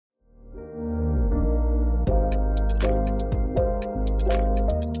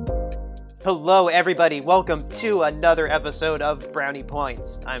Hello, everybody. Welcome to another episode of Brownie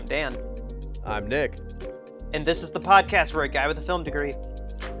Points. I'm Dan, I'm Nick, and this is the podcast where a guy with a film degree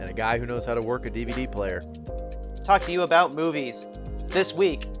and a guy who knows how to work a DVD player. talk to you about movies. This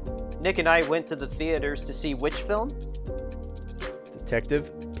week, Nick and I went to the theaters to see which film?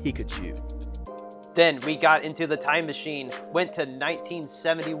 Detective Pikachu. Then we got into the time machine, went to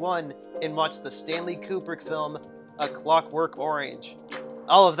 1971, and watched the Stanley Kubrick film, A Clockwork Orange.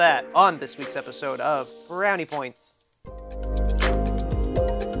 All of that on this week's episode of Brownie Points.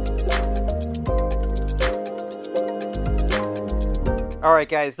 Alright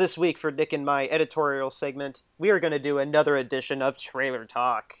guys, this week for Nick and my editorial segment, we are going to do another edition of Trailer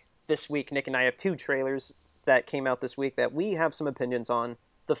Talk. This week, Nick and I have two trailers that came out this week that we have some opinions on.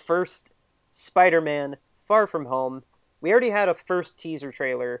 The first, Spider-Man Far From Home. We already had a first teaser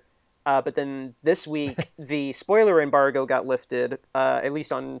trailer, but then this week, the spoiler embargo got lifted, at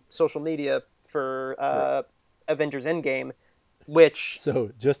least on social media, for Avengers Endgame, which... So,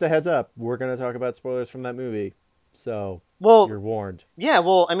 just a heads up, we're going to talk about spoilers from that movie, so you're warned. Yeah,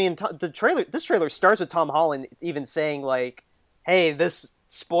 well, I mean, this trailer starts with Tom Holland even saying, like, hey, this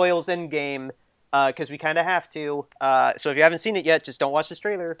spoils Endgame, because we kind of have to. So if you haven't seen it yet, just don't watch this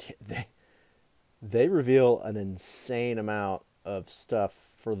trailer. They reveal an insane amount of stuff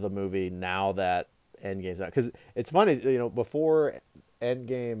for the movie now that Endgame's out. Because it's funny, before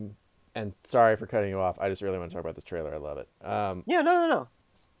Endgame, and sorry for cutting you off, I just really want to talk about this trailer. I love it. Yeah, no.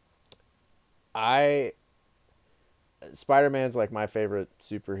 Spider-Man's like my favorite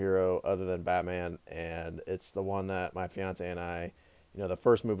superhero other than Batman, and it's the one that my fiance and I, the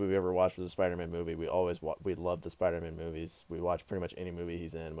first movie we ever watched was a Spider-Man movie. We love the Spider-Man movies. We watch pretty much any movie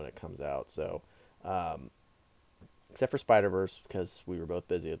he's in when it comes out. So, except for Spider-Verse because we were both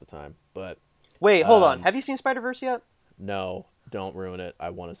busy at the time. But wait, hold on. Have you seen Spider-Verse yet? No, don't ruin it. I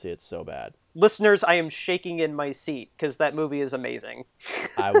want to see it so bad. Listeners, I am shaking in my seat because that movie is amazing.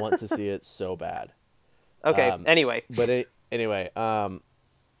 I want to see it so bad. Okay. Anyway.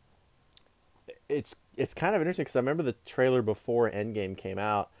 It's kind of interesting because I remember the trailer before Endgame came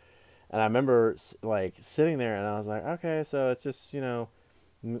out, and I remember like sitting there and I was like, okay, so it's just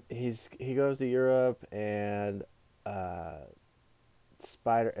he goes to Europe and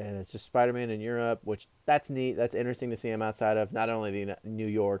it's just Spider-Man in Europe, which that's neat. That's interesting to see him outside of not only the New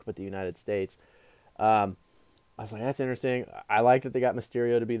York but the United States. I was like, that's interesting. I like that they got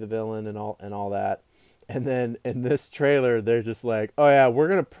Mysterio to be the villain and all that. And then in this trailer, they're just like, oh yeah, we're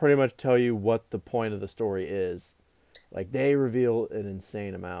going to pretty much tell you what the point of the story is. Like, they reveal an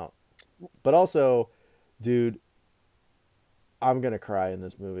insane amount. But also, dude, I'm going to cry in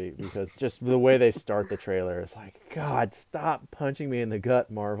this movie because just the way they start the trailer, it's like, God, stop punching me in the gut,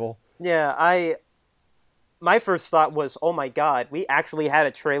 Marvel. Yeah, my first thought was, oh my god, we actually had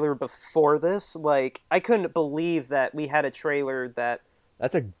a trailer before this? Like, I couldn't believe that we had a trailer that...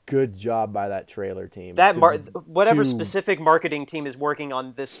 That's a good job by that trailer team. Whatever specific marketing team is working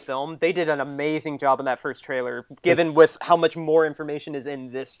on this film, they did an amazing job in that first trailer, given with how much more information is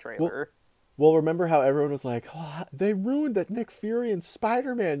in this trailer. Well, remember how everyone was like, oh, they ruined that Nick Fury and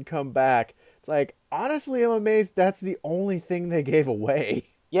Spider-Man come back. It's like, honestly, I'm amazed that's the only thing they gave away.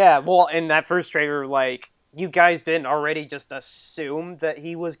 Yeah, well, in that first trailer, like, you guys didn't already just assume that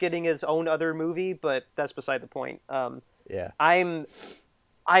he was getting his own other movie, but that's beside the point. Yeah.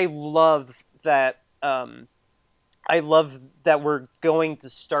 I love that. I love that we're going to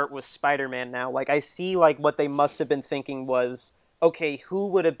start with Spider-Man now. Like, I see like what they must have been thinking was, okay, who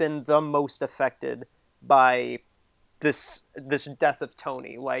would have been the most affected by this death of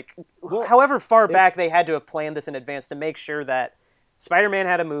Tony? Like, however far back they had to have planned this in advance to make sure that Spider-Man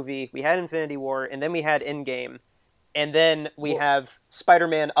had a movie, we had Infinity War, and then we had Endgame, and then we have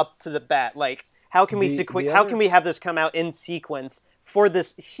Spider-Man up to the bat. Like, how can we have this come out in sequence for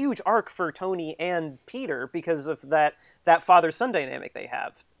this huge arc for Tony and Peter because of that father-son dynamic they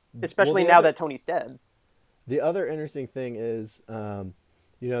have, especially now that Tony's dead. The other interesting thing is,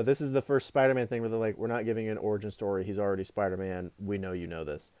 this is the first Spider-Man thing where they're like, we're not giving you an origin story. He's already Spider-Man. We know you know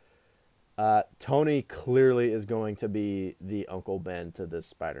this. Tony clearly is going to be the Uncle Ben to this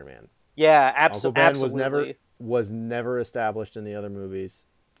Spider-Man. Yeah, Uncle Ben absolutely. was never established in the other movies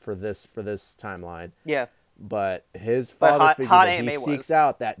for this timeline. Yeah. But his father figure that he seeks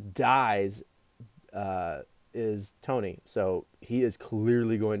out that dies is Tony. So he is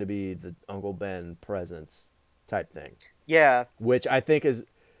clearly going to be the Uncle Ben presence type thing. Yeah. Which I think is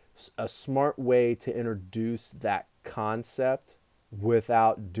a smart way to introduce that concept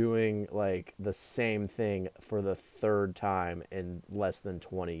without doing like the same thing for the third time in less than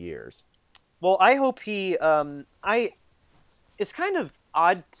 20 years. Well, I hope he it's kind of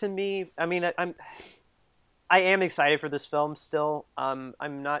odd to me. I mean, I am excited for this film still. I'm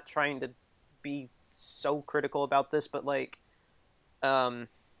not trying to be so critical about this, but like, um,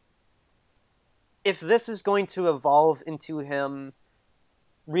 if this is going to evolve into him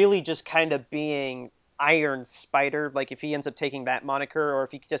really just kind of being Iron Spider, like if he ends up taking that moniker, or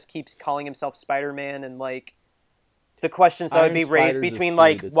if he just keeps calling himself Spider-Man, and like the questions that would Iron be raised Spider's a between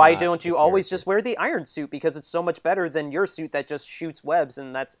like, suit. It's why not don't a you always character. just wear the iron suit because it's so much better than your suit that just shoots webs,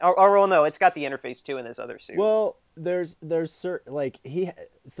 and that's, or well, no, it's got the interface too in his other suit. Well, there's certain like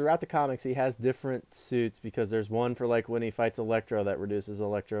throughout the comics he has different suits because there's one for like when he fights Electro that reduces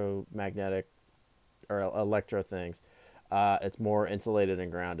electromagnetic or electro things. It's more insulated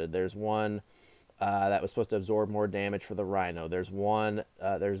and grounded. There's one that was supposed to absorb more damage for the Rhino. There's one.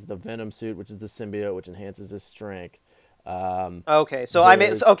 There's the Venom suit, which is the symbiote, which enhances his strength. Um, Okay, so I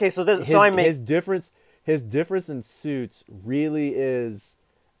made, there's okay, so this, so his I make, his difference in suits really is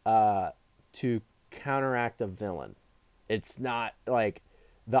to counteract a villain. It's not like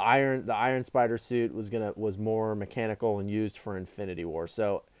the Iron Spider suit was more mechanical and used for Infinity War.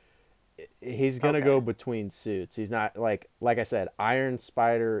 So he's gonna go okay, between suits. He's not like I said, Iron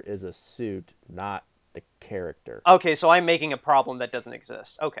Spider is a suit, not the character. okay, so I'm making a problem that doesn't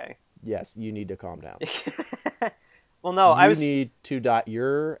exist. Okay. Yes, you need to calm down. Well, no, I You was need to dot.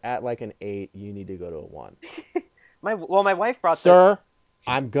 You're at like an 8. You need to go to a 1. my wife brought the, Sir,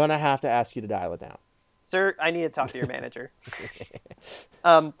 I'm gonna have to ask you to dial it down. sir, I need to talk to your manager.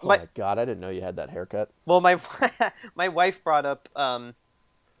 Oh My my god, I didn't know you had that haircut. well, my my wife brought up,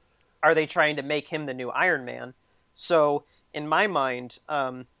 are they trying to make him the new Iron Man? So in my mind,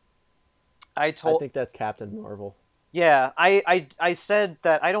 I I told, think that's Captain Marvel. yeah, I said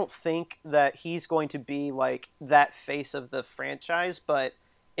that I don't think that he's going to be like that face of the franchise, but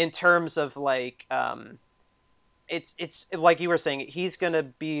in terms of like, it's like you were saying, he's gonna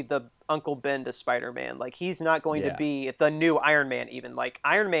be the Uncle Ben to Spider-Man. Like he's not going to Yeah, be the new Iron Man. Even like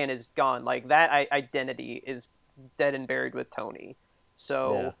Iron Man is gone. Like that identity is dead and buried with Tony. yeah,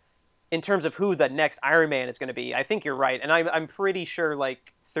 So in terms of who the next Iron Man is going to be, I think you're right, and I'm pretty sure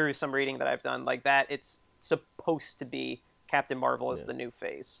like through some reading that I've done, like that it's supposed to be Captain Marvel as yeah, the new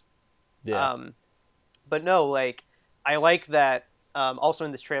face. yeah, Um, but no, like I like that. Also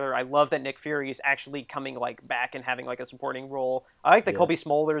in this trailer, I love that Nick Fury is actually coming like back and having like a supporting role. I like that yeah. Kobe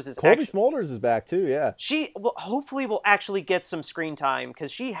Smulders is Colby actually, Smulders is back too. Yeah, she will hopefully will actually get some screen time because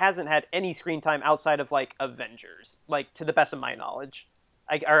she hasn't had any screen time outside of like Avengers, like to the best of my knowledge.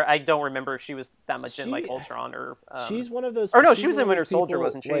 I don't remember if she was that much in like she Ultron or no, she she's was one in of those Winter Soldier, people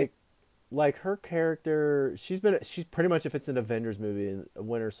wasn't she? like her character. She's pretty much if it's an Avengers movie, and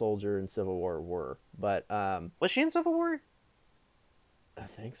Winter Soldier and Civil War were, but Was she in Civil War? I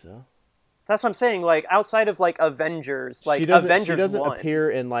think so. That's what I'm saying. Like outside of like She Avengers doesn't one.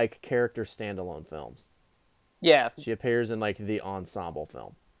 appear in like character standalone films. Yeah. She appears in like the ensemble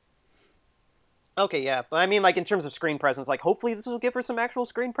film. Okay. Yeah. But I mean, like in terms of screen presence, like hopefully this will give her some actual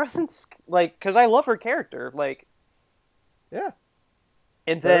screen presence. Like, because I love her character. Like, Yeah,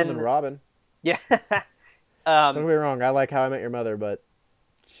 and better than then Robin. yeah. Don't get me wrong, I like How I Met Your Mother, but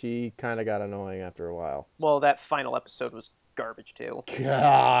she kind of got annoying after a while. Well, that final episode was garbage too.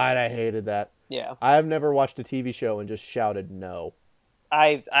 God, I hated that. Yeah. I've never watched a TV show and just shouted no.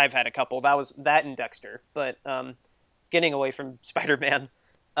 I've had a couple. That was that and Dexter. But getting away from Spider-Man,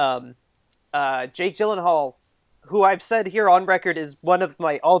 um, Jake Gyllenhaal, who I've said here on record is one of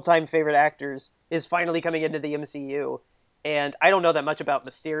my all-time favorite actors, is finally coming into the MCU. And I don't know that much about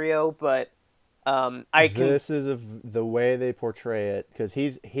Mysterio, but I can. This is the way they portray it because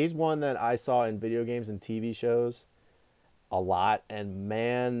he's one that I saw in video games and TV shows a lot, and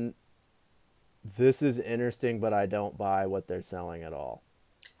man, this is interesting, but I don't buy what they're selling at all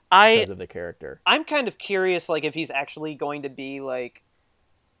I because of the character. I'm kind of curious, like if he's actually going to be like.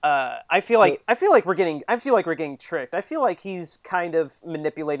 So I feel like we're getting tricked. I feel like he's kind of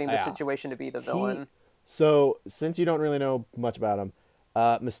manipulating the yeah, situation to be the he villain. so since you don't really know much about him,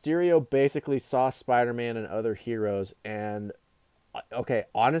 Mysterio basically saw Spider-Man and other heroes, and okay,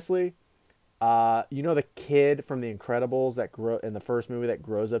 honestly, you know the kid from The Incredibles that grow in the first movie that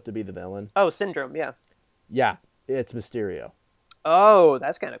grows up to be the villain? Oh, Syndrome, yeah. Yeah, it's Mysterio. Oh,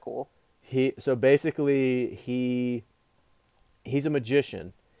 that's kind of cool. So basically he's a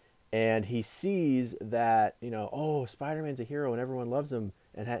magician and he sees that, oh, Spider-Man's a hero and everyone loves him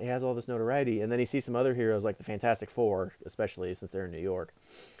and he has all this notoriety, and then he sees some other heroes like the Fantastic Four, especially since they're in New York.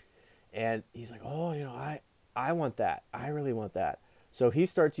 And he's like, "Oh, I want that. I really want that." So he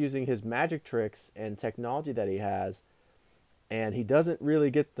starts using his magic tricks and technology that he has, and he doesn't really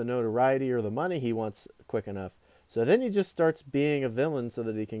get the notoriety or the money he wants quick enough. So then he just starts being a villain so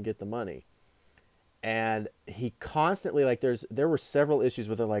that he can get the money. And he constantly like there were several issues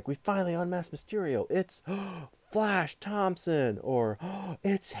where they're like, we finally unmasked Mysterio. It's Flash Thompson or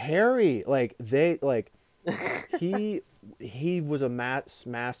it's Harry. Like they like he he was a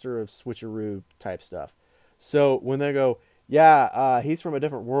master of switcheroo type stuff. So when they go, yeah, he's from a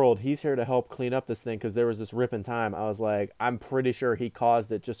different world. He's here to help clean up this thing because there was this rip in time. I was like, I'm pretty sure he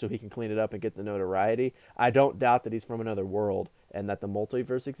caused it just so he can clean it up and get the notoriety. I don't doubt that he's from another world and that the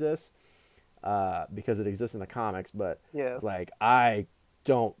multiverse exists because it exists in the comics. But Yeah. it's like I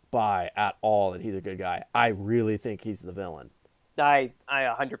don't buy at all that he's a good guy. I really think he's the villain. I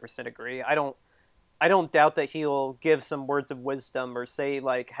 100% agree. I don't doubt that he'll give some words of wisdom or say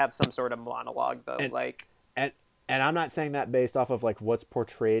like have some sort of monologue though. And Like and and I'm not saying that based off of like what's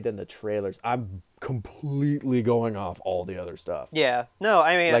portrayed in the trailers. I'm completely going off all the other stuff. yeah. No,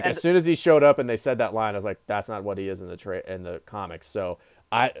 I mean Like and as soon as he showed up and they said that line, I was like, that's not what he is in the comics. So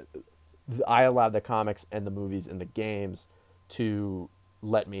I I allowed the comics and the movies and the games to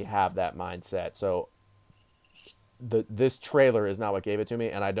let me have that mindset. So this trailer is not what gave it to me,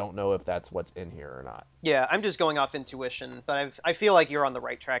 and I don't know if that's what's in here or not. yeah, I'm just going off intuition, but I feel like you're on the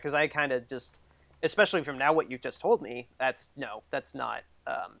right track cuz I kind of just especially from now what you just told me, that's not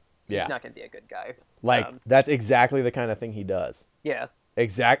he's Yeah, not going to be a good guy. like Um that's exactly the kind of thing he does. yeah.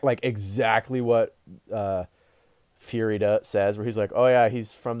 Exactly what Fury says, where he's like, "Oh yeah,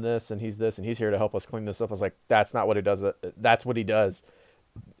 he's from this, and he's here to help us clean this up." I was like, "That's not what he does. That's what he does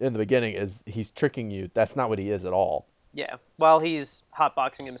in the beginning. Is he's tricking you? That's not what he is at all." Yeah. While he's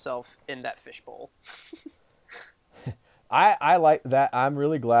hotboxing himself in that fishbowl. I like that. I'm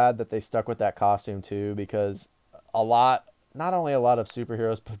really glad that they stuck with that costume too, because a lot, not only a lot of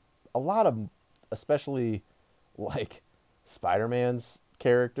superheroes, but a lot of, especially like Spider-Man's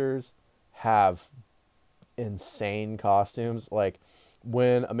characters have insane costumes. Like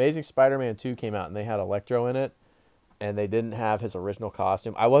when Amazing Spider-Man 2 came out and they had Electro in it and they didn't have his original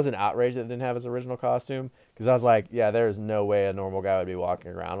costume, I wasn't outraged that it didn't have his original costume because I was like, yeah, there's no way a normal guy would be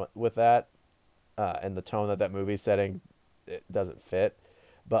walking around with that. And the tone that movie's setting, it doesn't fit.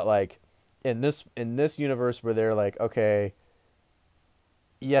 But like in this universe where they're like, okay,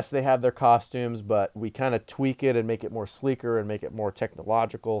 yes, they have their costumes, but we kind of tweak it and make it more sleeker and make it more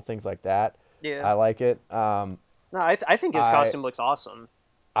technological, things like that. Yeah. I like it. No, I think his I costume looks awesome.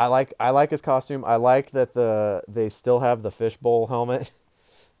 I like his costume. I like that they still have the fishbowl helmet,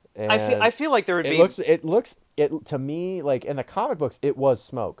 I and feel like there would it be looks it to me like in the comic books it was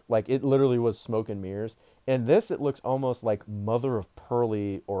smoke, like it literally was smoke and mirrors. In this, it looks almost like Mother of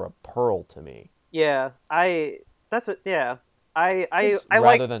Pearly or a pearl to me, yeah. I that's a yeah. I rather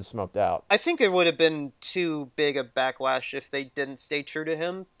like than smoked out. I think it would have been too big a backlash if they didn't stay true to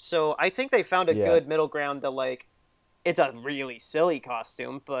him. So I think they found a Yeah. good middle ground to like it's a really silly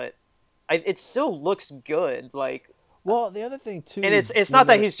costume, but it still looks good. Like Well, the other thing and too, it's not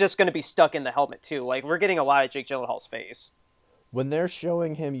that he's just going to be stuck in the helmet too. Like we're getting a lot of Jake Gyllenhaal's face. when they're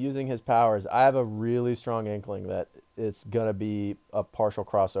showing him using his powers, I have a really strong inkling that it's gonna be a partial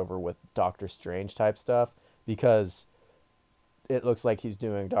crossover with Doctor Strange type stuff because it looks like he's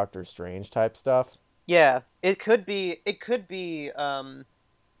doing Doctor Strange type stuff. Yeah, it could be. It could be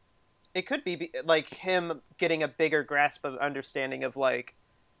like him getting a bigger grasp of understanding of like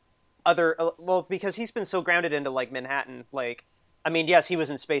other. Well, because he's been so grounded into like Manhattan. Like, I mean, yes, he was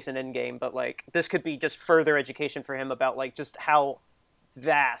in space in Endgame, but like this could be just further education for him about like just how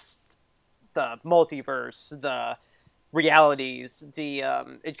vast the multiverse, the realities, the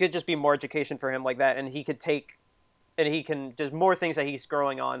it could just be more education for him like that, and he could take and he can just more things that he's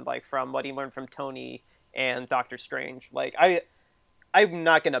growing on like from what he learned from Tony and Doctor Strange. Like I'm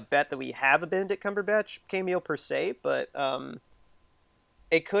not gonna bet that we have a Benedict Cumberbatch cameo per se, but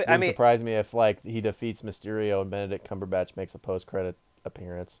it could. I Wouldn't mean, surprise me if like he defeats Mysterio and Benedict Cumberbatch makes a post credit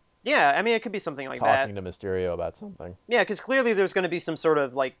appearance yeah, I mean it could be something like that. talking to Mysterio about something. Yeah, because clearly there's going to be some sort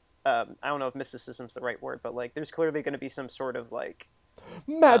of like I don't know if mysticism's the right word, but like there's clearly going to be some sort of like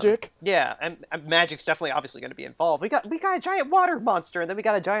Magic. yeah, and magic's definitely obviously going to be involved. We got a giant water monster, and then we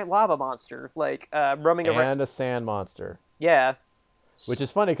got a giant lava monster like roaming around. And a sand monster. Yeah. Which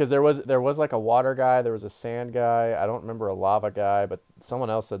is funny because there was like a water guy, there was a sand guy. I don't remember a lava guy, but someone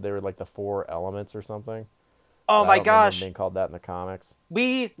else said they were like the four elements or something. Oh But I my don't remember them gosh, being called that in the comics.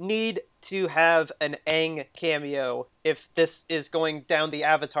 we need to have an Aang cameo if this is going down the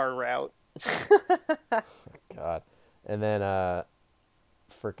Avatar route. God. And then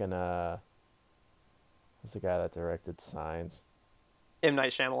freaking who's the guy that directed Signs? M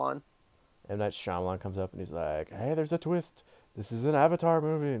Night Shyamalan. M Night Shyamalan comes up and he's like, "Hey, there's a twist. This is an Avatar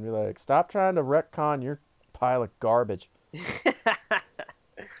movie," and you're like, "Stop trying to retcon your pile of garbage.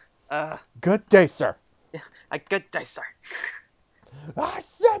 uh, Good day, sir. a good day, sir. I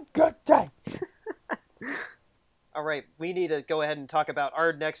said good day. All right, we need to go ahead and talk about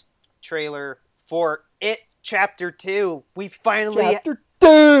our next trailer for It Chapter 2. Chapter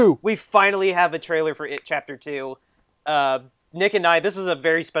 2. We finally have a trailer for It Chapter 2. Nick and I, this is a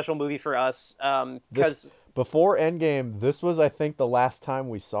very special movie for us because before Endgame, this was, I think, the last time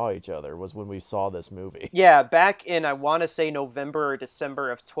we saw each other was when we saw this movie. yeah, back in, I want to say November or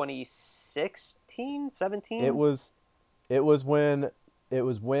December of 2016, 17. It was when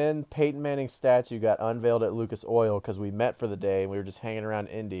Peyton Manning's statue got unveiled at Lucas Oil because we met for the day and we were just hanging around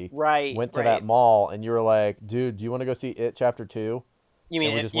Indy. Right. Went to that mall and you were like, dude, do you want to go see It Chapter 2? You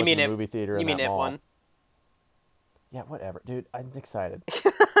mean and we it, just you went mean to the it, movie theater you in mean that it mall. one? Yeah, whatever, dude. I'm excited.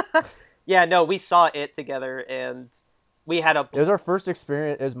 Yeah, no, we saw it together and we had a. It was our first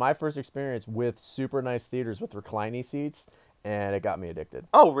experience. It was my first experience with super nice theaters with reclining seats, and it got me addicted.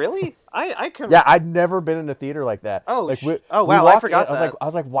 Oh, really? I can. Yeah, I'd never been in a theater like that. Oh, like oh we wow, walked I forgot in, that. I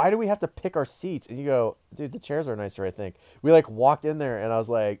was like, why do we have to pick our seats? And you go, dude, the chairs are nicer, I think. We like walked in there, and I was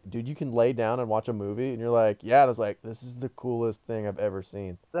like, dude, you can lay down and watch a movie, and you're like, yeah. And I was like, this is the coolest thing I've ever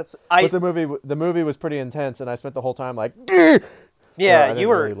seen. But the movie was pretty intense, and I spent the whole time like, Gah! Yeah, so I you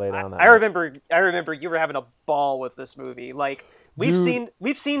were. really lay down that I much. remember you were having a ball with this movie. Like Dude.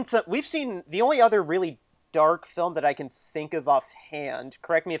 we've seen the only other really dark film that I can think of offhand.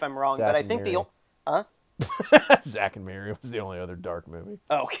 Correct me if I'm wrong, but I think Mary. huh? Zack and Mary was the only other dark movie.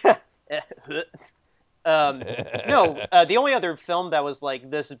 Oh, no. The only other film that was like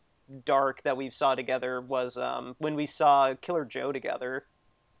this dark that we saw together was when we saw Killer Joe together.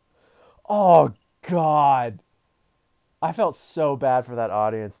 Oh God. I felt so bad for that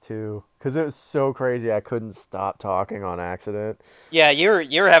audience too, because it was so crazy. I couldn't stop talking on accident. Yeah,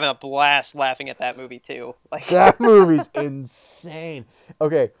 you're having a blast laughing at that movie too. Like That movie's insane.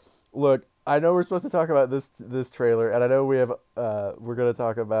 Okay, look, I know we're supposed to talk about this trailer, and I know we're gonna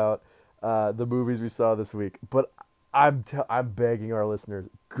talk about the movies we saw this week, but I'm begging our listeners,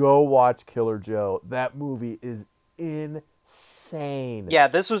 go watch Killer Joe. That movie is insane. yeah,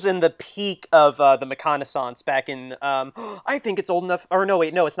 this was in the peak of the reconnaissance back in I think it's old enough, or no,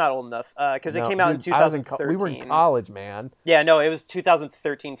 wait, no, it's not old enough because it came out in 2013. We were in college, man. Yeah, no, it was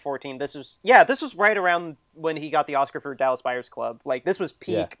 2013-14. This was right around when he got the Oscar for Dallas Buyers Club. Like this was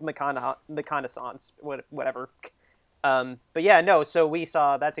peak reconnaissance, whatever. But yeah, no, so we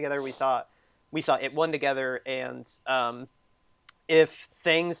saw that together. We saw It One together, and if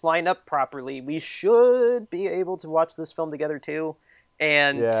things line up properly, we should be able to watch this film together too.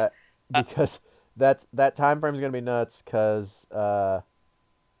 And yeah, because that time frame is gonna be nuts. Because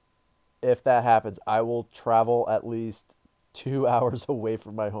if that happens, I will travel at least 2 hours away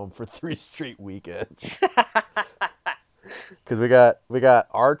from my home for 3 straight weekends. Because we got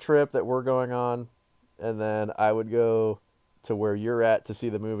our trip that we're going on, and then I would go to where you're at to see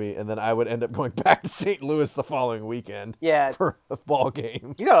the movie, and then I would end up going back to St. Louis the following weekend. Yeah, for a ball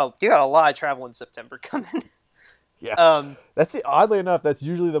game. You got a lot of travel in September coming. Yeah. Oddly enough, that's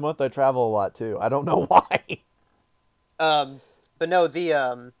usually the month I travel a lot too. I don't know why. But no,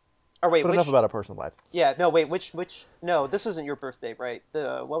 or wait, enough about our personal lives. Yeah, no, wait, which no, this isn't your birthday, right?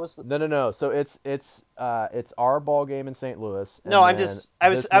 What was the... No. So it's our ball game in St. Louis. No, I was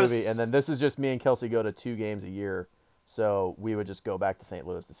and then this is just me and Kelsey go to 2 games a year. So we would just go back to St.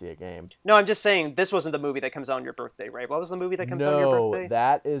 Louis to see a game. No, I'm just saying this wasn't the movie that comes out on your birthday, right? What was the movie that comes out on your birthday? No,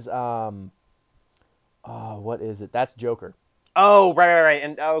 that is what is it? That's Joker. Oh, right.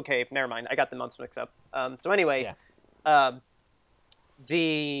 And okay, never mind. I got the months mixed up. So anyway, yeah.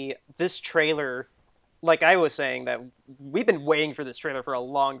 This trailer, like I was saying, that we've been waiting for this trailer for a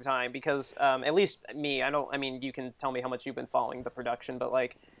long time because at least me, I mean, you can tell me how much you've been following the production, but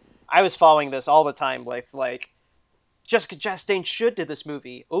like I was following this all the time with like Jessica Chastain should do this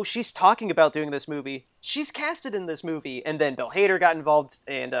movie. Oh, she's talking about doing this movie. She's casted in this movie. And then Bill Hader got involved,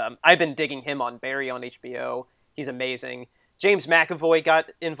 and I've been digging him on Barry on HBO. He's amazing. James McAvoy got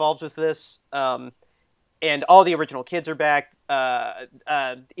involved with this, and all the original kids are back. Yeah,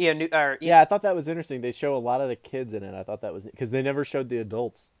 I thought that was interesting. They show a lot of the kids in it. I thought that was because they never showed the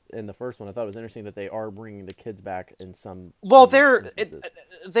adults in the first one. I thought it was interesting that they are bringing the kids back in some. Well,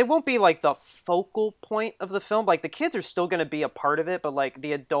 they won't be like the focal point of the film. Like the kids are still going to be a part of it, but like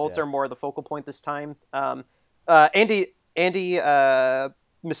the adults are more the focal point this time. Andy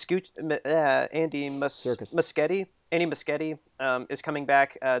Muschietti is coming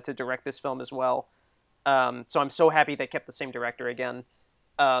back to direct this film as well. So I'm so happy they kept the same director again.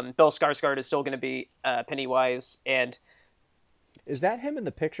 Bill Skarsgård is still going to be Pennywise, and is that him in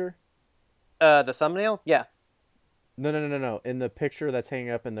the picture? The thumbnail? Yeah. No, no, no, no, no. In the picture that's hanging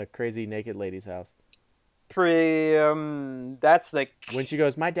up in the crazy naked lady's house. That's the. When she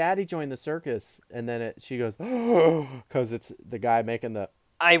goes, my daddy joined the circus, and then she goes, because it's the guy making the.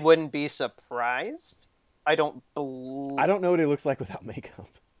 I wouldn't be surprised. I don't I believe. don't know what he looks like without makeup.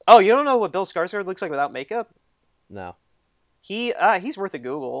 Oh, you don't know what Bill Skarsgård looks like without makeup? No. He's worth a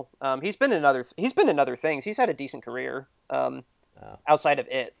Google. He's been in other things. He's had a decent career. Oh. Outside of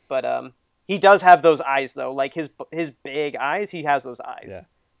it, but he does have those eyes though. Like his big eyes, he has those eyes.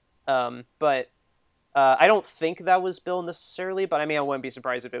 Yeah. But I don't think that was Bill necessarily. But I mean, I wouldn't be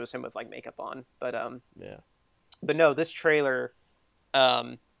surprised if it was him with like makeup on. Yeah. But no, this trailer,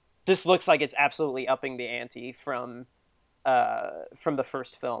 um, this looks like it's absolutely upping the ante from the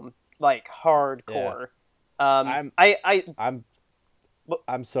first film, like Yeah. hardcore. I'm I I'm Well,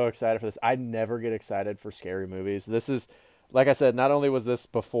 I'm so excited for this. I never get excited for scary movies. This is, like I said, not only was this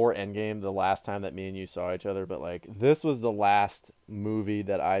before Endgame, the last time that me and you saw each other, but like this was the last movie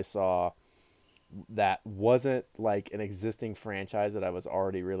that I saw that wasn't like an existing franchise that I was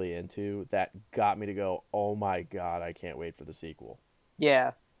already really into that got me to go, "Oh my God, I can't wait for the sequel."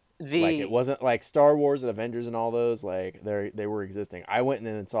 yeah, Like it the wasn't like Star Wars and Avengers and all those like they were existing. I went in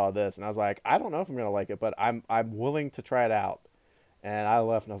and saw this and I was like, I don't know if I'm gonna like it, but I'm willing to try it out. And I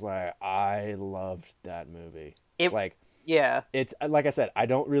left and I was like, I loved that movie. it Like yeah. it's like I said, I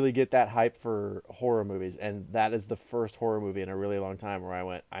don't really get that hype for horror movies, and that is the first horror movie in a really long time where I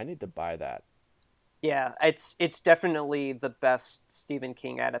went, I need to buy that. Yeah, it's definitely the best Stephen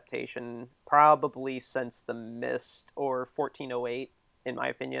King adaptation, probably since The Mist or 1408, in my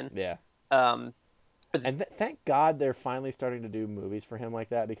opinion. Yeah. Um, but And thank God they're finally starting to do movies for him like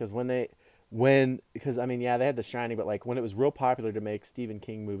that because because I mean, yeah, they had The Shining, but like when it was real popular to make Stephen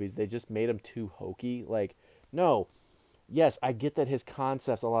King movies, they just made them too hokey. Like, no, yes, I get that his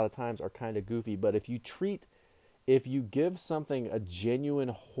concepts a lot of times are kind of goofy, but if you give something a genuine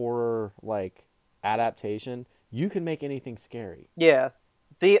horror like adaptation, you can make anything scary. yeah,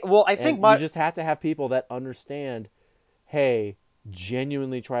 I think And you just have to have people that understand, hey,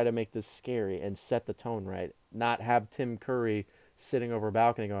 genuinely try to make this scary and set the tone right, not have Tim Curry sitting over a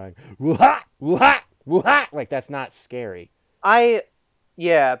balcony going, woo-ha, woo-ha, woo-ha, like that's not scary. I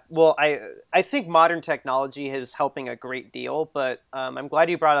yeah, well, I think modern technology is helping a great deal, but I'm glad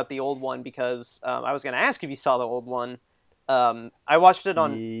you brought up the old one because I was going to ask if you saw the old one. I watched it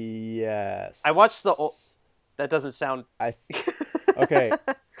on. I watched the old. Yes. That doesn't sound. I okay.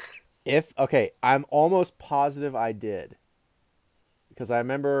 If okay, I'm almost positive I did because I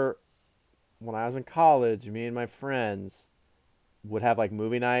remember when I was in college, me and my friends would have like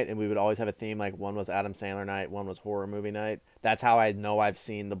movie night, and we would always have a theme. Like one was Adam Sandler night, one was horror movie night. That's how I know I've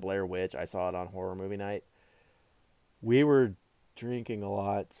seen the Blair Witch. I saw it on horror movie night. We were drinking a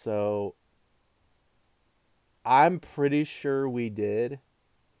lot, so I'm pretty sure we did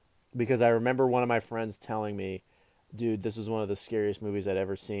because I remember one of my friends telling me, dude, this was one of the scariest movies I'd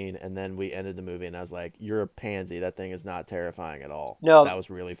ever seen. And then we ended the movie, and I was like, you're a pansy. That thing is not terrifying at all. No, That was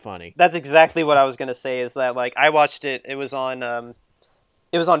really funny. that's exactly what I was going to say. Is that like I watched it? It was on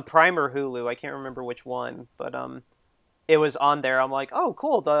Prime or Hulu. I can't remember which one, but it was on there. I'm like, oh,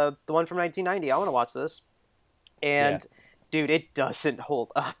 cool, the one from 1990. I want to watch this. Yeah. And dude, it doesn't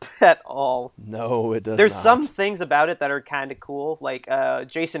hold up at all. No, it does There's some not. things about it that are kind of cool, like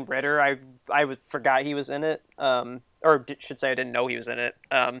Jason Ritter. Forgot he was in it, should say I didn't know he was in it.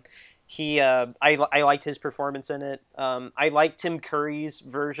 I liked his performance in it. I liked Tim Curry's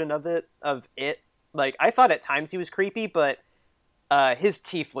version of it. Like I thought at times he was creepy, but his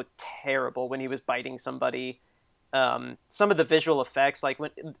teeth looked terrible when he was biting somebody. Some of the visual effects, like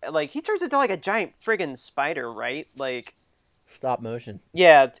when like he turns into like a giant friggin' spider, right? Like Stop motion.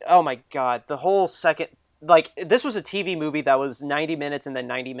 yeah, oh my god, the whole second, like this was a TV movie that was 90 minutes and then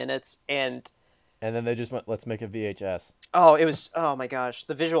 90 minutes, and And then they just went, let's make a VHS. oh my gosh,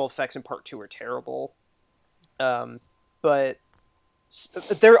 the visual effects in part two are terrible. Um, but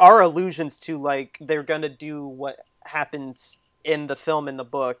there are allusions to like they're gonna do what happens in the film in the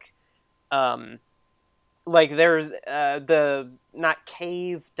book. Um, like there's the not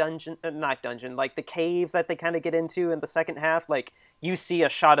cave dungeon not dungeon like the cave that they kind of get into in the second half, like you see a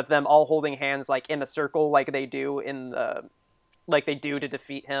shot of them all holding hands like in a circle like they do to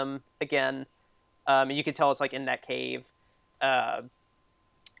defeat him again. And you can tell it's like in that cave. uh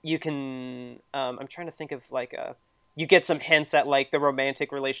you can I'm trying to think of like a you get some hints at like the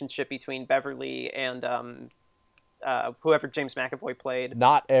romantic relationship between Beverly and whoever James McAvoy played.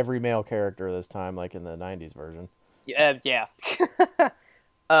 Not every male character this time, like in the 90s version. Yeah.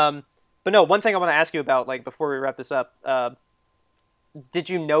 um, but no, one thing I want to ask you about, like before we wrap this up, did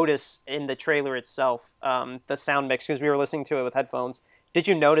you notice in the trailer itself, the sound mix, because we were listening to it with headphones? Did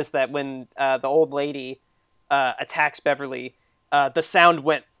you notice that when the old lady attacks Beverly, the sound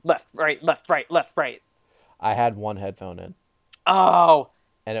went left, right, left, right, left, right? I had one headphone in, Oh,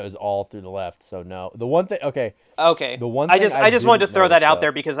 and it was all through the left. So no. The one thing, okay, okay. the one I thing just I I just wanted didn't to throw notice that out though,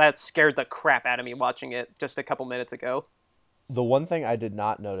 there because that scared the crap out of me watching it just a couple minutes ago. the one thing I did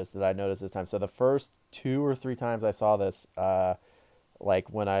not notice that I noticed this time. So the first 2 or 3 times I saw this, like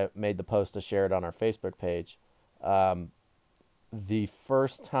when I made the post to share it on our Facebook page, um, the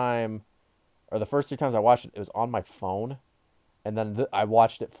first time or the first 2 times I watched it, it was on my phone, and then I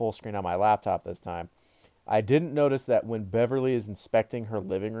watched it full screen on my laptop this time. I didn't notice that when Beverly is inspecting her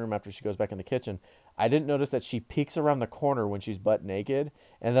living room after she goes back in the kitchen, I didn't notice that she peeks around the corner when she's butt naked,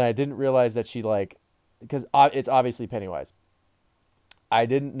 and then I didn't realize that she like, because it's obviously Pennywise. I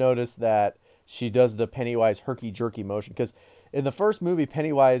didn't notice that she does the Pennywise herky jerky motion because in the first movie,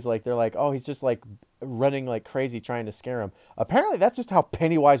 Pennywise like they're like, oh, he's just like running like crazy trying to scare him. Apparently, that's just how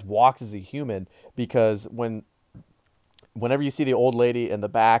Pennywise walks as a human because whenever you see the old lady in the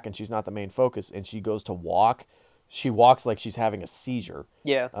back and she's not the main focus and she goes to walk, she walks like she's having a seizure.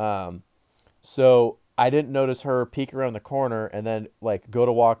 Yeah. Um, so I didn't notice her peek around the corner and then like go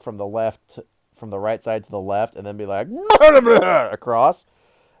to walk from the from the right side to the left, and then be like across.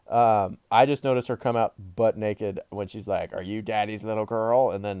 I just noticed her come out butt naked when she's like, "Are you daddy's little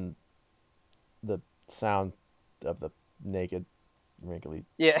girl?" And then the sound of the naked, wrinkly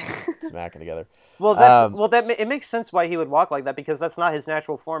Yeah. smacking together. Well, Um, it makes sense why he would walk like that because that's not his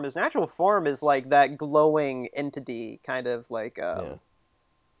natural form. His natural form is like that glowing entity kind of like yeah,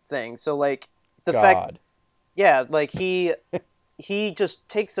 thing. So like the fact, God. yeah, like he just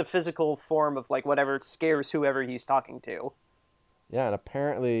takes a physical form of like whatever scares whoever he's talking to. Yeah, and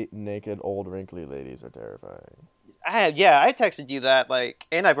apparently naked old wrinkly ladies are terrifying. I texted you that like,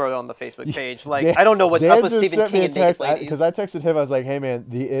 and I wrote it on the Facebook page. Like, Dan, I don't know what's up Dan with just Stephen sent me King a and naked text because I ladies. texted him. I was like, "Hey man,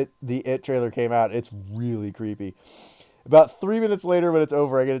 the It trailer came out. It's really creepy." About 3 minutes later, when it's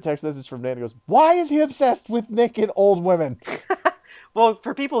over, I get a text message from Dan. He goes, "Why is he obsessed with naked old women?" Well,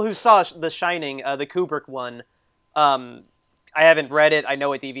 for people who saw The Shining, the Kubrick one, um, I haven't read it. I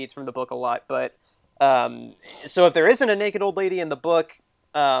know it deviates from the book a lot, but um, so if there isn't a naked old lady in the book,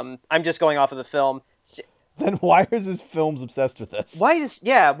 I'm just going off of the film. Then why is his films obsessed with this? Why is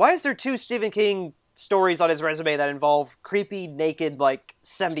there two Stephen King stories on his resume that involve creepy naked like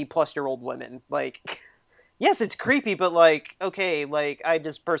 70-plus-year-old women? Like, yes, it's creepy, but like, okay, like I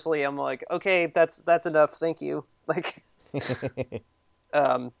just personally am like, okay, that's enough, thank you. Like,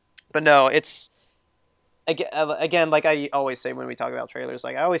 um, but no, it's again, like I always say when we talk about trailers,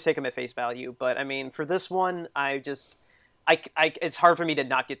 like I always take them at face value. But I mean, for this one, it's hard for me to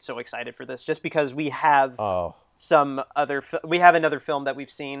not get so excited for this, just because Oh, we have another film that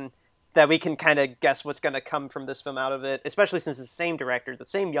we've seen that we can kind of guess what's going to come from this film out of it, especially since it's the same director, the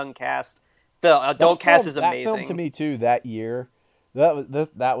same young cast. The adult cast is that film to amazing. me too. That year,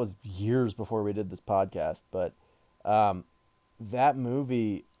 that was years before we did this podcast, but um, that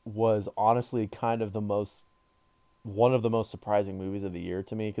movie was honestly kind of the most one of the most surprising movies of the year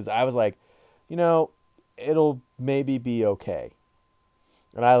to me because I was like, you know, it'll maybe be okay.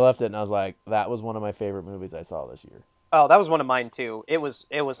 And I left it and I was like, that was one of my favorite movies I saw this year. Oh, that was one of mine too. It was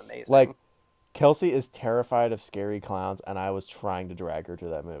Like amazing. Kelsey is terrified of scary clowns and I was trying to drag her to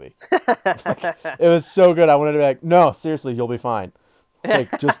that movie. Like it was so good. I wanted to be like, "No, seriously, you'll be fine.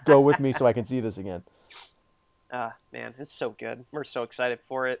 Like just go with me so I can see this again." Ah, man, it's so good. We're so excited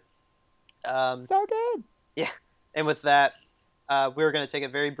for it. Um, So good. yeah, and with that, we're going to take a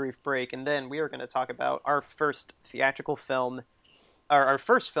very brief break, and then we are going to talk about our first theatrical film, or our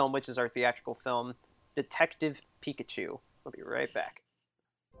first film, which is our theatrical film, Detective Pikachu. We'll be right back.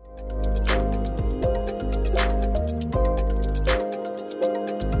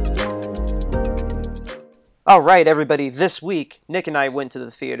 All right, everybody. This week, Nick and I went to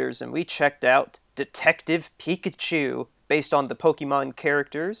the theaters and we checked out Detective Pikachu, based on the Pokemon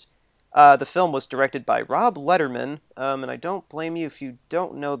characters. The film was directed by Rob Letterman, and I don't blame you if you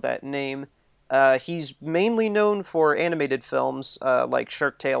don't know that name. He's mainly known for animated films like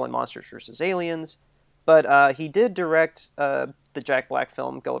Shark Tale and Monsters vs. Aliens, but he did direct the Jack Black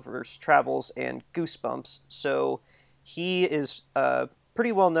film Gulliver's Travels and Goosebumps, so he is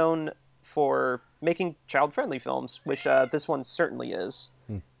pretty well known for making child-friendly films, which this one certainly is.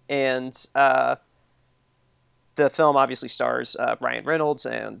 Hmm. And the film obviously stars Ryan Reynolds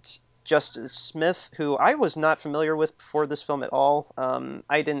and Justice Smith, who I was not familiar with before this film at all.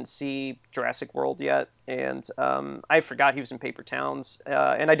 I didn't see Jurassic World yet, and I forgot he was in Paper Towns,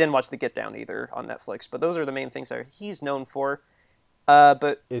 and I didn't watch The Get Down either on Netflix. But those are the main things that he's known for.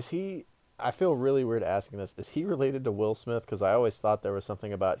 But Is he? I feel really weird asking this. Is he related to Will Smith? Because I always thought there was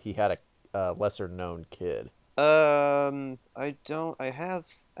something about he had a lesser known kid. I don't. I have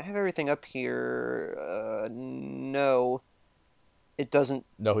everything up here. No, it doesn't.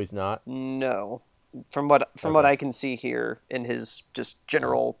 No, he's not. No, from what Okay. I can see here in his just Oh,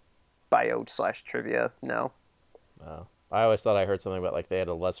 general bio slash trivia, no. oh. I always thought I heard something about like they had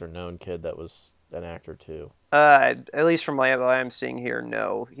a lesser known kid that was an actor too. At least from what I'm seeing here,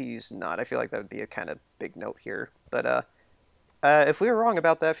 no, he's not. I feel like that would be a kind of big note here. But if we were wrong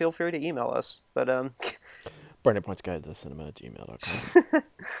about that, feel free to email us. But BurningPointsGuide@cinema@gmail.com.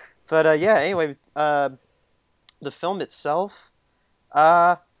 but yeah. Anyway, the film itself,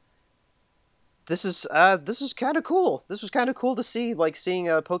 uh, this is kind of cool. This was kind of cool to see, like seeing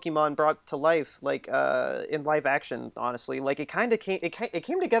Pokemon brought to life, like in live action. Honestly, like it kind of it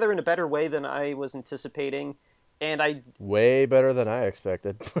came together in a better way than I was anticipating, and I Way better than I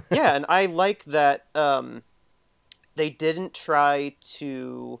expected. yeah, and I like that they didn't try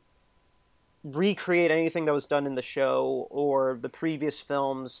to recreate anything that was done in the show or the previous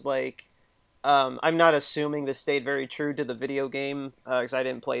films. Like, I'm not assuming this stayed very true to the video game because I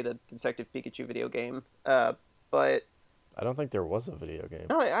didn't play the Detective Pikachu video game. But I don't think there was a video game.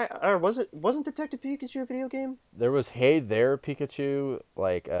 no, or wasn't Detective Pikachu a video game? There was Hey There Pikachu,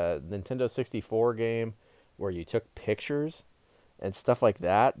 like a Nintendo 64 game where you took pictures and stuff like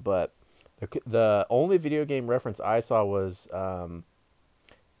that, but the only video game reference I saw was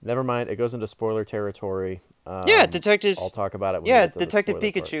never mind, it goes into spoiler territory. Yeah, Detective. I'll talk about it when we Yeah, get to the Detective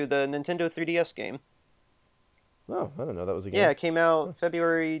spoiler part. Pikachu, the Nintendo 3DS game. Oh, I didn't know that was a Yeah, game. it came Huh. out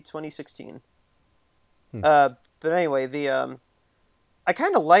February 2016. Hmm. But anyway, the I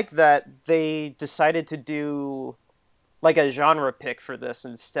kind of like that they decided to do like a genre pick for this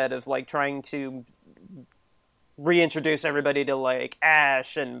instead of like trying to reintroduce everybody to like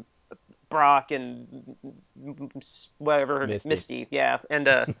Ash and Brock and whatever Misty. Misty, yeah. And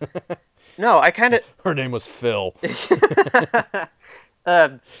no, I kind of Her name was Phil.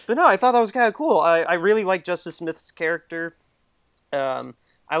 but no, I thought that was kind of cool. I really like Justice Smith's character. Um,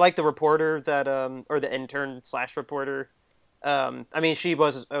 I like the reporter that or the intern slash reporter. I mean, she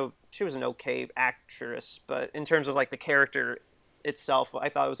was an okay actress, but in terms of like the character itself, I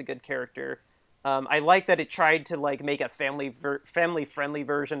thought it was a good character. I like that it tried to like make a family friendly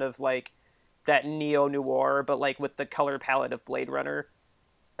version of like that neo noir, but like with the color palette of Blade Runner.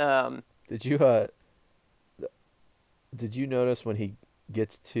 Um, Did you did you notice when he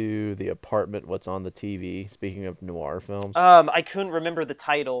gets to the apartment what's on the TV? Speaking of noir films, I couldn't remember the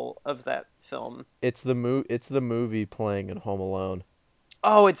title of that film. it's the movie playing in Home Alone.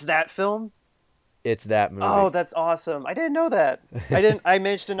 Oh, it's that film. It's that Oh, movie. that's awesome. I didn't know that. I didn't. I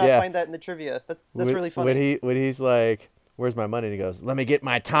managed to not Yeah, find that in the trivia. That's really when funny. he's like, "Where's my money?" and he goes, "Let me get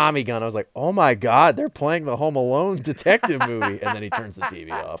my Tommy gun." I was like, "Oh my God, they're playing the Home Alone detective movie," and then he turns the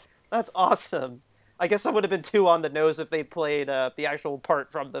TV off. That's awesome. I guess that would have been too on the nose if they played the actual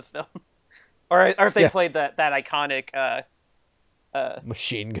part from the film, or if they Yeah, played that iconic uh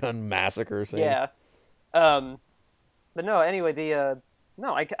machine gun massacre scene. yeah. Um, but no. Anyway, the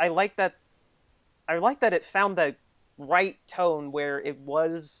no, I like that it found the right tone where it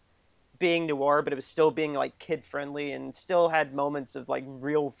was being noir, but it was still being like kid friendly and still had moments of like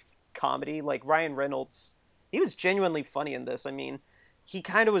real comedy. Like Ryan Reynolds, he was genuinely funny in this. I mean, he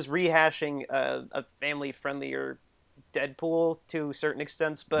kind of was rehashing a family friendlier Deadpool to certain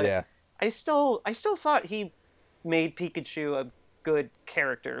extents, but Yeah, I still thought he made Pikachu a good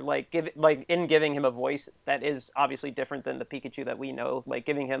character. Like like in giving him a voice that is obviously different than the Pikachu that we know. Like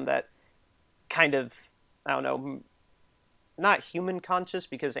giving him that kind of I don't know, not human conscious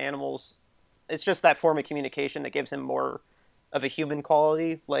because animals it's just that form of communication that gives him more of a human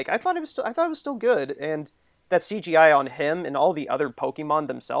quality. Like I thought it was still good, and that CGI on him and all the other Pokemon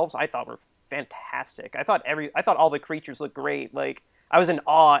themselves I thought were fantastic. I thought all the creatures looked great. Like I was in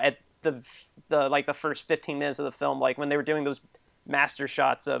awe at the like the first 15 minutes of the film, like when they were doing those master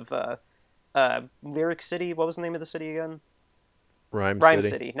shots of Lyric City. What was the name of the city again? Rhyme Rhyme City.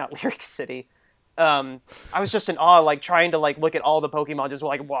 City, not Lyric City. I was just in awe, like trying to like look at all the Pokemon just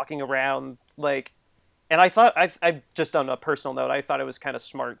like walking around, like, and I just on a personal note, I thought it was kind of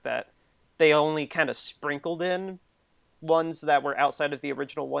smart that they only kind of sprinkled in ones that were outside of the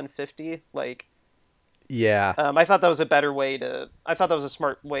original 150. Like, Yeah, I thought that was a better way to, I thought that was a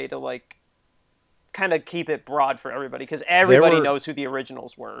smart way to like kind of keep it broad for everybody because there everybody were knows who the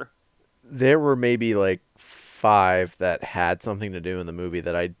originals were. there were maybe like five that had something to do in the movie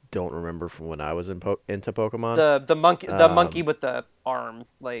that I don't remember from when I was into Pokemon. The monkey Um, with arm.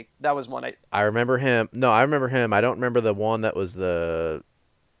 Like that was one I. I remember him. No, I remember him. I don't remember the one that was the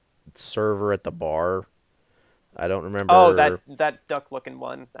server at the bar. I don't Oh, remember that duck looking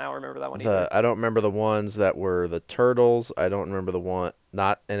one. I don't remember that one either. I don't remember the ones that were the turtles. I don't remember the one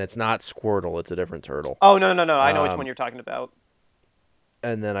not and it's not Squirtle, it's a different turtle. Oh no no no no! I know which one Um you're talking about.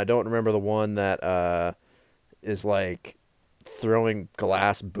 and then I don't remember the one that is like throwing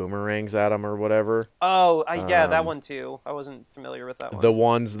glass boomerangs at him or whatever. Oh, yeah, that Um one too. I wasn't familiar with that the one.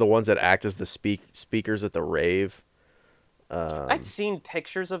 ones that act as the speakers at the rave. I'd Um seen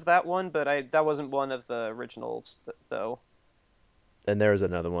pictures of that one, but I that wasn't one of the originals though. and there was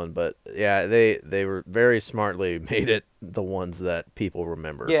another one, but yeah, they were very smartly made it the ones that people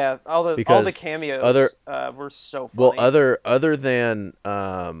remember Yeah, all the because other cameos were so well funny.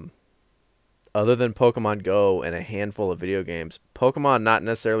 other than Pokemon Go and a handful of video games, Pokemon not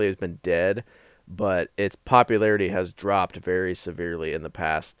necessarily has been dead, but its popularity has dropped very severely in the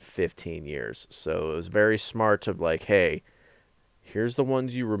past 15 years. So it was very smart to like, hey, here's the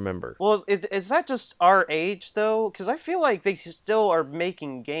ones you remember. Well, is that just our age though? Because I feel like they still are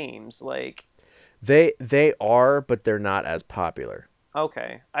making games. Like, They are, but they're not as popular.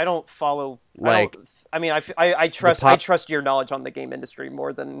 okay, I don't follow. I don't. Like I mean, I the trust pop your knowledge on the game industry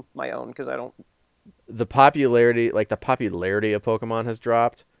more than my own because I don't. the popularity of Pokemon has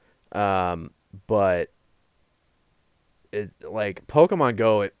dropped. But it like Pokemon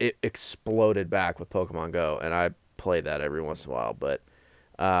Go, it exploded back with Pokemon Go, and I play that every once in a while. But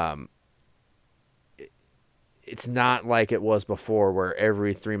um, it, it's not like it was before, where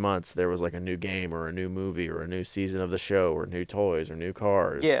every 3 months there was like a new game or a new movie or a new season of the show or new toys or new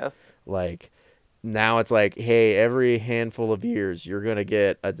cards. Yeah, Like now it's like, hey, every handful of years you're gonna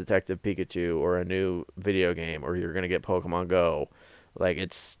get a Detective Pikachu or a new video game, or you're gonna get Pokemon Go. Like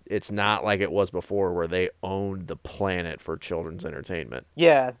it's not like it was before where they owned the planet for children's entertainment.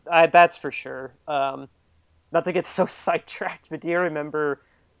 yeah, that's for sure. Not to get so sidetracked, but do you remember?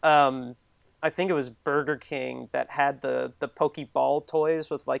 Um, I think it was Burger King that had the Pokeball toys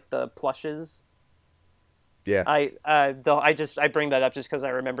with like the plushes. Yeah. I bring that up just because I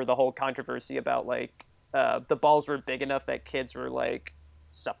remember the whole controversy about like the balls were big enough that kids were like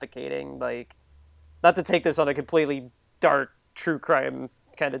suffocating. Like, not to take this on a completely dark true crime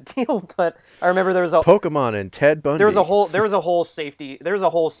kind of deal, but I remember Pokemon and Ted Bundy. there was a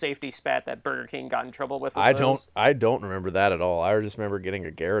whole safety spat that Burger King got in trouble with those. I don't remember that at all. I just remember getting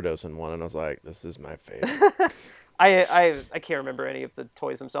a Gyarados in one and I was like, this is my favorite. I can't remember any of the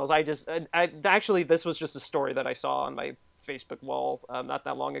toys themselves. I actually this was just a story that I saw on my Facebook wall not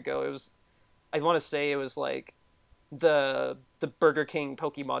that long ago. It was I want to say it was like the Burger King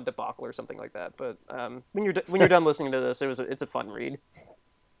Pokemon debacle or something like that. But when you're done listening to this, it's a fun read.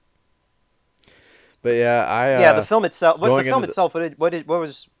 But yeah, Yeah, the film itself. The going film into the itself.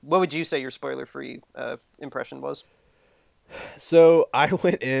 What would you say your spoiler free impression was? so I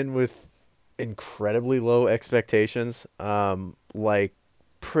went in with incredibly low expectations. Like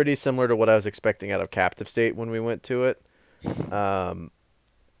pretty similar to what I was expecting out of Captive State when we went to it. Um,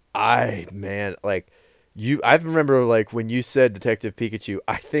 man, like I remember like when you said Detective Pikachu,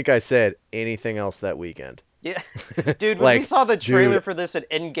 I think I said anything else that weekend. Yeah, dude. When we Like, saw the trailer dude, for this at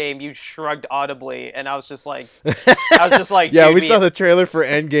Endgame, you shrugged audibly, and yeah, dude, we saw the trailer for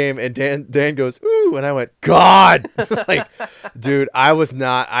Endgame, and Dan goes, "Ooh," and I went, "God!" Like, dude,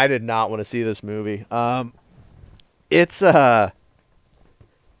 I did not want to see this movie. It's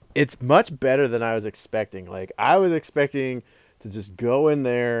it's much better than I was expecting. Like, I was expecting to just go in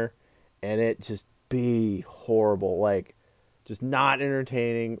there and it just be horrible, like just not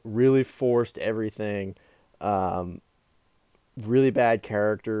entertaining, really forced everything. Um, really bad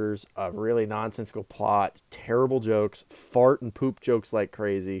characters, a really nonsensical plot, terrible jokes, fart and poop jokes like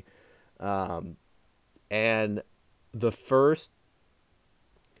crazy. Um, and the first,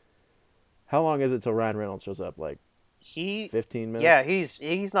 how long is it till Ryan Reynolds shows up? Like he, 15 yeah, minutes?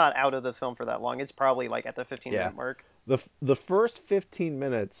 he's not out of the film for that long. It's probably like at the 15 Yeah. minute mark. The first 15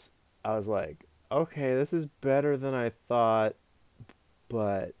 minutes, I was like, okay, this is better than I thought,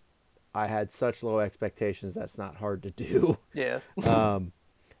 but I had such low expectations that's not hard to do. Yeah, Um,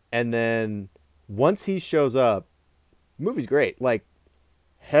 and then once he shows up, movie's great. Like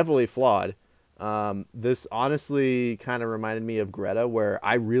heavily flawed. This honestly kind of reminded me of Greta, where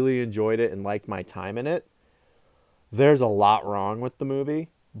I really enjoyed it and liked my time in it. There's a lot wrong with the movie,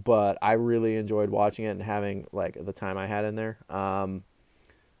 but I really enjoyed watching it and having like the time I had in there.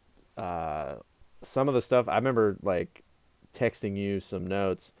 Uh, some of the stuff I remember like texting you some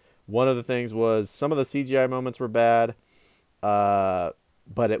notes. One of the things was some of the CGI moments were bad, uh,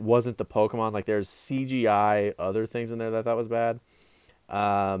 but it wasn't the Pokemon. Like there's CGI other things in there that I thought was bad.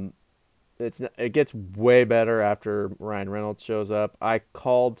 Um, it gets way better after Ryan Reynolds shows up. I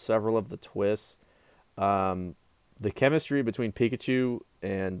called several of the twists. Um, the chemistry between Pikachu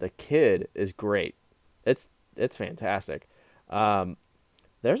and the kid is great. It's it's fantastic. Um,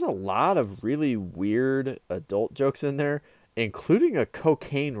 there's a lot of really weird adult jokes in there, including a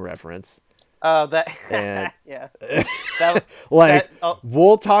cocaine reference. That And yeah, that like that oh,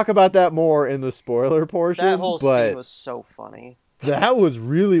 we'll talk about that more in the spoiler that portion, whole scene but was so funny. that was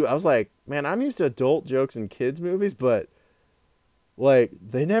really I was like, man, I'm used to adult jokes in kids movies, but like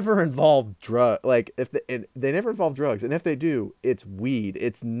they never involve they never involve drugs, and if they do, it's weed.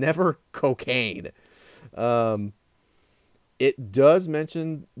 It's never cocaine. Um, it does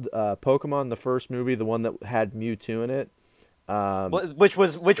mention Pokemon, the first movie, the one that had Mewtwo in it. Um, it Which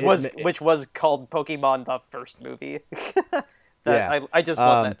was called Pokemon the first movie. That yeah. I just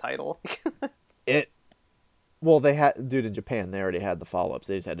love Um, that title. it well they had dude in Japan they already had the follow-ups.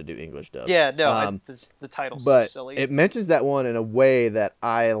 They just had to do English dub. Yeah, no, Um, the title's so but silly. it mentions that one in a way that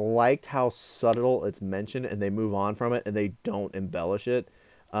I liked how subtle it's mentioned, and they move on from it and they don't embellish it.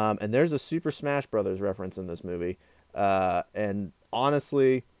 And there's a Super Smash Brothers reference in this movie. And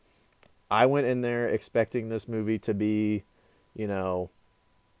honestly, I went in there expecting this movie to be, you know,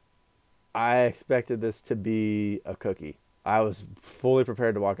 I expected this to be a cookie. I was fully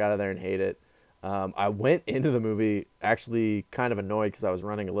prepared to walk out of there and hate it. I went into the movie actually kind of annoyed because I was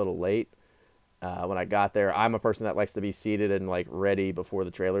running a little late when I got there. I'm a person that likes to be seated and like ready before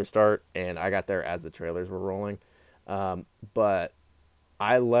the trailers start, and I got there as the trailers were rolling. But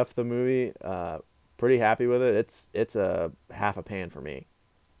I left the movie pretty happy with it. It's a half a pan for me,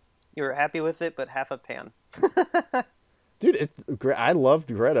 You were happy with it, but half a pan. dude. It's great. I loved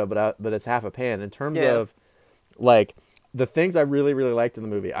Greta, but it's half a pan in terms Yeah, of like the things I really liked in the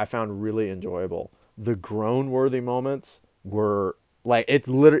movie. I found really enjoyable. The groan worthy moments were like it's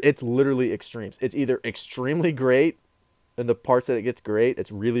literally extremes. It's either extremely great and the parts that it gets great,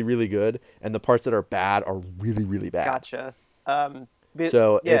 it's really good, and the parts that are bad are really bad. gotcha. Um,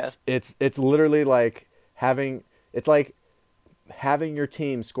 So yeah, it's literally like having it's like having your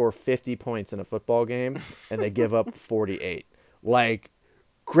team score 50 points in a football game and they give up 48. Like,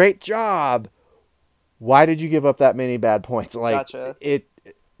 great job. Why did you give up that many bad points? Like gotcha.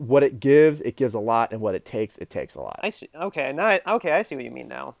 what it gives a lot, and what it takes a lot. I see. Okay, okay, I see what you mean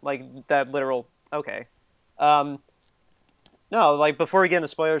now. Like that literal. Okay. Um, no, like before we get in the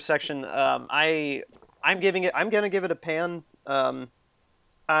spoiler section, I'm gonna give it a pan.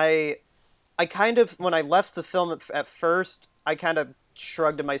 I I kind of when I left the film at first, I kind of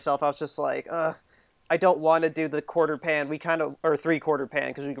shrugged to myself. I was just like, ugh, I don't want to do the quarter pan. We kind of or three-quarter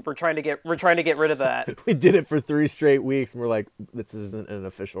pan because we're trying to get rid of that. We did it for 3 straight weeks, and we're like, this isn't an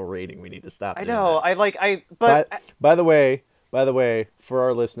official rating. We need to stop I doing know. that. I like I but But by the way, for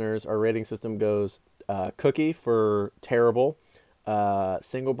our listeners, our rating system goes cookie for terrible,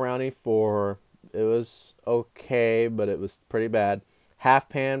 single brownie for it was okay, but it was pretty bad. Half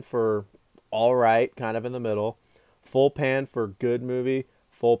pan for all right, kind of in the middle. Full pan for good movie.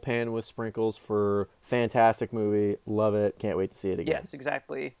 Full pan with sprinkles for fantastic movie. Love it. Can't wait to see it again. yes,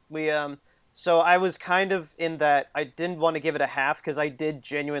 exactly. So I was kind of in that I didn't want to give it a half because I did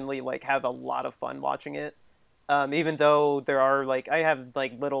genuinely like have a lot of fun watching it. Even though there are like I have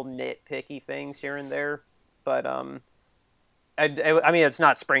like little nitpicky things here and there, but I mean it's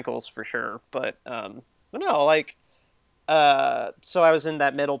not sprinkles for sure, but no, like so I was in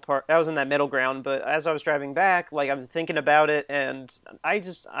that middle part. I was in that middle ground, but as I was driving back, like I was thinking about it, and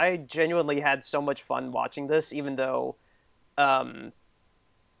I genuinely had so much fun watching this, even though um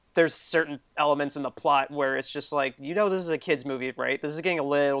there's certain elements in the plot where it's just like this is a kids movie, right? This is getting a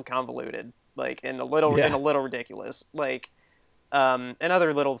little convoluted, like and Yeah. a little ridiculous, like and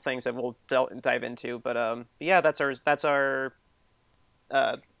other little things that we'll dive into. But yeah,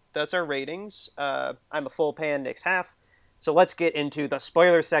 uh, that's our ratings. I'm a full pan, Nick's half. So let's get into the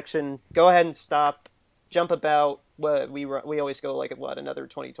spoiler section. Go ahead and stop, jump about. What we always go like what another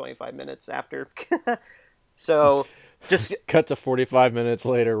 20-25 minutes after. So just Cut to 45 minutes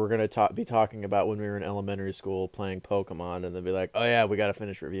later, we're going to be talking about when we were in elementary school playing Pokemon, and then be like, oh yeah, we got to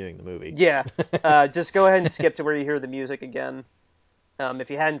finish reviewing the movie. yeah, just go ahead and skip to where you hear the music again. If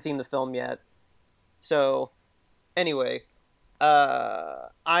you hadn't seen the film yet. So anyway,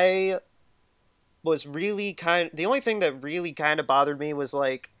 I was really the only thing that really kind of bothered me was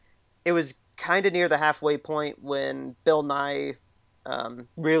like it was kind of near the halfway point when Bill Nye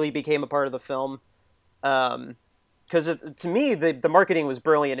really became a part of the film. Because to me, the marketing was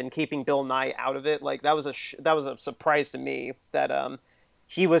brilliant in keeping Bill Nye out of it. Like that was a surprise to me that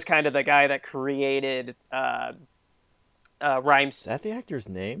he was kind of the guy that created Is Rhymes. that the actor's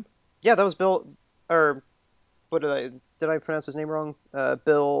name? Yeah, that was Bill. Or what did I pronounce his name wrong?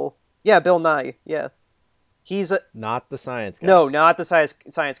 Bill. Yeah, Bill Nye. Yeah, he's a Not the science guy. no, not the science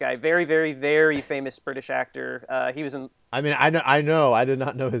guy. Very, very, very famous British actor. He was in. I mean, I know. I did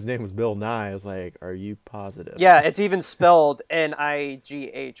not know his name was Bill Nye. I was like, are you positive? Yeah, it's even spelled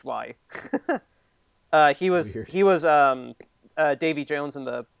Nighy. Weird. He was Davy Jones in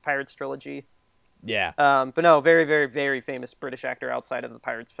the Pirates trilogy. Yeah. But no, very, very, very famous British actor outside of the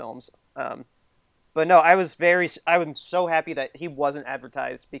Pirates films. But no, I was so happy that he wasn't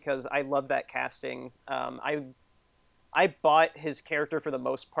advertised because I love that casting. I bought his character for the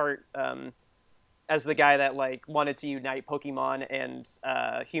most part as the guy that like wanted to unite Pokemon and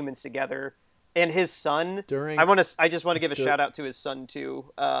humans together, and his son. During I just want to give a dur- shout out to his son too.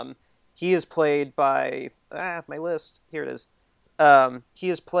 He is played by my list. Here it is. He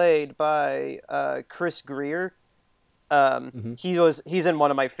is played by Chris Greer. mhm. He's in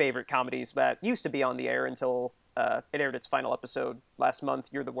one of my favorite comedies that used to be on the air until it aired its final episode last month.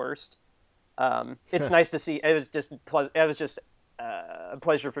 You're the Worst. It's nice to see. It was just a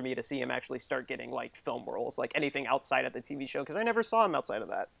pleasure for me to see him actually start getting like film roles, like anything outside of the TV show, because I never saw him outside of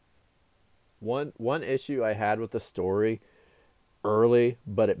that. One issue I had with the story early,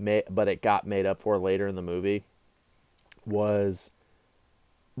 but it got made up for later in the movie was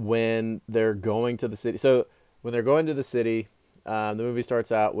when they're going to the city. So when they're going to the city, the movie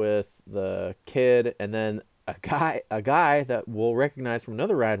starts out with the kid and then a guy that we'll recognize from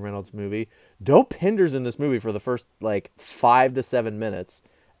another Ryan Reynolds movie. Dope Hinder's in this movie for the first like 5 to 7 minutes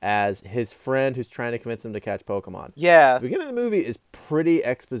as his friend who's trying to convince him to catch Pokemon. Yeah, The beginning of the movie is pretty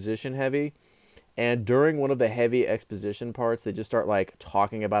exposition heavy, and during one of the heavy exposition parts, they just start like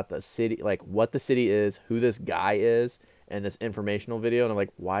talking about the city, like what the city is, who this guy is, and this informational video. And I'm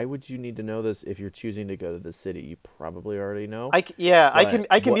like, why would you need to know this if you're choosing to go to the city? You probably already know. But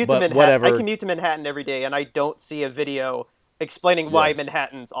I whatever. commute to Manhattan every day, and I don't see a video explaining why Yeah.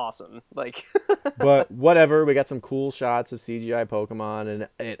 Manhattan's awesome. Like, But whatever. We got some cool shots of CGI Pokemon, and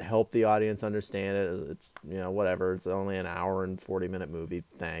it helped the audience understand it. It's whatever. It's only an hour and 40-minute movie.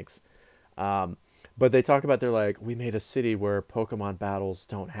 Thanks. Um, but they talk about they're like, we made a city where Pokemon battles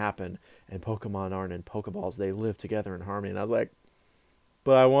don't happen and Pokemon aren't in Pokeballs. They live together in harmony. And I was like,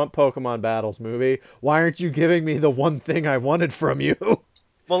 but I want Pokemon battles, movie. Why aren't you giving me the one thing I wanted from you?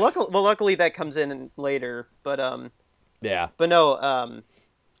 luckily that comes in later. Yeah. But no,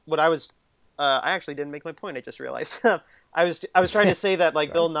 what I was, I actually didn't make my point. I just realized. I was trying to say that like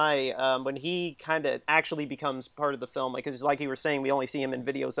Sorry. Bill Nye, when he kind of actually becomes part of the film, like because like you were saying, we only see him in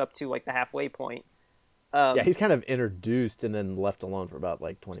videos up to like the halfway point. Yeah, Um, he's kind of introduced and then left alone for about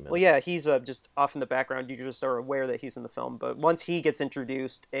like 20 well, minutes. yeah, he's just off in the background. You just are aware that he's in the film, but once he gets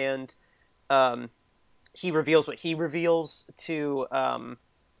introduced and um, he reveals what he reveals to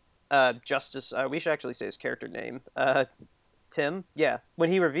Justice, we should actually say his character name. Tim, yeah. When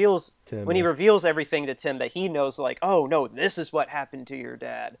he Tim. reveals everything to Tim that he knows, like, oh no, this is what happened to your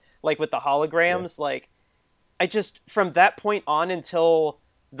dad. Like with the Yeah. holograms, like I just from that point on until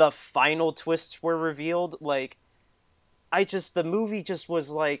the final twists were revealed, like the movie just was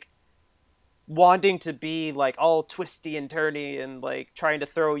like wanting to be like all twisty and turny and like trying to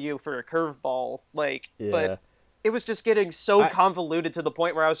throw you for a curveball, like, but Yeah. it was just getting so I convoluted to the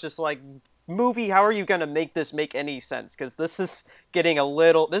point where I was just like, movie, how are you gonna make this make any sense? Because this is getting a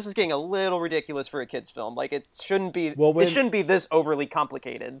little ridiculous for a kids film. Like well it when shouldn't be this overly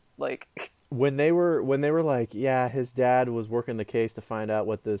complicated. Like, when they were like, yeah, his dad was working the case to find out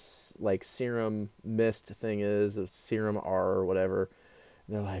what this like serum mist thing is, of serum R or whatever.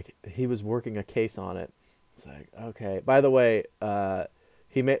 And they're like, he was working a case on it. It's like, okay. By the way,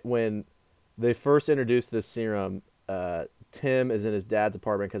 he met when they first introduced this serum. Tim is in his dad's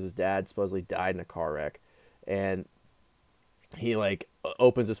apartment because his dad supposedly died in a car wreck, and he like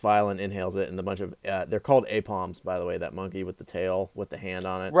opens his file and inhales it, and a bunch of they're called apoms, by the way, that monkey with the tail with the hand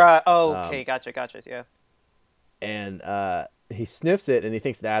on it. right? Oh, okay, Um, gotcha. Yeah, and he sniffs it and he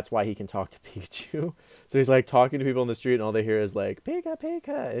thinks that's why he can talk to Pikachu. So he's like talking to people in the street and all they hear is like Pika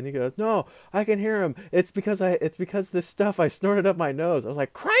Pika, and he goes, "No, I can hear him. It's because this stuff I snorted up my nose." I was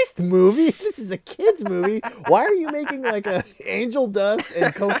like, "Christ, movie! This is a kids movie. Why are you making like a angel dust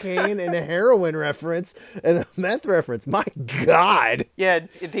and cocaine and a heroin reference and a meth reference? My God!" yeah.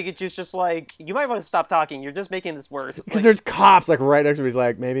 Pikachu's just like, you might want to stop talking. You're just making this worse. Because Like, there's cops like right next to me. He's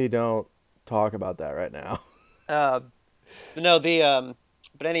like, "Maybe don't talk about that right now." uh, but no,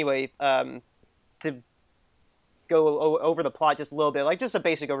 but anyway, to go over the plot just a little bit, like just a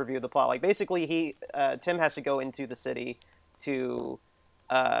basic overview of the plot. Like basically, Tim has to go into the city to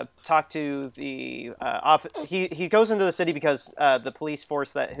talk to the he goes into the city because the police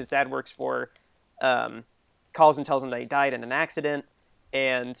force that his dad works for um, calls and tells him that he died in an accident,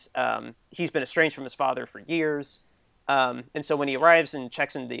 and he's been estranged from his father for years. And so when he arrives and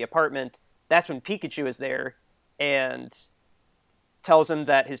checks into the apartment, that's when Pikachu is there and tells him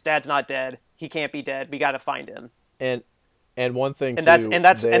that his dad's not dead. He can't be dead. We got to find him. And one thing And too,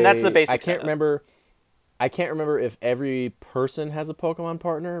 that's the basic I can't setup. remember. I can't remember if every person has a Pokemon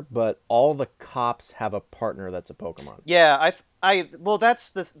partner, but all the cops have a partner that's a Pokemon. Yeah, well, that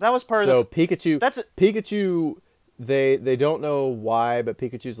was part So of the that's Pikachu, they don't know why, but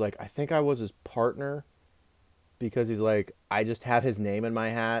Pikachu's like, I think I was his partner because he's like, I just have his name in my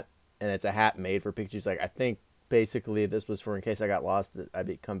hat, and it's a hat made for Pikachu's like, I think basically this was for in case I got lost that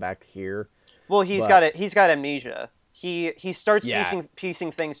I'd come back here. well, But he's got amnesia. He starts yeah,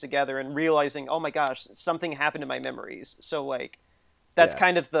 piecing things together and realizing, oh my gosh, something happened to my memories. So like that's yeah,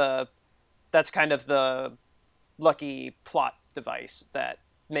 kind of the that's kind of the lucky plot device that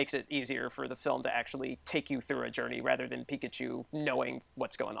makes it easier for the film to actually take you through a journey rather than Pikachu knowing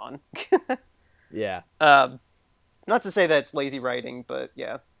what's going on. yeah. um, Not to say that it's lazy writing, but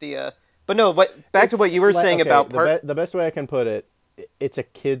yeah, but no, back to It's what you were like saying okay, about part. the best way I can put it, it's a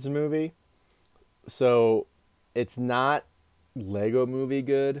kids movie, so it's not Lego movie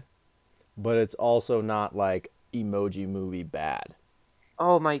good, but it's also not like Emoji movie bad.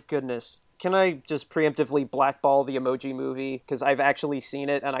 Oh my goodness. Can I just preemptively blackball the Emoji Movie because I've actually seen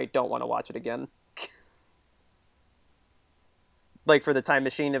it and I don't want to watch it again? Like for the time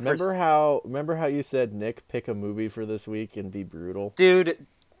machine, if Remember how you said Nick pick a movie for this week and be brutal? dude,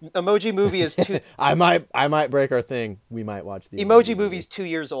 Emoji Movie is two. I might break our thing. We might watch the Emoji Emoji Movie's movie. 2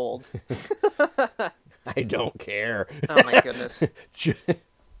 years old. I don't care. Oh my goodness.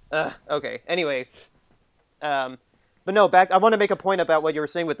 Okay. Anyway, um, but no, back. I want to make a point about what you were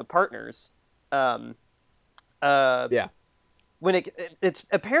saying with the partners. Um, uh, Yeah. when it's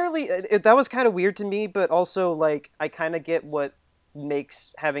apparently that was kind of weird to me, but also like I kind of get what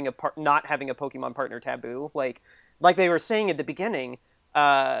makes having not having a Pokemon partner taboo. Like they were saying at the beginning,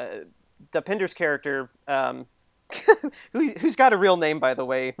 uh, Depinder's character, who's got a real name by the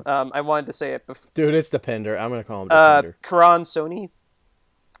way. I wanted to say it before. Dude, it's Depender. I'm gonna call him Depender. Karan Sony,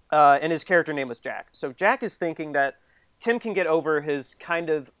 and his character name was Jack. So Jack is thinking that Tim can get over his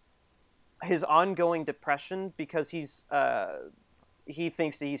ongoing depression because he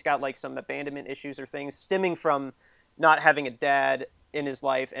thinks that he's got like some abandonment issues or things stemming from not having a dad in his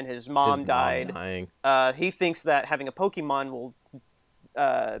life and his His mom mom died. dying. He thinks that having a Pokemon will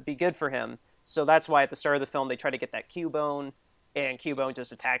be good for him. So that's why at the start of the film they try to get that Cubone, and Cubone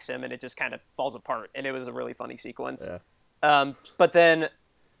just attacks him, and it just kind of falls apart. And it was a really funny sequence. Yeah. But then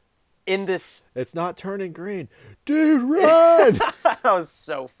in this, It's not turning green. Dude, run! that was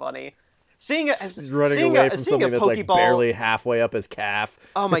so funny. He's running seeing away a, from seeing something a that's like Pokeball. barely halfway up his calf.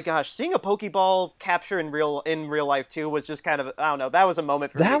 Oh my gosh, seeing a Pokeball capture in real life too was just kind of, I don't know, that was a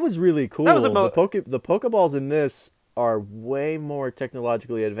moment for me. That was really cool. That was a The Pokeballs in this are way more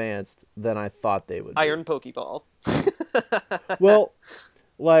technologically advanced than I thought they would be. Iron Pokeball. Well,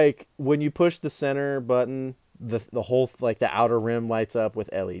 like when you push the center button, the whole like the outer rim lights up with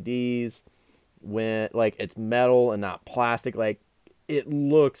LEDs. When like it's metal and not plastic, like it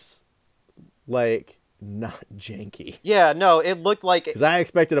looks like not janky. Yeah, no, it looked like Because I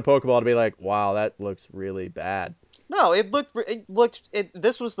expected a Pokeball to be like, wow, that looks really bad. no,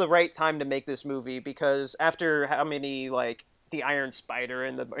 this was the right time to make this movie because after how many like the Iron Spider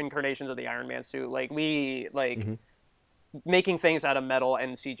and the incarnations of the Iron Man suit, like we like Hmm. making things out of metal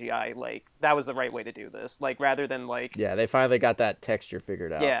and CGI, like that was the right way to do this. Like rather than like Yeah, they finally got that texture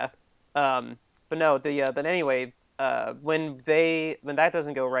figured out. yeah. But no, but anyway, when that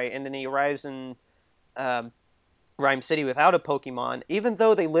doesn't go right, and then he arrives in um, Rhyme City without a Pokemon, even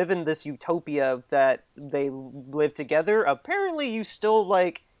though they live in this utopia that they live together, apparently you still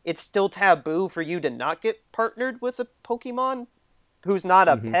like it's still taboo for you to not get partnered with a Pokemon who's not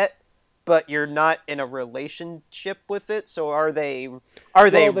a Hmm. pet, but you're not in a relationship with it. So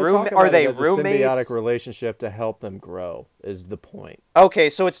Well, they talk are about it they as a symbiotic roommates? relationship to help them grow, is the point. Okay,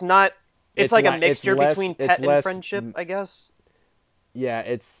 so it's not. It's It's like a it's mixture less between it's pet and less friendship, I guess. yeah,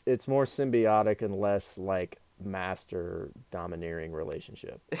 it's more symbiotic and less like master domineering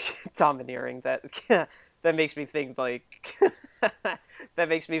relationship. Domineering. That that makes me think like that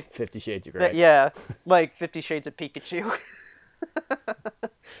makes me 50 Shades of that Grey. yeah, like 50 Shades of Pikachu.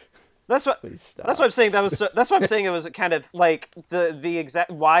 That's what Please that's what stop. I'm saying. That's what I'm saying. It was kind of like the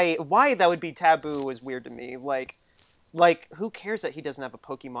exact why that would be taboo was weird to me. Like who cares that he doesn't have a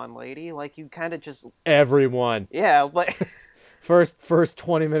Pokemon lady? Like you kind of just Everyone. yeah like First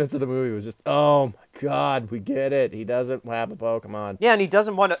 20 minutes of the movie was just, oh my God, we get it. He doesn't have a Pokemon. Yeah, and he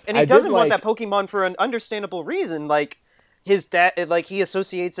doesn't want to, and he I did doesn't want that like Pokemon for an understandable reason. Like his dad, like he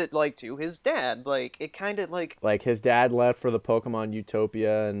associates it like to his dad. Like it kind of like his dad left for the Pokemon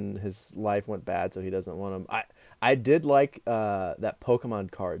Utopia and his life went bad, so he doesn't want him. I did like that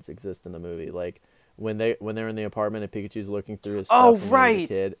Pokemon cards exist in the movie. Like when they're in the apartment and Pikachu's looking through his oh stuff when he was a right,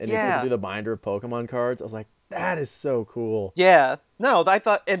 kid and he's looking yeah, through the binder of Pokemon cards. I was like, that is so cool. yeah. No, I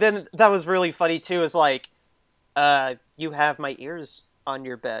thought, and then that was really funny too. Is like, you have my ears on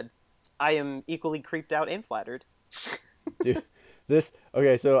your bed. I am equally creeped out and flattered. Dude, this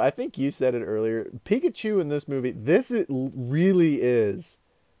okay, so I think you said it earlier. Pikachu in this movie, really is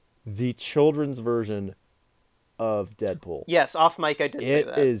the children's version of Deadpool. Yes, off mic, I did say It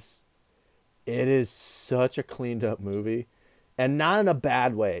that. is it is such a cleaned up movie, and not in a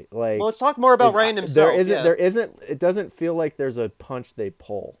bad way. Well, Like let's talk more about Ryan there himself. isn't Yeah. there isn't it doesn't feel like there's a punch they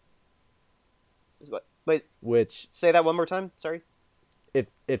pull, Wait, which say that one more time. Sorry.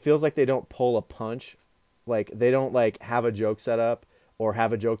 it feels like they don't pull a punch. Like they don't like have a joke set up or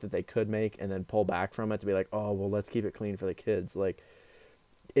have a joke that they could make and then pull back from it to be like, "Oh, well, let's keep it clean for the kids." Like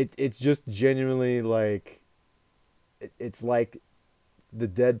it's just genuinely like it's like the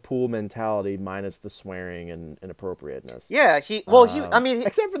Deadpool mentality minus the swearing and inappropriateness. Yeah, I mean,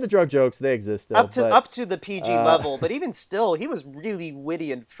 Except for the drug jokes, they exist still, but up to the PG uh, level, but even still, he was really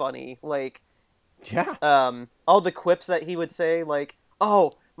witty and funny. Like, yeah, all the quips that he would say, like,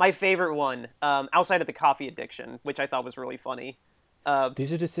 oh, my favorite one, outside of the coffee addiction, which I thought was really funny. Uh,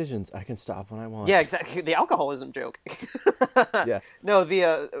 these are decisions I can stop when I want. yeah, exactly, the alcoholism joke. Yeah. No,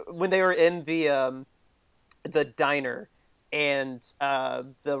 when they were in the diner, and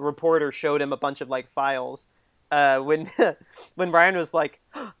the reporter showed him a bunch of like files. When when Ryan was like,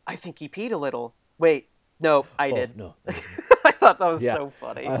 I think he peed a little. Wait, no, I Oh did. no. I thought that was Yeah. so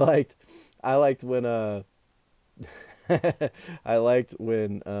funny. I liked when I liked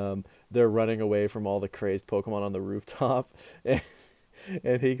when they're running away from all the crazed Pokemon on the rooftop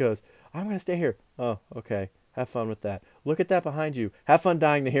and he goes, "I'm gonna stay here." Oh, okay. Have fun with that. Look at that behind you. Have fun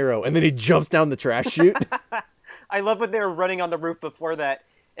dying the hero. And then he jumps down the trash chute. I love when they were running on the roof before that,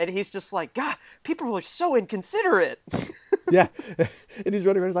 and he's just like, God, people are so inconsiderate. Yeah. And he's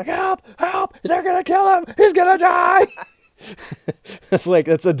running around. He's like, "Help! Help! They're gonna kill him! He's gonna die!"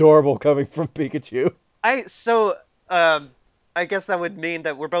 That's adorable coming from Pikachu. I so I guess that would mean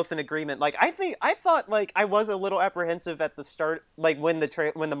that we're both in agreement. Like I thought like I was a little apprehensive at the start, like when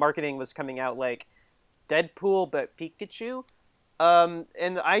the marketing was coming out, like Deadpool but Pikachu.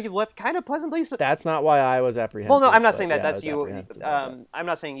 And I left kind of pleasantly. That's not why I was Well, no, I'm apprehensive, not but saying that. yeah, I That's was you. apprehensive about that. I'm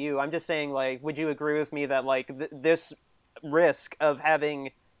not saying you. I'm just saying like, would you agree with me that like this risk of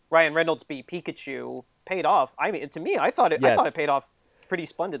having Ryan Reynolds be Pikachu paid off? I mean, to me, I thought it Yes, paid off pretty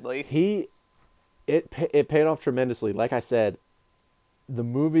splendidly. he it paid off tremendously. Like I said, the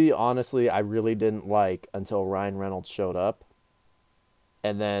movie honestly I really didn't like until Ryan Reynolds showed up,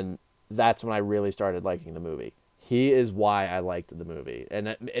 and then that's when I really started liking the movie. He is why I liked the movie,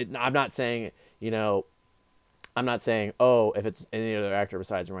 and I'm not saying you know I'm not saying oh if it's any other actor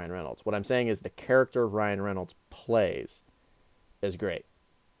besides Ryan Reynolds. What I'm saying is the character Ryan Reynolds plays is great.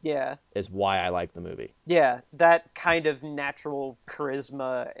 Yeah, Is why I like the movie. yeah, that kind of natural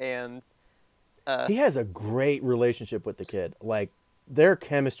charisma and uh, He has a great relationship with the kid. Like their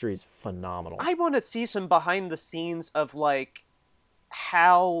chemistry is phenomenal. I want to see some behind the scenes of like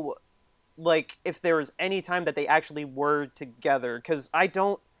how like if there was any time that they actually were together because I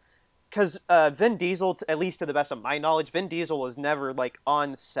don't because Vin Diesel, at least to the best of my knowledge, Vin Diesel was never like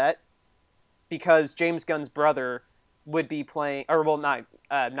on set because James Gunn's brother would be playing, or well, not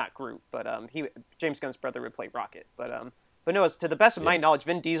Groot, but he James Gunn's brother would play Rocket, but no, to the best of my Yeah. knowledge,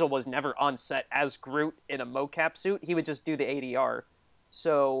 Vin Diesel was never on set as Groot in a mocap suit. He would just do the ADR.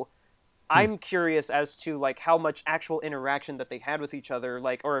 So Hmm. I'm curious as to like how much actual interaction that they had with each other,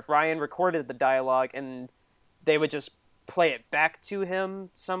 like, or if Ryan recorded the dialogue and they would just play it back to him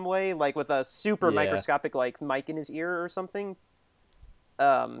some way, like with a super Yeah. microscopic like mic in his ear or something.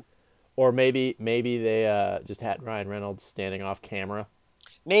 Um, Or maybe they just had Ryan Reynolds standing off camera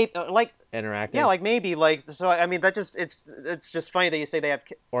maybe like yeah, interacting. like maybe like so. I mean, that just it's just funny that you say they have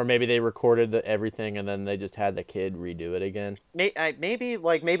Or maybe they recorded everything and then they just had the kid redo it again. maybe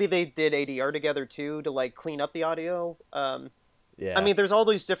like maybe they did ADR together too to like clean up the audio. I Yeah. mean, there's all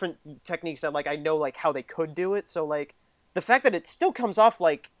these different techniques that like I know like how they could do it. So like the fact that it still comes off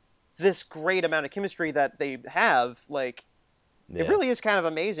like this great amount of chemistry that they have, like it Yeah. really is kind of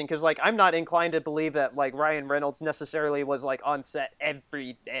amazing because like I'm not inclined to believe that like Ryan Reynolds necessarily was like on set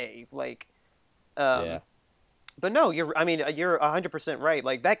every day, like Yeah. um But no, I mean, you're 100% right.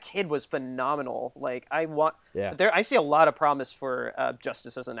 Like that kid was phenomenal. Like Yeah, I see a lot of promise for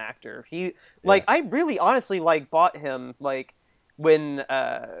Justice as an actor. yeah, I really honestly like bought him like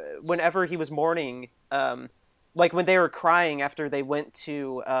whenever he was mourning, like when they were crying after they went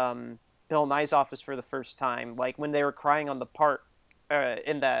to Bill Nye's office for the first time, like when they were crying on the part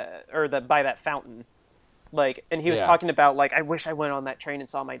in the or the by that fountain, like, and he was yeah, talking about like I wish I went on that train and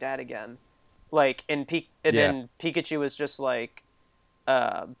saw my dad again, like, and yeah. then Pikachu was just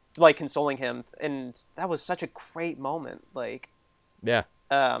uh like consoling him, and that was such a great moment, like, Yeah.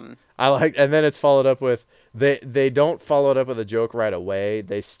 um I like, and then it's followed up with they don't follow it up with a joke right away.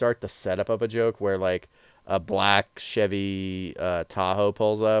 They start the setup of a joke where like a black Chevy Tahoe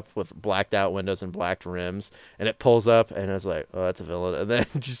pulls up with blacked out windows and blacked rims, and it pulls up, and it's like, oh, that's a villain. And then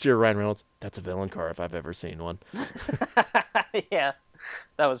just hear Ryan Reynolds, that's a villain car if I've ever seen one. yeah,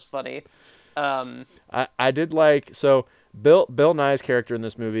 that was funny. um I did like so Bill Nye's character in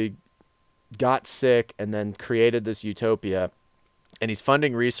this movie got sick and then created this utopia, and he's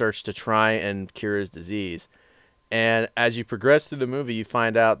funding research to try and cure his disease. And as you progress through the movie, you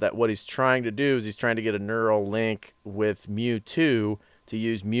find out that what he's trying to do is he's trying to get a neural link with Mewtwo to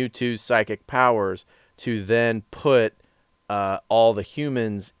use Mewtwo's psychic powers to then put all the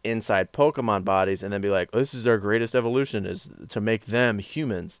humans inside Pokemon bodies and then be like, oh, this is our greatest evolution, is to make them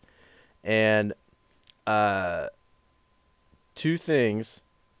humans. And uh, two things.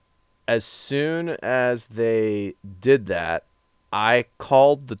 As soon as they did that, I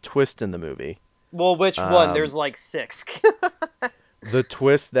called the twist in the movie. well, which one? Um, There's like six. the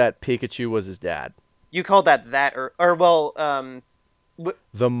twist that Pikachu was his dad. You called that or well,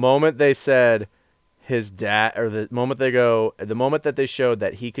 The moment they said his dad, or the moment that they showed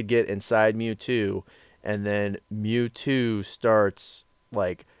that he could get inside Mewtwo, and then Mewtwo starts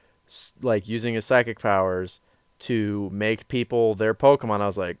like using his psychic powers to make people their Pokemon, I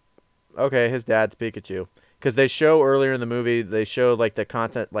was like, okay, his dad's Pikachu. Because they show earlier in the movie, they show like the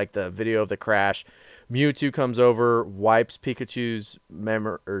content, like the video of the crash. Mewtwo comes over, wipes Pikachu's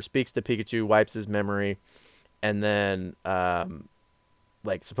memory, or speaks to Pikachu, wipes his memory, and then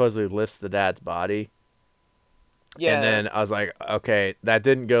like supposedly lifts the dad's body. And yeah. then I was like, okay, that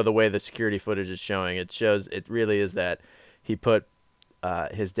didn't go the way the security footage is showing. It shows it really is that he put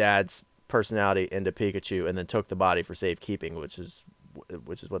his dad's personality into Pikachu and then took the body for safekeeping, which is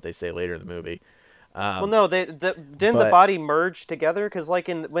what they say later in the movie. Well, Um, no, didn't the but body merge together? Because like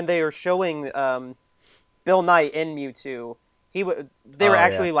in when they were showing Bill Nye in Mewtwo, they were oh yeah,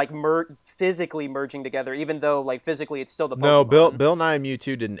 actually like physically merging together, even though like physically it's still the no, Pokemon. Bill Nye and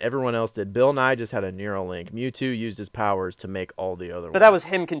Mewtwo didn't. Everyone else did. Bill Nye just had a neural link. Mewtwo used his powers to make all the other But that was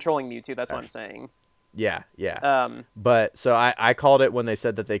ones. him controlling Mewtwo. That's what I'm Actually, saying. yeah, yeah. Um, But so I called it when they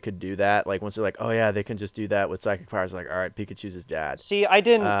said that they could do that. Like once they're like, oh yeah, they can just do that with psychic powers. Like, all right, Pikachu's his dad. See,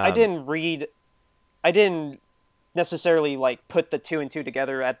 Um, I didn't necessarily like put the two and two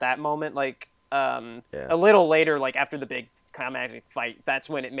together at that moment. Like, yeah, a little later, like after the big climactic fight, that's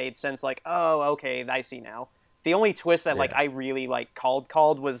when it made sense. Like, oh, okay, I see now. The only twist that like yeah, I really like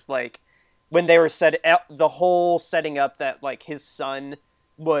called was like when they were the whole setting up that like his son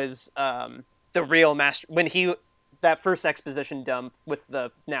was the real master when he that first exposition dump with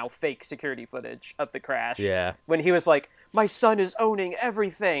the now fake security footage of the crash, yeah, when he was like, my son is owning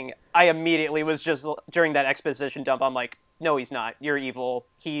everything. I immediately was just during that exposition dump, I'm like, no, he's not. You're evil.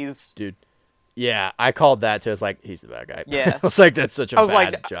 He's dude. Yeah, I called that too. It's like he's the bad guy. yeah. It's like that's such a I was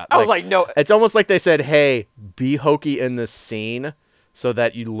bad like, job. I was like, no. It's almost like they said, "Hey, be hokey in this scene so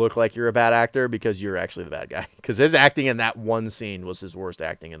that you look like you're a bad actor because you're actually the bad guy." Because his acting in that one scene was his worst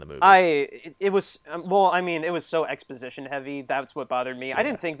acting in the movie. It was well, I mean, it was so exposition heavy. That's what bothered me. I Yeah,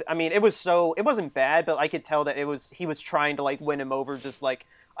 didn't think. I mean, it wasn't bad, but I could tell that he was trying to like win him over, just like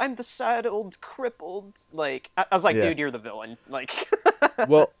I'm the sad old crippled. Like I was like, yeah. dude, you're the villain. Like,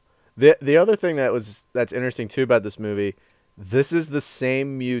 Well, the other thing that's interesting too about this movie, this is the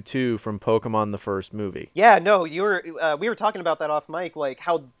same Mewtwo from Pokemon the first movie. yeah, no, we were talking about that off mic, like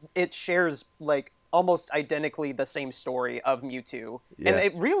how it shares like almost identically the same story of Mewtwo, and Yeah,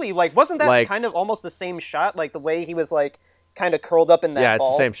 it really like wasn't that like kind of almost the same shot, like the way he was like kind of curled up in yeah, that it's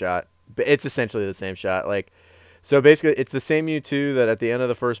the same ball. shot. But it's essentially the same shot. Like so basically, it's the same Mewtwo that at the end of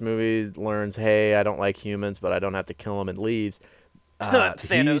the first movie learns, hey, I don't like humans, but I don't have to kill them and leaves. He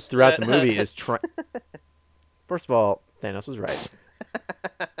Thanos. throughout the movie is trying. First of all, Thanos was right.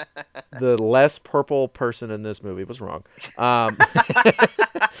 The less purple person in this movie was wrong.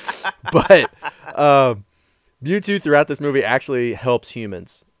 But Mewtwo throughout this movie actually helps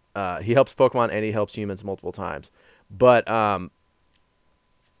humans. He helps Pokemon and he helps humans multiple times. But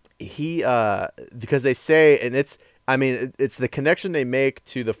he because they say, and it's, I mean, it's the connection they make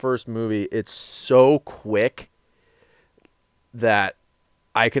to the first movie. It's so quick that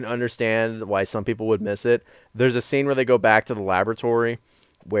I can understand why some people would miss it. There's a scene where they go back to the laboratory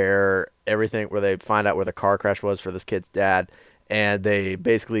where they find out where the car crash was for this kid's dad, and they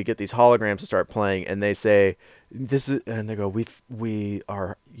basically get these holograms to start playing, and they say and they go, we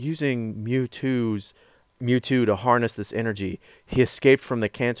are using Mewtwo to harness this energy. He escaped from the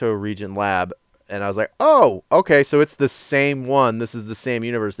Kanto region lab. And I was like, oh, okay, so it's the same one. This is the same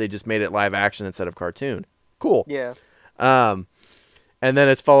universe. They just made it live action instead of cartoon. Cool. Yeah. Um, and then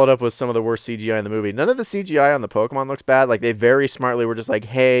it's followed up with some of the worst CGI in the movie. None of the CGI on the Pokemon looks bad. Like, they very smartly were just like,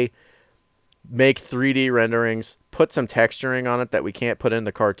 hey, make 3D renderings, put some texturing on it that we can't put in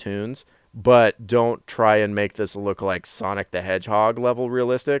the cartoons, but don't try and make this look like Sonic the Hedgehog level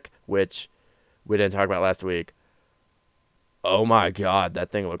realistic, which we didn't talk about last week. Oh my God,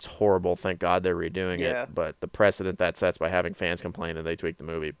 that thing looks horrible. Thank God they're redoing Yeah. it. But the precedent that sets by having fans complain that they tweak the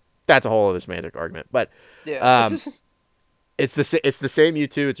movie, that's a whole other semantic argument. But Yeah. it's the same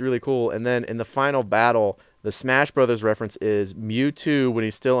Mewtwo. It's really cool. And then in the final battle, the Smash Brothers reference is Mewtwo when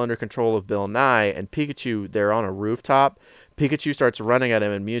he's still under control of Bill Nye, and Pikachu, they're on a rooftop. Pikachu starts running at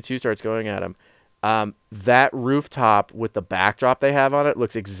him, and Mewtwo starts going at him. That rooftop with the backdrop they have on it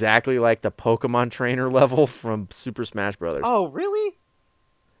looks exactly like the Pokemon trainer level from Super Smash Brothers. Oh, really?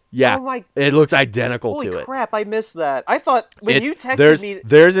 Yeah, Oh my! it looks identical Holy to it. crap! I missed that. I thought when you texted there's me.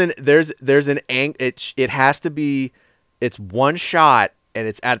 there's an it has to be, it's one shot and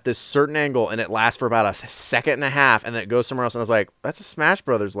it's at this certain angle and it lasts for about a second and a half and then it goes somewhere else and I was like, that's a Smash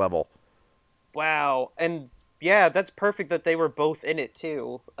Brothers level. Wow, and yeah, that's perfect that they were both in it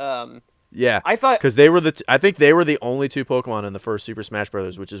too. Yeah, I thought because I think they were the only two Pokemon in the first Super Smash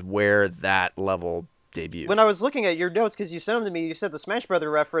Brothers, which is where that level debuted. when I was looking at your notes, because you sent them to me, you said the Smash Brother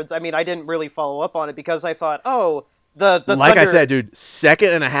reference. I mean, I didn't really follow up on it because I thought, oh, the like Thunder... I said, dude, second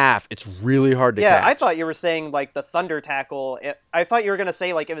and a half, it's really hard to catch. I thought you were saying like the Thunder Tackle. I thought you were gonna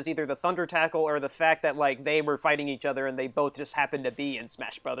say like it was either the Thunder Tackle or the fact that like they were fighting each other and they both just happened to be in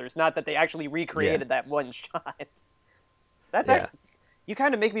Smash Brothers, not that they actually recreated that one shot. That's actually, you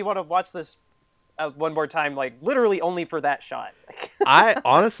kind of make me want to watch this one more time, like literally only for that shot. I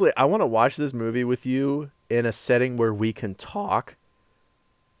want to watch this movie with you in a setting where we can talk,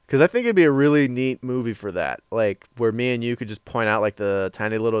 because I think it'd be a really neat movie for that, like where me and you could just point out like the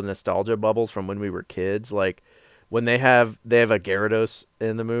tiny little nostalgia bubbles from when we were kids, like when they have a Gyarados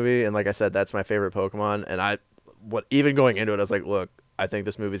in the movie, and like I said, that's my favorite Pokemon, and even going into it, I was like, look, I think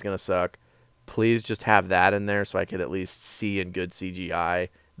this movie's gonna suck. Please just have that in there so I could at least see in good CGI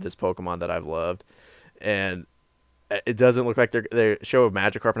this Pokemon that I've loved. And it doesn't look like they show a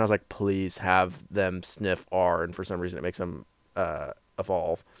Magikarp, and I was like, please have them sniff R, and for some reason it makes them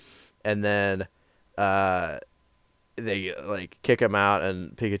evolve. And then they like kick him out,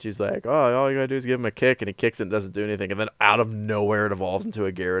 and Pikachu's like, oh, all you gotta do is give him a kick, and he kicks it and doesn't do anything, and then out of nowhere it evolves into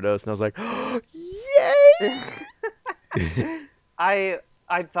a Gyarados, and I was like, oh, yay!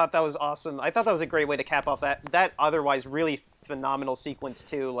 I thought that was awesome. I thought that was a great way to cap off that otherwise really phenomenal sequence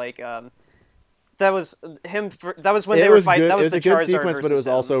too. Like that was him. That was when they were fighting. That was it was the a good Charizard sequence, but it was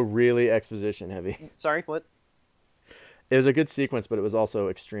versus also really exposition heavy. Sorry, what? It was a good sequence, but it was also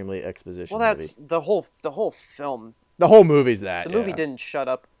extremely exposition Well, heavy. that's the whole film. The whole movie's that. The movie didn't shut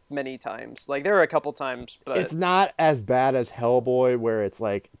up many times. Like there were a couple times, but it's not as bad as Hellboy, where it's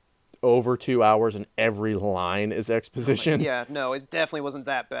like over 2 hours and every line is exposition. Yeah, no, it definitely wasn't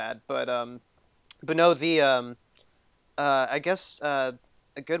that bad. But no, the I guess a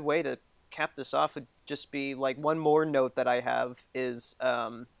good way to cap this off would just be like one more note that I have is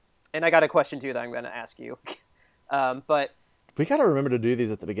and I got a question too that I'm going to ask you. But we got to remember to do these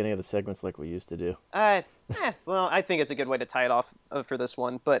at the beginning of the segments like we used to do. Well, I think it's a good way to tie it off for this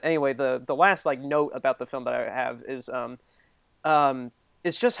one. But anyway, the last like note about the film that I have is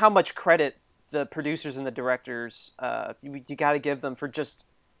it's just how much credit the producers and the directors you got to give them for just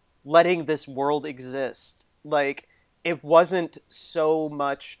letting this world exist. Like it wasn't so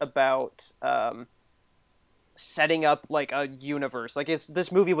much about setting up like a universe. Like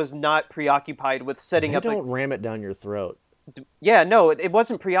this movie was not preoccupied with setting up. Don't ram it down your throat. Yeah, no, it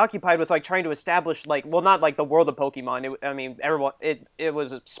wasn't preoccupied with like trying to establish like, well, not like the world of Pokemon. I mean, everyone it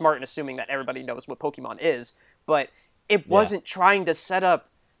was smart in assuming that everybody knows what Pokemon is, but it wasn't trying to set up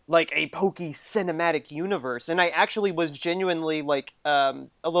like a Poke cinematic universe. And I actually was genuinely like a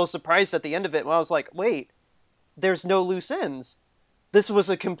little surprised at the end of it when I was like, wait, there's no loose ends. This was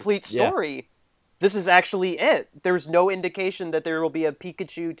a complete story. Yeah. This is actually it. There's no indication that there will be a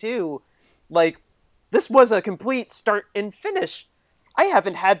Pikachu 2. Like, this was a complete start and finish. I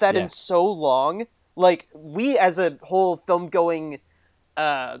haven't had that in Yeah, so long. Like we as a whole film going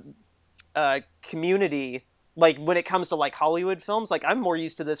uh community, like when it comes to like Hollywood films, like I'm more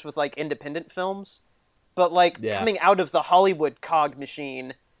used to this with like independent films, but like yeah, coming out of the Hollywood cog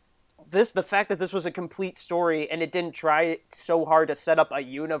machine, the fact that this was a complete story and it didn't try so hard to set up a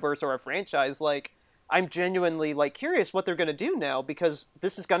universe or a franchise, like I'm genuinely like curious what they're gonna do now because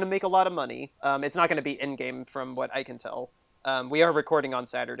this is gonna make a lot of money. It's not gonna be Endgame from what I can tell. We are recording on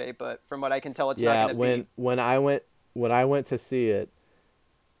Saturday, but from what I can tell, it's not yeah. gonna be. When I went to see it,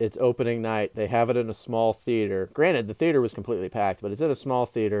 it's opening night. They have it in a small theater. Granted, the theater was completely packed, but it's in a small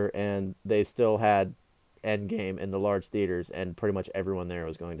theater, and they still had Endgame in the large theaters, and pretty much everyone there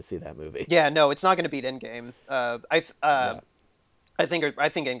was going to see that movie. Yeah, no, it's not gonna beat Endgame. Yeah, I think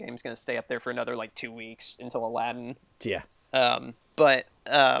Endgame's gonna stay up there for another like 2 weeks until Aladdin. yeah, Um, but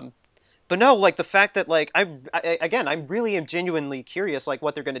um, but no, like the fact that like again, I really am genuinely curious like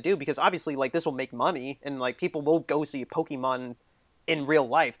what they're gonna do because obviously like this will make money and like people will go see Pokemon in real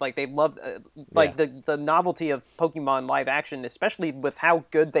life. Like they love yeah, like the novelty of Pokemon live action, especially with how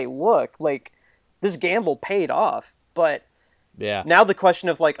good they look. Like this gamble paid off, but yeah, now the question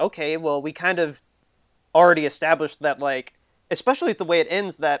of like okay, well we kind of already established that like especially the way it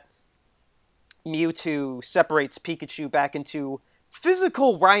ends that Mewtwo separates Pikachu back into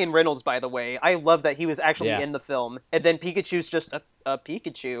physical Ryan Reynolds, by the way. I love that he was actually yeah. in the film. And then Pikachu's just a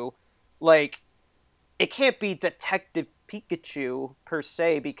Pikachu. Like, it can't be Detective Pikachu per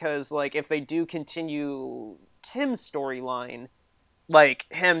se, because, like, if they do continue Tim's storyline, like,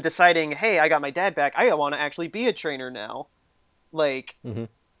 him deciding, hey, I got my dad back, I want to actually be a trainer now. Like, Hmm.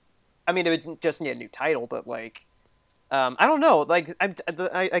 I mean, it would just need a new title, but, like, I don't know. Like,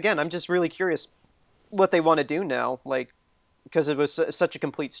 again, I'm just really curious what they want to do now. Like, because it was such a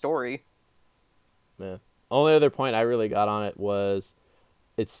complete story. Yeah. Only other point I really got on it was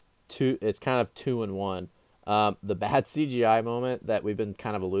it's two. It's kind of two in one. The bad CGI moment that we've been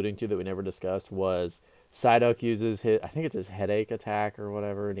kind of alluding to that we never discussed was Psyduck uses his, I think it's his headache attack or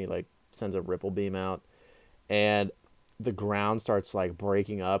whatever, and he like sends a ripple beam out, and the ground starts like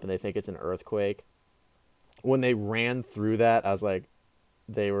breaking up, and they think it's an earthquake. When they ran through that, I was like,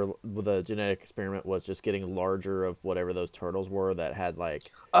 the genetic experiment was just getting larger of whatever those turtles were that had like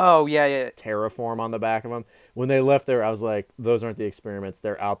Oh yeah, yeah, terraform on the back of them. When they left there, I was like, those aren't the experiments.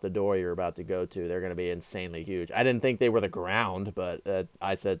 They're out the door you're about to go to. They're going to be insanely huge. I didn't think they were the ground, but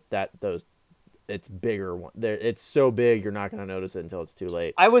I said that those it's bigger. It's so big you're not going to notice it until it's too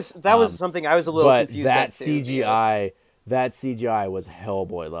late. that was Um, something I was a little but confused at too. Yeah, that CGI was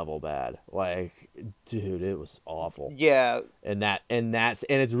Hellboy level bad. Like, dude, it was awful. yeah, And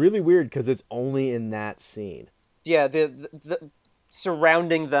it's really weird because it's only in that scene. yeah. The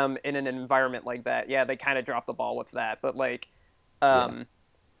surrounding them in an environment like that, yeah, they kind of dropped the ball with that. But like, Yeah. um,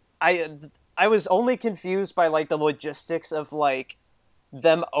 I I was only confused by like the logistics of like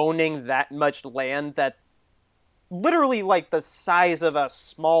them owning that much land that literally like the size of a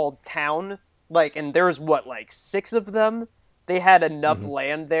small town. Like, and there's what, like six of them? They had enough Hmm.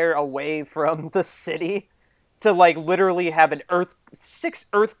 land there away from the city to like literally have an six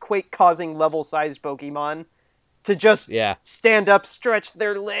earthquake causing level sized Pokemon to just Yeah. stand up, stretch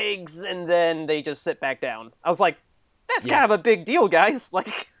their legs, and then they just sit back down. I was like, that's Yeah. kind of a big deal, guys.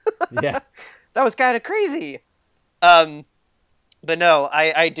 Like, Yeah. that was kind of crazy. Um, but no,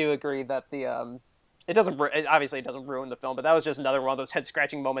 I do agree that it doesn't obviously it doesn't ruin the film, but that was just another one of those head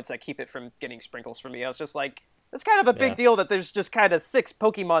scratching moments that keep it from getting sprinkles for me. I was just like, it's kind of a big Yeah. deal that there's just kind of six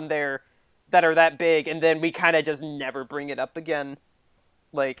Pokemon there that are that big, and then we kind of just never bring it up again.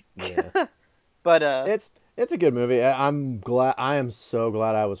 Like, Yeah. but It's a good movie. I'm glad. I am so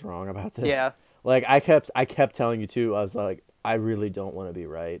glad I was wrong about this. yeah, Like I kept telling you too. I was like, I really don't want to be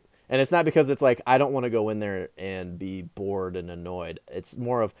right. And it's not because it's like I don't want to go in there and be bored and annoyed. It's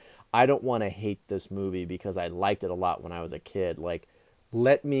more of I don't want to hate this movie because I liked it a lot when I was a kid. Like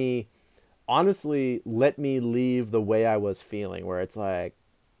let me let me leave the way I was feeling where it's like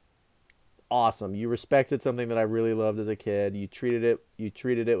awesome. You respected something that I really loved as a kid. You treated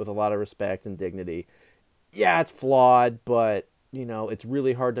it with a lot of respect and dignity. Yeah, it's flawed, but it's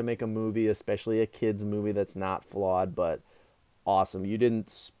really hard to make a movie, especially a kids movie that's not flawed, but awesome. You didn't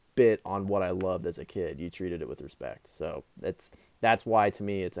spit on what I loved as a kid. You treated it with respect. So that's why to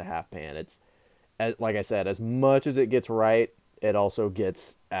me it's a half pan. It's like I said, as much as it gets right, it also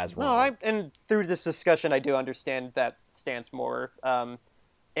gets as no, wrong. and through this discussion, I do understand that stance more.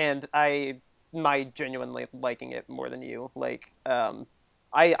 And I my genuinely liking it more than you. Like,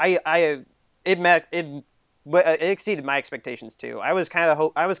 I it met it. It exceeded my expectations too. I was kind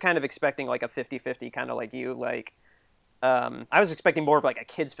of expecting like a 50-50 kind of like you, like I was expecting more of like a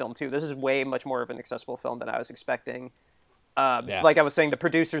kids film too. This is way much more of an accessible film than I was expecting. Yeah. Like I was saying, the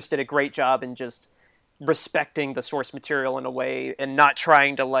producers did a great job in just respecting the source material in a way and not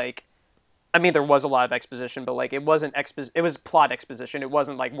trying to like. I mean, there was a lot of exposition, but like it wasn't it was plot exposition. It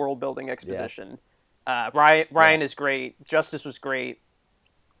wasn't like world building Yeah. exposition. Ryan Yeah. is great. Justice was great.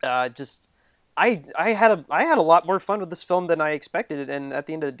 Just I had a lot more fun with this film than I expected, and at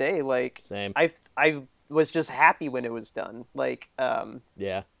the end of the day, like Same. I was just happy when it was done. Like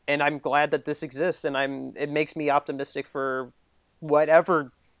Yeah. and I'm glad that this exists, and it makes me optimistic for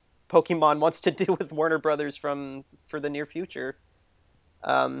whatever Pokemon wants to do with Warner Brothers for the near future.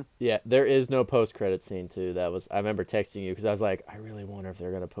 Um, Yeah, there is no post credit scene too. That was I remember texting you because I was like, I really wonder if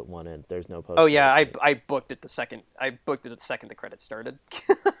they're gonna put one in. There's no oh post yeah, credit scene. I booked it the second the credits started.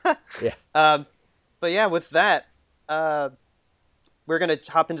 Yeah. um, but yeah, with that, uh, we're gonna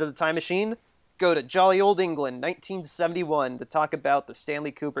hop into the time machine, go to jolly old England, 1971, to talk about the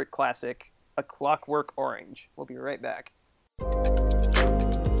Stanley Kubrick classic, A Clockwork Orange. We'll be right back.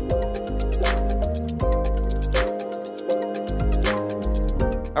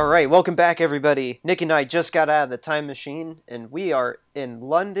 All right, welcome back, everybody. Nick and I just got out of the time machine, and we are in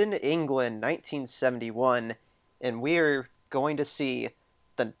London, England, 1971, and we're going to see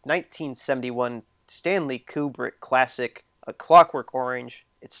the 1971 Stanley Kubrick classic, A Clockwork Orange.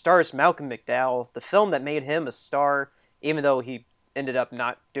 It stars Malcolm McDowell, the film that made him a star, even though he ended up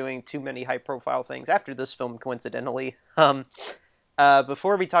not doing too many high-profile things after this film, coincidentally.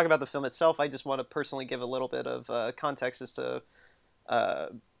 Before we talk about the film itself, I just want to personally give a little bit of context as to uh,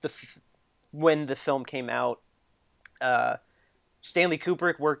 when the film came out. Uh, Stanley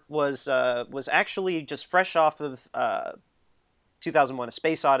Kubrick was actually just fresh off of 2001: A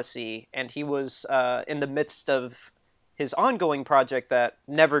Space Odyssey, and he was in the midst of his ongoing project that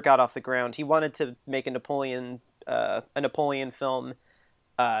never got off the ground. He wanted to make a Napoleon film,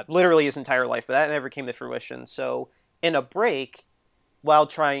 literally his entire life, but that never came to fruition. So, in a break, while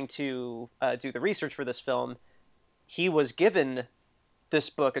trying to do the research for this film, he was given this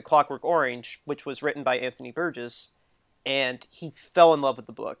book, A Clockwork Orange, which was written by Anthony Burgess, and he fell in love with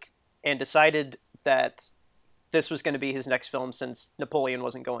the book and decided that this was going to be his next film since Napoleon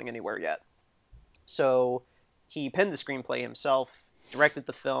wasn't going anywhere yet. So he penned the screenplay himself, directed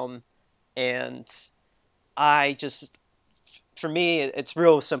the film, and I just, for me, it's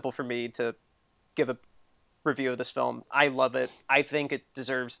real simple for me to give a review of this film. I love it. I think it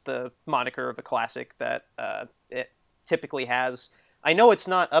deserves the moniker of a classic that it typically has. I know it's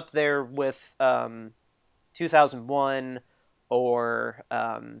not up there with 2001 or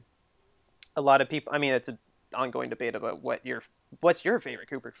a lot of people. I mean, it's an ongoing debate about what's your favorite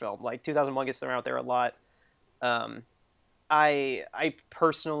Kubrick film. Like 2001 gets thrown out there a lot. Um, I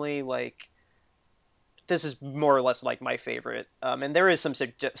personally like this is more or less like my favorite, and there is some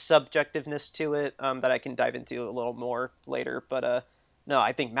subjectiveness to it that I can dive into a little more later. But no,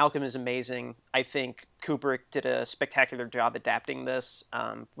 I think Malcolm is amazing. I think Kubrick did a spectacular job adapting this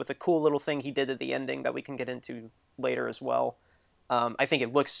with a cool little thing he did at the ending that we can get into later as well. I think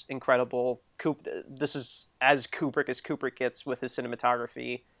it looks incredible. This is as Kubrick gets with his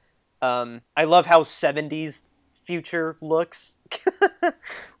cinematography. I love how 70s future looks.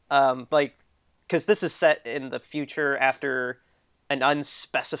 Like, because this is set in the future after an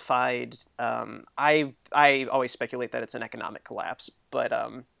unspecified. I always speculate that it's an economic collapse, but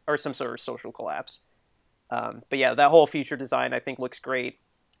or some sort of social collapse. But yeah, that whole future design I think looks great.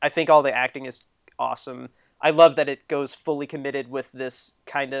 I think all the acting is awesome. I love that it goes fully committed with this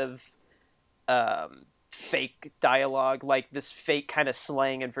kind of fake dialogue, like this fake kind of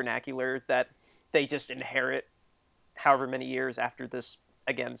slang and vernacular that they just inherit however many years after this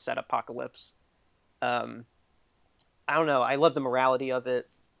again set apocalypse. Um, I don't know. I love the morality of it,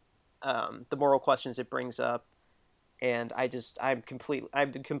 the moral questions it brings up, and I've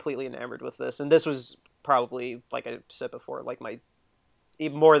been completely enamored with this. And this was probably, like I said before, like my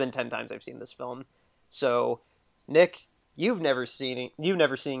even more than 10 times I've seen this film. So, Nick, you've never seen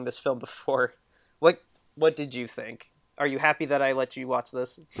this film before. What what did you think? Are you happy that I let you watch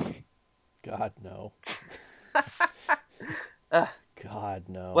this? God no. uh, God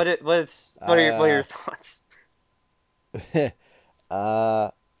no. what are your Uh, thoughts?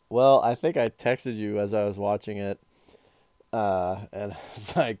 well, I think I texted you as I was watching it, and I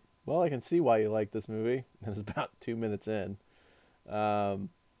was like, well, I can see why you like this movie. It was about 2 minutes in. Um,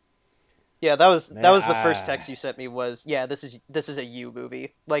 Yeah, that man, was the first text you sent me was, yeah, this is a you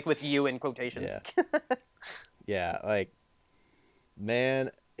movie, like with you in quotations. yeah, yeah, like,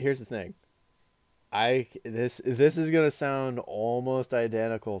 man, here's the thing. This is gonna sound almost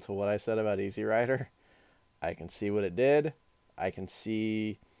identical to what I said about Easy Rider. I can see what it did. I can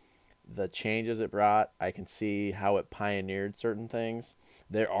see the changes it brought. I can see how it pioneered certain things.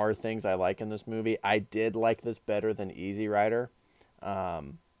 There are things I like in this movie. I did like this better than Easy Rider.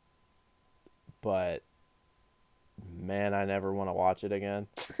 Um, but man, I never want to watch it again.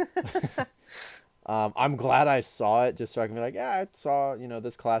 I'm glad I saw it just so I can be like, yeah, I saw,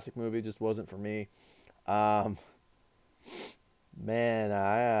 this classic movie just wasn't for me. Um, man,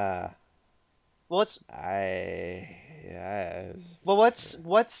 Well, it's yeah,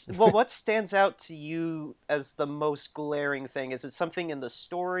 what stands out to you as the most glaring thing? Is it something in the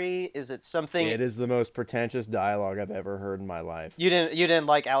story? Is it something it is the most pretentious dialogue I've ever heard in my life. you didn't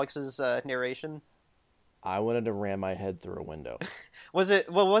like Alex's narration? I wanted to ram my head through a window. Was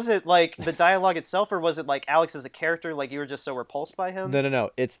it like the dialogue itself, or was it like Alex as a character, like you were just so repulsed by him? No, no, no.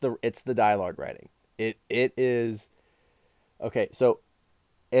 It's the dialogue writing. It is okay. So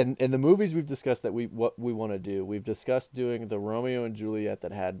in the movies we've discussed that what we want to do, we've discussed doing the Romeo and Juliet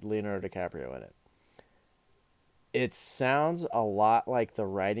that had Leonardo DiCaprio in it. It sounds a lot like the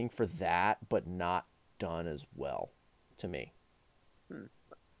writing for that, but not done as well to me. Hmm.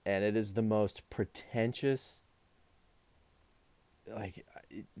 And it is the most pretentious, like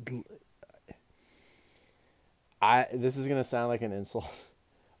this is gonna sound like an insult.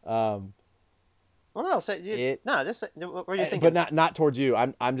 Um, Well, no, say it no, just what were you but thinking? not towards you.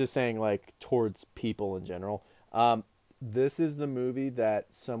 I'm just saying like towards people in general. This is the movie that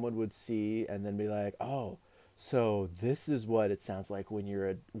someone would see and then be like, "Oh, so this is what it sounds like when you're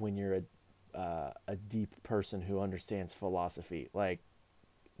a deep person who understands philosophy." Like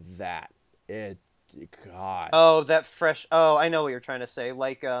that. It God. Oh, that fresh. Oh, I know what you're trying to say.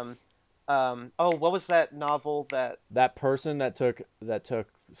 Like oh, what was that novel that That person that took the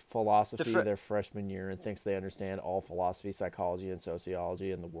philosophy their freshman year and thinks they understand all philosophy, psychology, and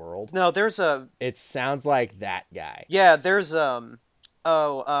sociology in the world. no, there's a It sounds like that guy. yeah, there's oh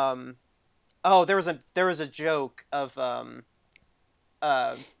oh there was a joke of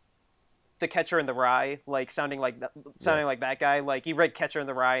uh the Catcher in the Rye, like Yeah. sounding like that guy. Like you read Catcher in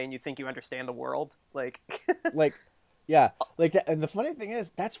the Rye and you think you understand the world. Like Like, yeah, like that. And the funny thing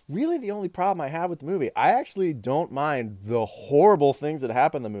is, that's really the only problem I have with the movie. I actually don't mind the horrible things that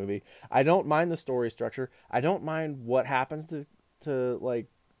happen in the movie. I don't mind the story structure. I don't mind what happens to like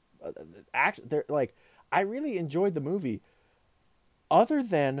act. They're like, I really enjoyed the movie. Other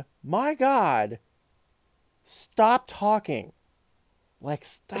than, my God, stop talking. Like,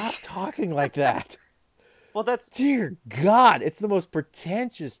 stop talking like that. well, that's Dear God, it's the most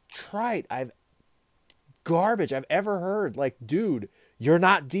pretentious, trite garbage I've ever heard. Like, dude, you're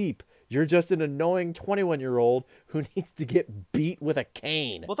not deep. You're just an annoying 21-year-old who needs to get beat with a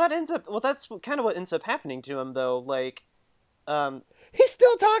cane. that's kind of what ends up happening to him though. Like um He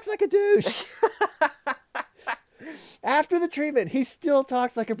still talks like a douche. After the treatment, he still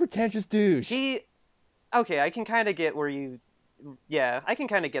talks like a pretentious douche. he okay, I can kind of get where you yeah, I can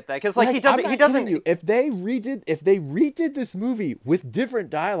kind of get that cuz like Like, I'm he not kidding doesn't you. If they redid this movie with different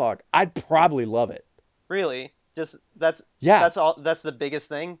dialogue, I'd probably love it. really just Yeah. that's all that's the biggest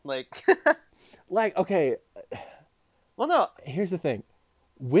thing like Like, okay, well no here's the thing.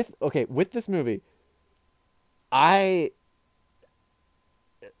 With this movie, I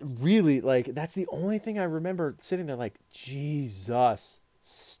really like that's the only thing I remember sitting there like, Jesus,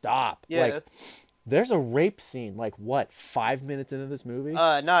 stop. yeah Like, there's a rape scene like what, 5 minutes into this movie?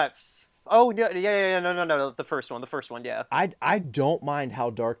 not oh no yeah no the first one yeah I don't mind how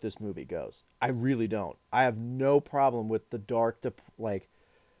dark this movie goes. I really don't. I have no problem with the dark like,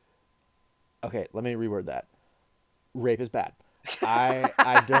 okay, let me reword that. Rape is bad.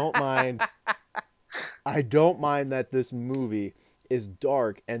 I don't mind that this movie is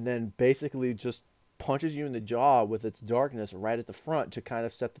dark and then basically just punches you in the jaw with its darkness right at the front to kind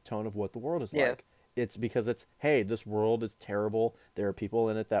of set the tone of what the world is yeah like. It's because it's, hey, this world is terrible. There are people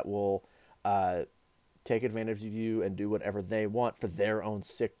in it that will uh, take advantage of you and do whatever they want for their own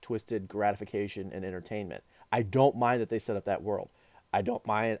sick, twisted gratification and entertainment. I don't mind that they set up that world. I don't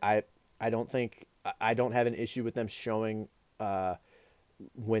mind. I don't think I don't have an issue with them showing uh,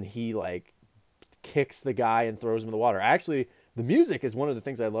 when he like kicks the guy and throws him in the water. Actually, the music is one of the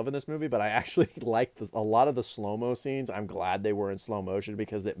things I love in this movie, but I actually like a lot of the slow mo scenes. I'm glad they were in slow motion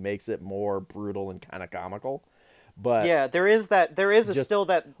because it makes it more brutal and kind of comical. But yeah there is a, just still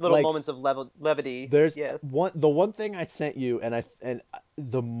that little like moments of levity there's yeah the one thing I sent you, and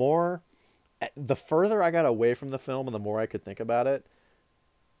the further I got away from the film and the more I could think about it,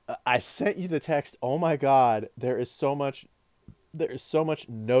 I sent you the text. Oh my God, there is so much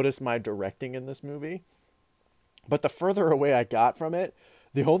notice my directing in this movie. But the further away I got from it,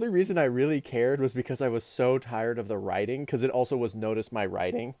 The only reason I really cared was because I was so tired of the writing, because it also was notice my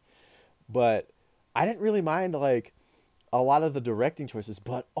writing. But I didn't really mind like a lot of the directing choices,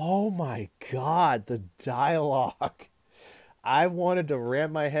 but oh my God, the dialogue. I wanted to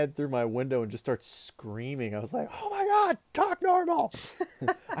ram my head through my window and just start screaming. I was like, "Oh my God, talk normal."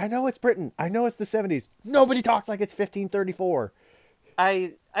 I know it's Britain. I know it's the 70s. Nobody talks like it's 1534.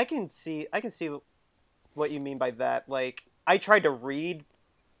 I can see what you mean by that. Like I tried to read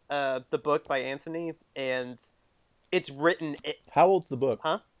the book by Anthony, and it's written How old's the book?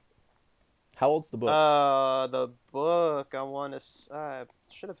 huh? How old's the book? The book, I want to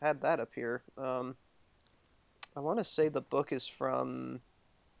should have had that up here. I want to say the book is from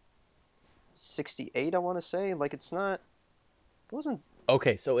 68, I want to say. Like it wasn't.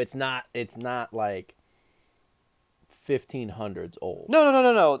 Okay, so it's not like 1500s old. No, no,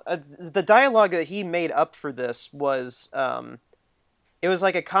 no, no, no. The dialogue that he made up for this was it was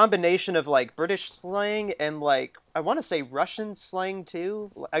like a combination of like British slang and like I want to say Russian slang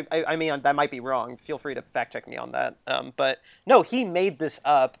too. I mean that might be wrong. Feel free to fact check me on that. But no, he made this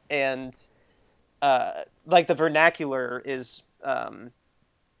up, and like the vernacular is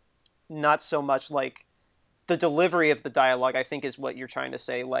not so much like the delivery of the dialogue. I think is what you're trying to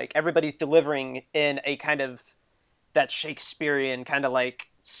say. Like everybody's delivering in a kind of that Shakespearean kind of like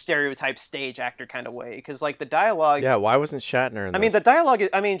stereotype stage actor kind of way, because like the dialogue, Yeah, why wasn't Shatner in I mean, the this? dialogue.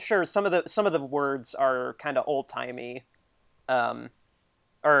 I mean, sure, some of the words are kind of old timey, um,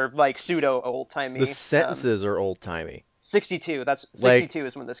 or like pseudo old The timey. sentences are old-timey. 62. That's Like, 62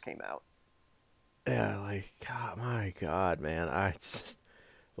 is when this came out. yeah, like, God, my God, man. I just,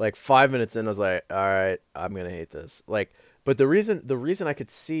 like 5 minutes in, I was like, all right, I'm gonna hate this. Like, but the reason I could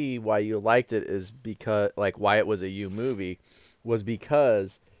see why you liked it is because, like, why it was a you movie was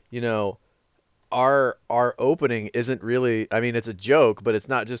because, you know, our opening isn't really, I mean, it's a joke, but it's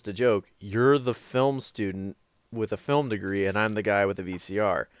not just a joke. You're the film student with a film degree, and I'm the guy with a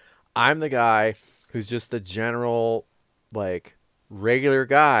VCR. I'm the guy who's just the general, like, regular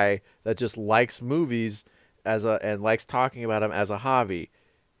guy that just likes movies and likes talking about them as a hobby.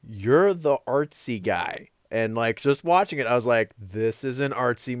 You're the artsy guy. And like just watching it, I was like, this is an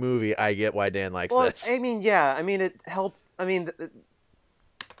artsy movie. I get why Dan likes Well, this. I mean, yeah, I mean, it helped. I mean,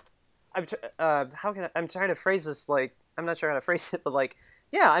 how can I'm trying to phrase this like I'm not sure how to phrase it, but like,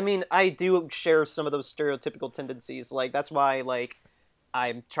 yeah, I mean, I do share some of those stereotypical tendencies. Like that's why like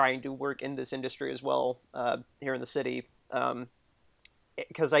I'm trying to work in this industry as well here in the city.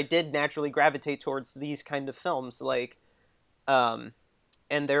 Because I did naturally gravitate towards these kind of films, like, um,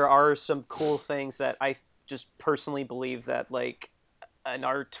 and there are some cool things that I just personally believe that, like, an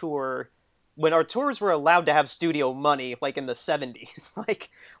tour, when our tours were allowed to have studio money, like in the '70s,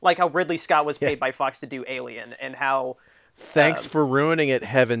 like how Ridley Scott was Yeah. paid by Fox to do Alien, and how, Thanks um, for ruining it,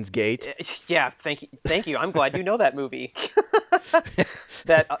 Heaven's Gate. yeah, thank you. I'm glad you know that movie.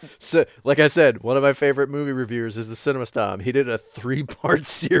 that So, like I said, one of my favorite movie reviewers is the CinemaStom. He did a three-part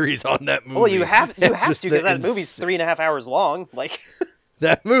series on that well, you movie, have you and have to just because that movie's 3.5 hours long. Like,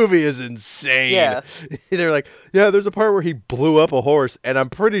 that movie is insane. yeah. They're like, yeah, there's a part where he blew up a horse, and I'm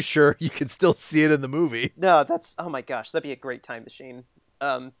pretty sure you can still see it in the movie. No, that's oh my gosh, that'd be a great time machine.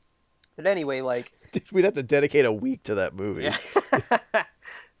 Um, but anyway, like Dude, we'd have to dedicate a week to that movie. yeah,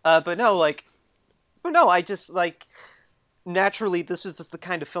 but no, like, but no, I just like naturally this is just the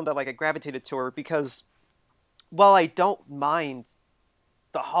kind of film that like I gravitated toward because while I don't mind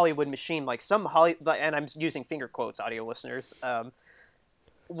the Hollywood machine, like some and I'm using finger quotes, audio listeners.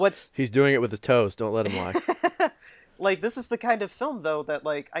 What's He's doing it with his toes. Don't let him lie. like this is the kind of film though that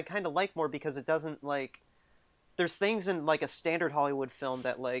like I kind of like more because it doesn't like there's things in like a standard Hollywood film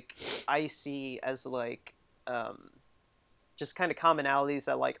that like I see as like um, just kind of commonalities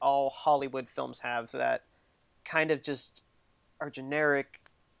that like all Hollywood films have that kind of just are generic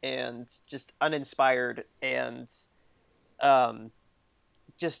and just uninspired and um,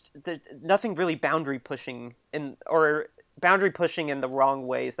 just nothing really boundary pushing in or boundary pushing in the wrong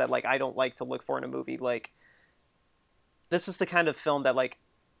ways that like I don't like to look for in a movie. Like this is the kind of film that like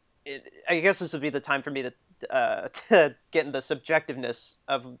I guess this would be the time for me to to get in the subjectiveness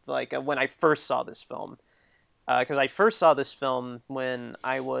of like when I first saw this film because I first saw this film when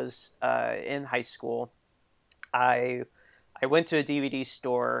I was in high school. I I went to a DVD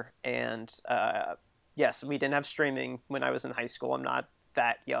store and yes, we didn't have streaming when I was in high school. I'm not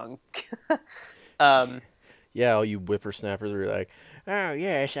that young. um, Yeah, all you whippersnappers are like, oh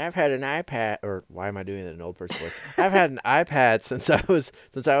yes, I've had an iPad, or why am I doing it in an old person voice? I've had an iPad since I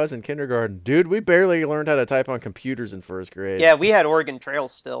was in kindergarten. Dude, we barely learned how to type on computers in first grade. yeah, we had Oregon Trail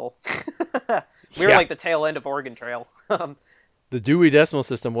still. We were Yeah. like the tail end of Oregon Trail. The Dewey Decimal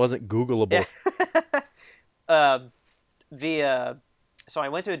System wasn't Yeah. Googleable. um, the so I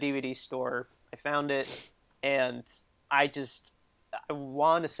went to a DVD store. I found it, and I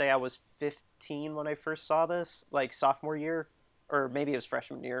want to say I was 15 when I first saw this, like sophomore year, or maybe it was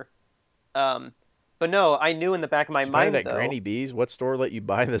freshman year. Um, but no, I knew in the back of my Did you find it mind at though Granny B's? What store let you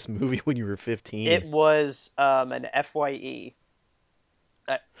buy this movie when you were it 15? was an FYE.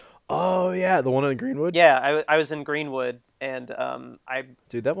 Uh, Oh yeah, the one in Greenwood. yeah, I was in Greenwood, and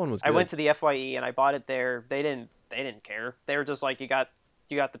Dude, that one was I went good. to the FYE and I bought it there. They didn't care. They were just like, you got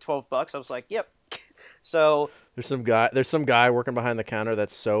the $12. I was like, yep. So There's some guy working behind the counter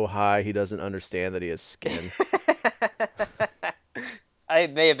that's so high he doesn't understand that he has skin. I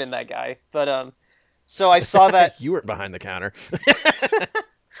may have been that guy, but so I saw that You weren't behind the counter.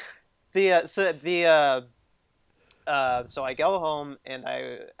 so I go home and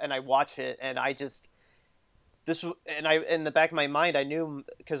I watch it and I just and I in the back of my mind I knew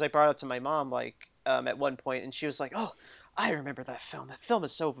because I brought it up to my mom like at one point and she was like, "Oh, I remember that film. That film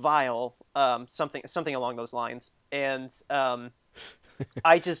is so vile." Something along those lines. And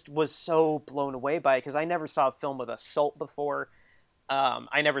I just was so blown away by it because I never saw a film with assault before.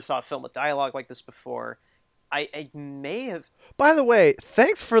 I never saw a film with dialogue like this before. I may have. By the way,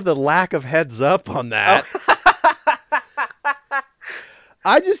 thanks for the lack of heads up on Oh, that.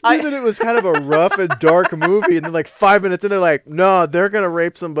 I just knew I that it was kind of a rough and dark movie, and then like 5 minutes in, they're like, "No, they're gonna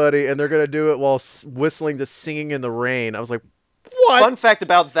rape somebody, and they're gonna do it while whistling to "Singing in the Rain." I was like, "What?" fun fact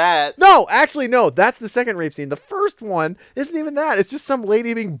about that. No, actually, no. That's the second rape scene. The first one isn't even that. It's just some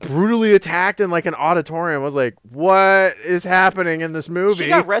lady being brutally attacked in like an auditorium. I was like, "What is happening in this She got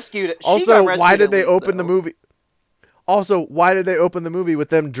movie?" rescued. She got Also, why rescued did at they least open the though. movie? Also, why did they open the movie with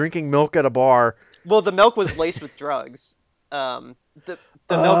them drinking milk at a bar? Well, the milk was laced with drugs.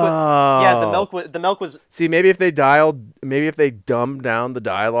 The milk was yeah Oh. the milk was See, maybe if they dumbed down the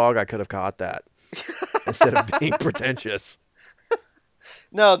dialogue, I could have caught that instead of being pretentious.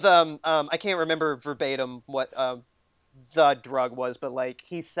 no the I can't remember verbatim what the drug was, but like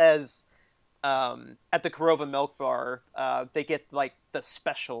he says at the Korova milk bar they get like the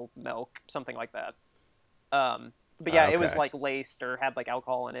special milk, something like that. But yeah, it was Okay. like laced or had like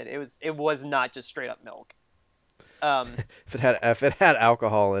alcohol in it. It was not just straight up milk. Um, If it had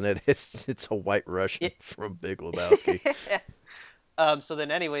alcohol in it, it's a White Russian it, from Big Lebowski. so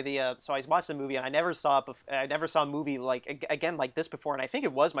then anyway, the so I watched the movie and I never saw a movie like again like this before, and I think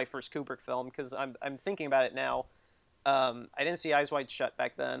it was my first Kubrick film because I'm thinking about it now. I didn't see Eyes Wide Shut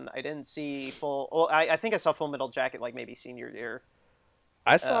back then. I didn't see full. Well, I think I saw Full Metal Jacket like maybe senior year.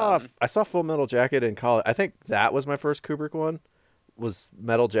 I saw Um, I saw Full Metal Jacket in college. I think that was my first Kubrick one. Was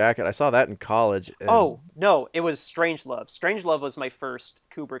Metal Jacket. I saw that in college, and oh no, it was Strangelove. Strangelove was my first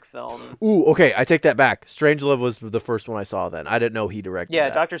Kubrick film. ooh, okay, I take that back. Strangelove was the first one I saw. Then I didn't know he directed Yeah,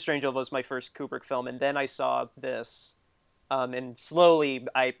 that. Doctor Strangelove was my first Kubrick film, and then I saw this. And slowly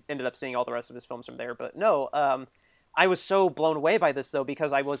I ended up seeing all the rest of his films from there. But no, I was so blown away by this though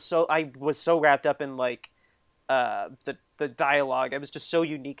because I was so wrapped up in like the dialogue. It was just so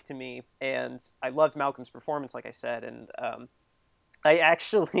unique to me, and I loved Malcolm's performance, like I said, and I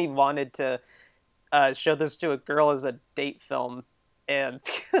actually wanted to show this to a girl as a date film, and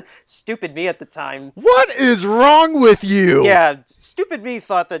stupid me at the time. What is wrong with you? Yeah, stupid me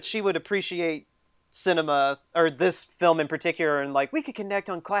thought that she would appreciate cinema or this film in particular, and like we could connect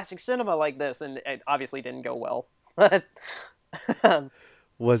on classic cinema like this, and it obviously didn't go well. But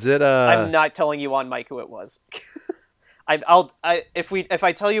Was it I'm not telling you on mic who it was. If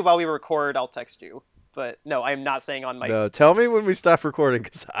I tell you while we record, I'll text you. But no, I'm not saying on mic. No, tell me when we stop recording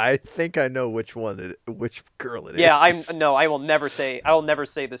because I think I know which girl it Yeah, is. I will never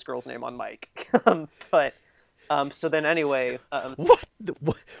say this girl's name on mic. But so then anyway, What?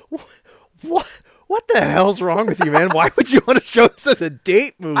 What? What the hell's wrong with you, man? Why would you want to show this as a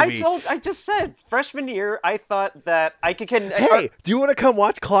date movie? I just said freshman year, I thought that I could can. Hey, do you want to come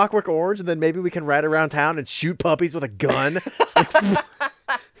watch Clockwork Orange and then maybe we can ride around town and shoot puppies with a gun? Like,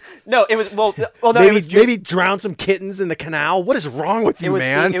 No, it was well no, it maybe was maybe drown some kittens in the canal? What is wrong with you,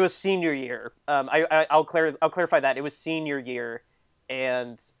 man? it was senior year. I'll clarify that it was senior year,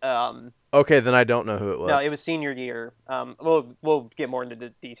 and Okay, then I don't know who it no, was. it was senior year. We'll get more into the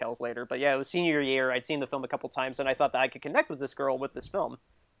details later, but yeah, it was senior year. I'd seen the film a couple times, and I thought that I could connect with this girl with this film,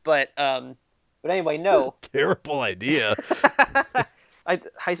 but anyway, What a no. terrible idea. I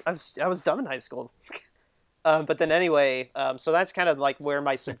was dumb in high school. But then anyway, so that's kind of like where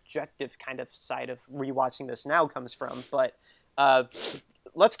my subjective kind of side of rewatching this now comes from. But uh,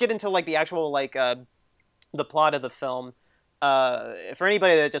 let's get into like the actual like the plot of the film. for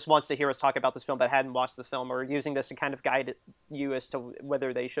anybody that just wants to hear us talk about this film but hadn't watched the film, or using this to kind of guide you as to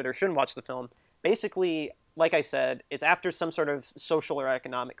whether they should or shouldn't watch the film, basically, like I said, it's after some sort of social or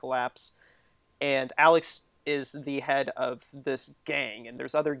economic collapse, and Alex is the head of this gang, and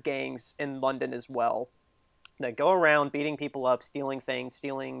there's other gangs in London as well that go around beating people up, stealing things,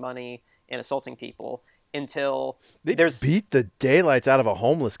 stealing money, and assaulting people until They there's beat the daylights out of a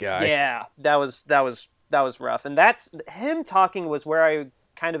homeless guy. yeah, that was rough, and that's him talking was where I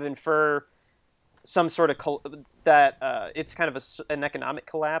kind of infer some sort of that it's kind of an economic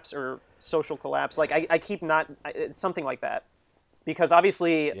collapse or social collapse. Like I keep not it's something like that because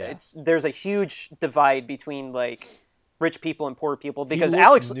obviously Yeah. there's a huge divide between like rich people and poor people He because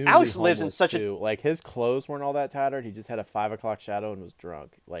looked newly Alex lives in homeless, such a too. Like, his clothes weren't all that tattered. He just had a 5 o'clock shadow and was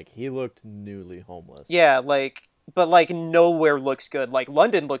drunk. Like, he looked newly homeless. yeah, like but like nowhere looks good. Like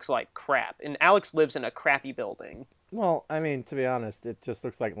London looks like crap, and Alex lives in a crappy building. Well, I mean, to be honest, it just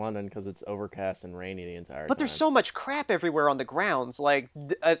looks like London because it's overcast and rainy the entire But there's time. so much crap everywhere on the grounds, like,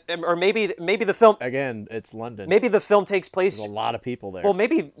 or maybe the film, Again, it's London. maybe the film takes There's place. a lot of people there. Well,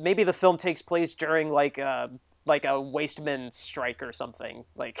 maybe the film takes place during like a wasteman strike or something.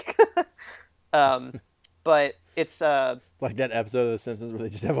 Like, um, but it's Like that episode of The Simpsons where they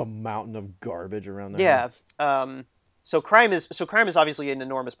just have a mountain of garbage around their yeah. house. So crime is obviously an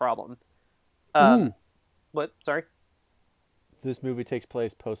enormous problem. Ooh. What? Sorry. This movie takes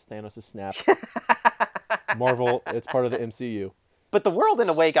place post Thanos' snap. Marvel, it's part of the MCU. But the world in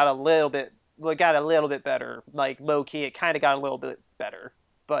a way got a little bit better. Like low key, it kind of got a little bit better.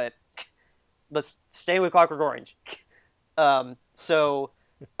 But let's stay with Clockwork Orange. So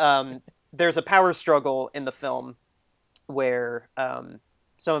there's a power struggle in the film where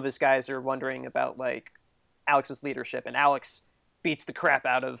some of his guys are wondering about like Alex's leadership, and Alex beats the crap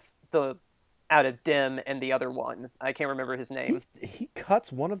out of Dim and the other one. I can't remember his name. He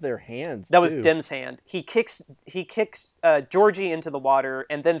cuts one of their hands. That was too. Dim's hand. He kicks Georgie into the water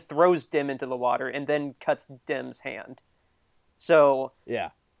and then throws Dim into the water and then cuts Dim's hand. So Yeah.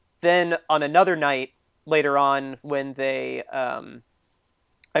 then on another night later on when they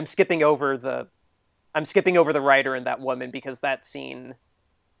I'm skipping over the writer and that woman because that scene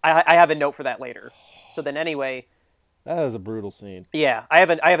I have a note for that later. So then anyway, That was a brutal scene. yeah, I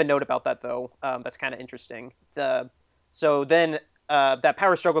have a note about that though. That's kind of interesting. So then that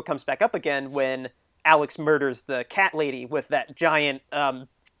power struggle comes back up again when Alex murders the cat lady with that giant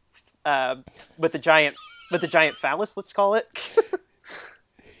with the giant phallus, let's call it.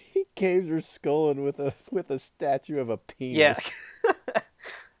 He caves her skull in with a statue of a penis.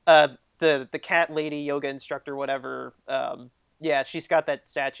 Yeah. The cat lady, yoga instructor, whatever. Yeah, she's got that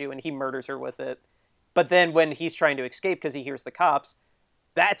statue, and he murders her with it. But then when he's trying to escape because he hears the cops,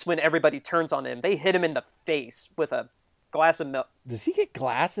 that's when everybody turns on him. They hit him in the face with a glass of milk. Does he get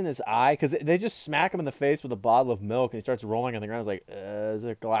glass in his eye? Because they just smack him in the face with a bottle of milk, and he starts rolling on the ground. I was like, is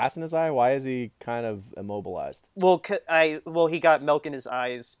there glass in his eye? Why is he kind of immobilized? Well, he got milk in his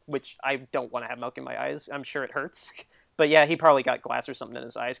eyes, which I don't want to have milk in my eyes. I'm sure it hurts. But yeah, he probably got glass or something in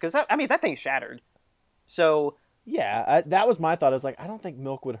his eyes because I mean that thing shattered. So Yeah, that was my thought. I was like, I don't think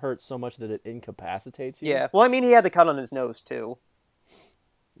milk would hurt so much that it incapacitates you. yeah, well, I mean he had the cut on his nose too.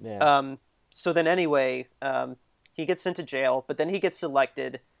 Yeah. So then anyway, he gets sent to jail, but then he gets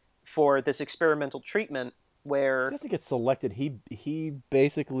selected for this experimental treatment He where doesn't get selected. He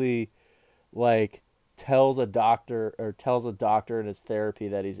basically like tells a doctor in his therapy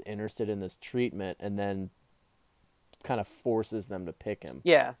that he's interested in this treatment, and then kind of forces them to pick him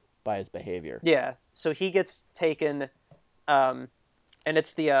yeah, by his behavior. yeah. So he gets taken, and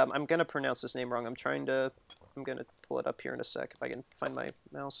it's the I'm gonna pronounce this name wrong. I'm gonna pull it up here in a sec if I can find my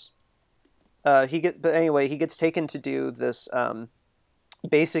mouse. But anyway, he gets taken to do this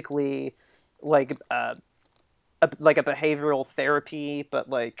basically like like a behavioral therapy, but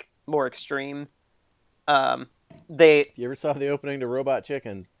like more extreme. They If you ever saw the opening to Robot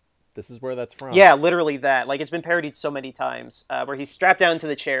Chicken, this is where that's from. Yeah, literally that. Like it's been parodied so many times, where he's strapped down to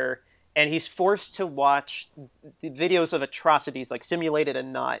the chair and he's forced to watch the videos of atrocities, like simulated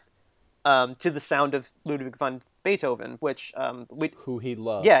and not, to the sound of Ludwig van Beethoven, which Who he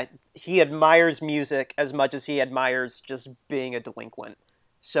loves. yeah, he admires music as much as he admires just being a delinquent.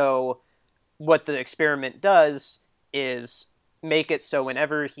 So what the experiment does is make it so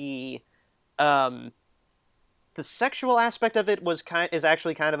whenever he the sexual aspect of it is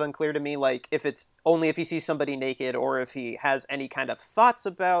actually kind of unclear to me, like if it's only if he sees somebody naked or if he has any kind of thoughts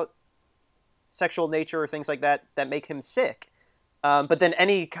about sexual nature or things like that that make him sick. But then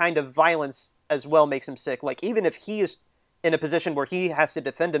any kind of violence as well makes him sick. Like even if he is in a position where he has to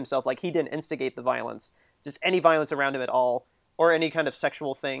defend himself, like he didn't instigate the violence, just any violence around him at all or any kind of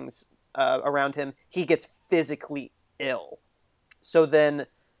sexual things around him, he gets physically ill. So then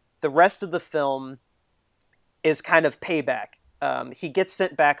the rest of the film is kind of payback. He gets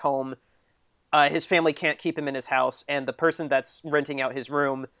sent back home. His family can't keep him in his house, and the person that's renting out his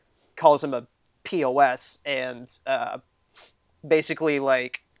room calls him a POS, and basically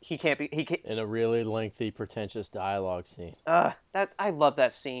like he can't be he can't. In a really lengthy, pretentious dialogue scene. That I love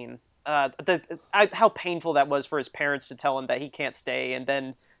that scene. How painful that was for his parents to tell him that he can't stay, and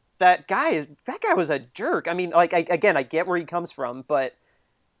then that guy was a jerk. I mean, like again, I get where he comes from, but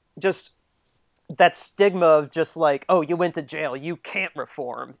just that stigma of just like, oh, you went to jail, you can't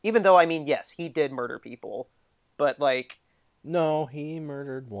reform. Even though, I mean, yes, he did murder people, but like No, he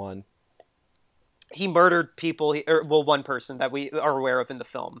murdered one. he murdered people, or well, one person that we are aware of in the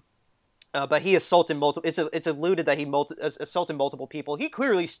film. But he assaulted multiple. It's alluded that he assaulted multiple people. He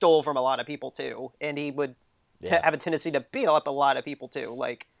clearly stole from a lot of people too, and he would Yeah. have a tendency to beat up a lot of people too.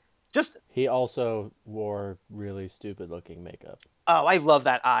 Like, just He also wore really stupid looking makeup. oh, I love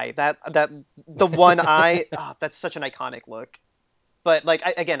that eye. That the one eye. Oh, that's such an iconic look. But like,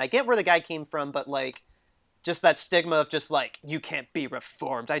 again, I get where the guy came from, but like, just that stigma of just like you can't be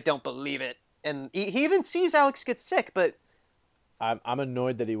reformed. I don't believe it. And he even sees Alex get sick, but I'm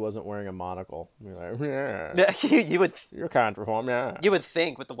annoyed that he wasn't wearing a monocle. You're like, yeah, you would you're kind of reform, yeah. you would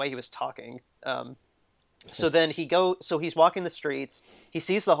think with the way he was talking. So then so he's walking the streets. He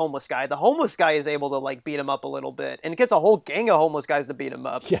sees the homeless guy. The homeless guy is able to like beat him up a little bit, and gets a whole gang of homeless guys to beat him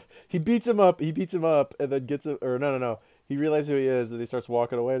up. Yeah, he beats him up. He beats him up, and then gets him. Or no, no, no. He realizes who he is, and he starts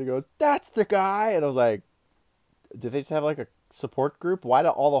walking away. And he goes, "That's the guy." And I was like, "Did they just have like a support group? Why do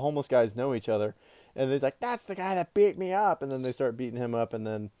all the homeless guys know each other?" And he's like, "That's the guy that beat me up." And then they start beating him up, and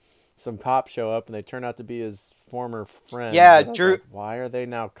then some cops show up, and they turn out to be his former friends. Yeah, And I was Drew. like, why are they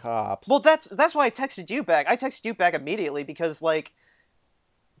now cops? Well, that's why I texted you back. I texted you back immediately because like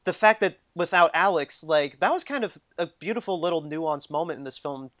the fact that without Alex, like that was kind of a beautiful little nuanced moment in this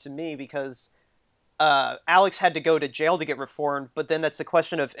film to me because Alex had to go to jail to get reformed, but then that's the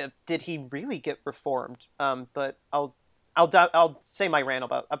question of did he really get reformed? But I'll say my rant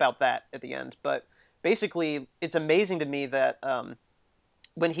about that at the end. But basically, it's amazing to me that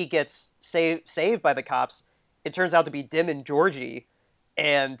when he gets saved by the cops, it turns out to be Dim and Georgie,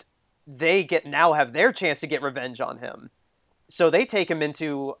 and they now have their chance to get revenge on him. So they take him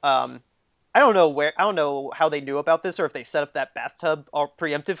into I don't know how they knew about this or if they set up that bathtub all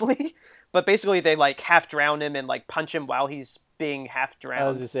preemptively, but basically they like half drown him and like punch him while he's being half I was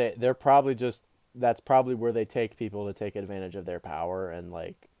drowned. gonna say they're probably just that's probably where they take people to take advantage of their power and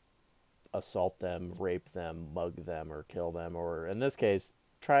like assault them, rape them, mug them, or kill them, or in this case,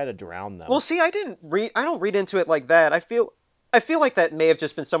 try to drown Well, them. see, I don't read into it like that. I feel like that may have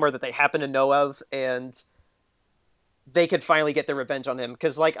just been somewhere that they happen to know of and they could finally get their revenge on him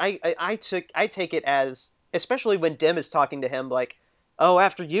because like I take it as especially when Dim is talking to him like, oh,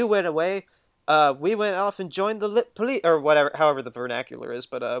 after you went away, we went off and joined the police or whatever, however the vernacular is,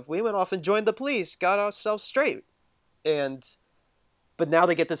 but we went off and joined the police, got ourselves straight, and but now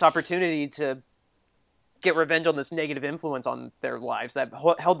they get this opportunity to get revenge on this negative influence on their lives that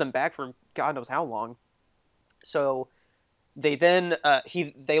held them back for God knows how long. So they then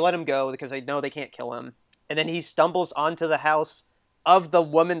they let him go because they know they can't kill him, and then he stumbles onto the house of the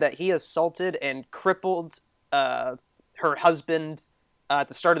woman that he assaulted and crippled her husband at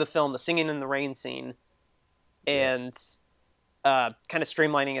the start of the film, the singing in the rain scene, Yeah. and kind of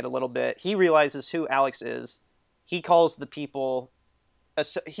streamlining it a little bit. He realizes who Alex is. He calls the people.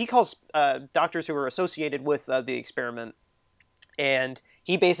 He calls doctors who are associated with the experiment, and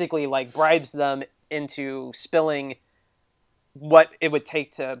he basically like bribes them into spilling what it would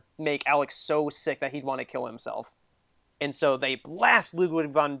take to make Alex so sick that he'd want to kill himself. And so they blast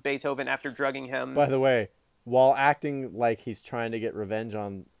Ludwig von Beethoven after drugging him. By the way, while acting like he's trying to get revenge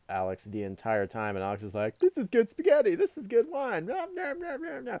on Alex the entire time, and Alex is like, "This is good spaghetti. This is good wine." Blah, blah, blah,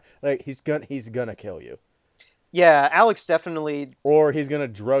 blah, blah. Like he's gonna kill you, Yeah, Alex definitely. or he's gonna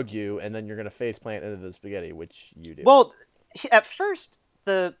drug you, and then you're gonna face plant into the spaghetti, which you do. Well, at first,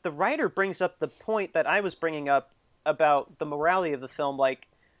 the writer brings up the point that I was bringing up about the morality of the film, like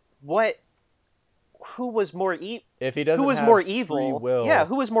what who was more If he who doesn't was have more free evil? Yeah, will,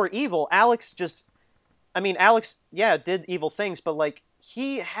 who was more evil? Alex just I mean, Alex, yeah, did evil things, but like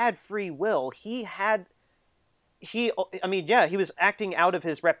he had free will. I mean, yeah, he was acting out of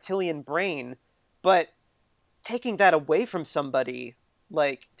his reptilian brain, but taking that away from somebody,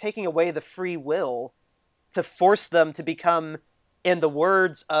 like taking away the free will to force them to become, in the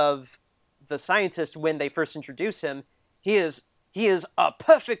words of the scientist when they first introduce him, he is a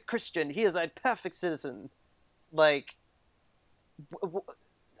perfect Christian. He is a perfect citizen. Like w- w-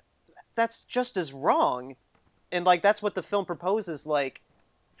 that's just as wrong. And like that's what the film proposes, like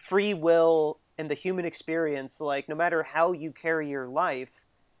free will and the human experience, like no matter how you carry your life,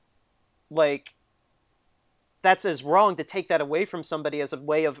 like that's as wrong to take that away from somebody as a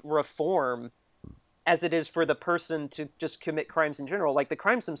way of reform as it is for the person to just commit crimes in general. Like the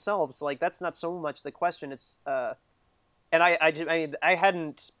crimes themselves, like that's not so much the question. It's and I mean, I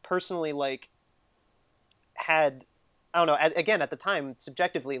hadn't personally like had, I don't know, again at the time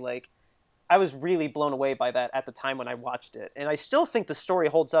subjectively, like I was really blown away by that at the time when I watched it, and I still think the story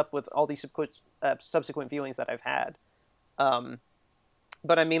holds up with all these subsequent viewings that I've had. Um,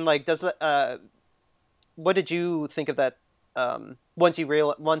 but I mean, like, does what did you think of that?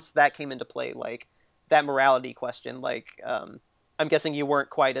 Once that came into play, like that morality question, like I'm guessing you weren't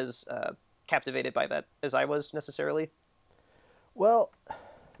quite as captivated by that as I was necessarily. Well,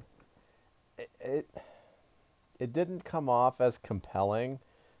 it it didn't come off as compelling,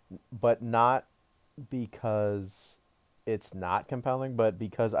 but not because it's not compelling, but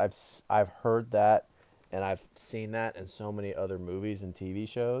because I've heard that and I've seen that in so many other movies and TV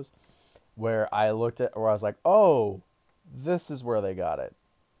shows where I was like, "Oh, this is where they got it."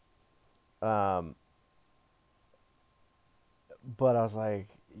 Um, but I was like,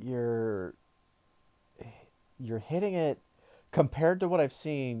 "You're you're hitting it compared to what I've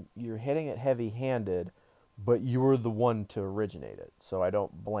seen, you're hitting it heavy-handed, but you were the one to originate it. So I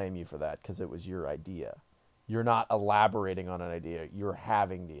don't blame you for that because it was your idea. You're not elaborating on an idea, you're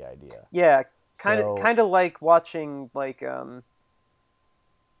having the idea. Yeah, So kind of like watching like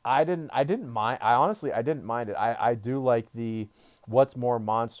I didn't mind. I honestly I didn't mind it. I do like the what's more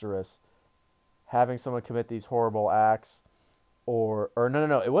monstrous, having someone commit these horrible acts or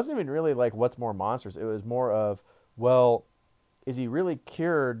no, it wasn't even really like what's more monstrous. It was more of, well, is he really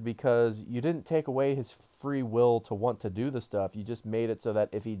cured because you didn't take away his free will to want to do the stuff. You just made it so that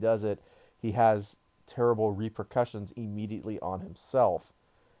if he does it, he has terrible repercussions immediately on himself.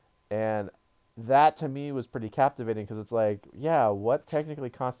 And that to me was pretty captivating because it's like, yeah, what technically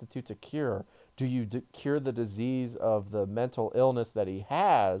constitutes a cure? Do you cure the disease of the mental illness that he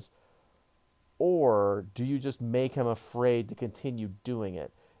has, or do you just make him afraid to continue doing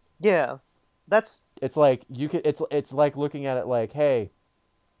it? yeah, that's It's like you could it's like looking at it like, hey,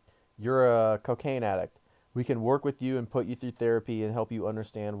 you're a cocaine addict. We can work with you and put you through therapy and help you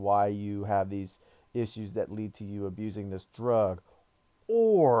understand why you have these issues that lead to you abusing this drug.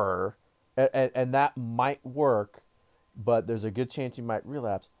 Or, and that might work, but there's a good chance you might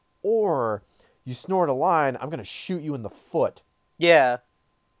relapse. Or, you snort a line, I'm going to shoot you in the foot. yeah.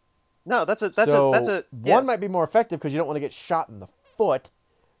 No, that's So, a yeah. one might be more effective because you don't want to get shot in the foot,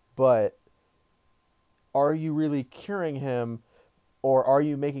 but are you really curing him, or are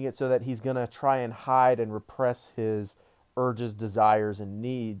you making it so that he's going to try and hide and repress his urges, desires, and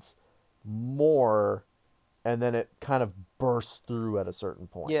needs more, and then it kind of bursts through at a certain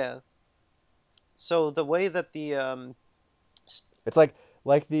point? Yeah. So the way that the It's like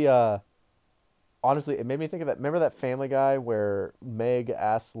the honestly, it made me think of that. Remember that Family Guy where Meg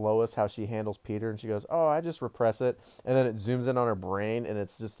asks Lois how she handles Peter, and she goes, "Oh, I just repress it," and then it zooms in on her brain, and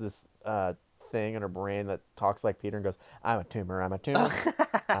it's just this thing in her brain that talks like Peter and goes, "I'm a tumor, I'm a tumor,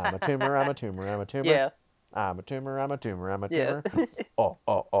 I'm a tumor, I'm a tumor, I'm a tumor, yeah, I'm a tumor, I'm a tumor, I'm a yeah. tumor. Oh,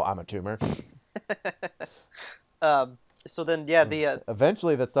 I'm a tumor." um so then yeah, And the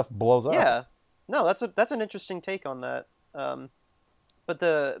eventually, that stuff blows up. yeah. No, that's an interesting take on that. Um but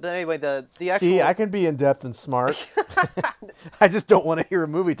anyway, the See, I actual can be in depth and smart. I just don't want to hear a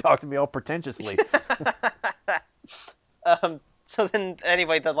movie talk to me all pretentiously. so then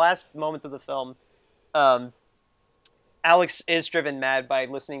anyway, the last moments of the film, um Alex is driven mad by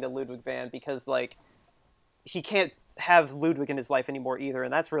listening to Ludwig van because like he can't have Ludwig in his life anymore either,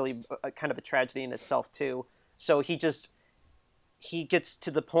 and that's really kind of a tragedy in itself too. So he gets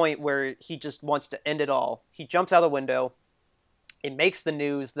to the point where he just wants to end it all. He jumps out the window. It makes the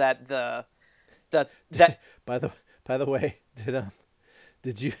news that that by the by the way,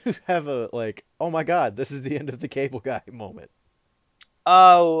 did you have a like, oh my God, this is the end of the Cable Guy moment?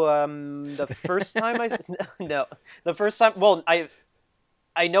 oh the first time I no, the first time, well,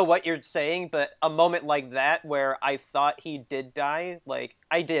 I know what you're saying, but a moment like that where I thought he did die, like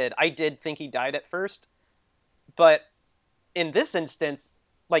I did think he died at first, but in this instance,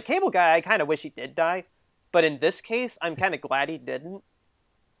 like Cable Guy, I kind of wish he did die, but in this case, I'm kind of glad he didn't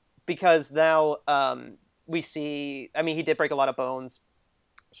because now we see. I mean, he did break a lot of bones.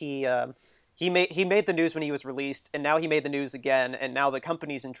 He he made the news when he was released, and now he made the news again, and now the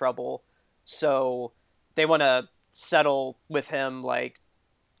company's in trouble, so they want to settle with him, like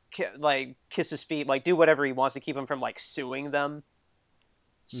kiss his feet, like do whatever he wants to keep him from like suing them.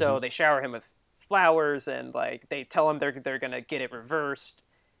 Hmm. So they shower him with flowers, and like they tell him they're gonna get it reversed.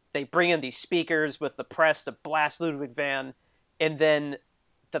 They bring in these speakers with the press to blast Ludwig van, and then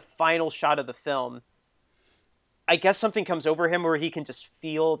the final shot of the film, I guess something comes over him where he can just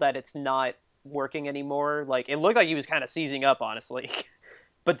feel that it's not working anymore. Like it looked like he was kind of seizing up, honestly.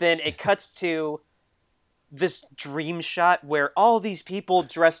 But then it cuts to this dream shot where all these people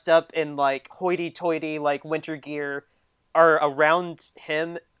dressed up in like hoity-toity like winter gear are around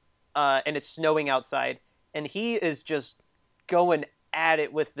him, and it's snowing outside, and he is just going at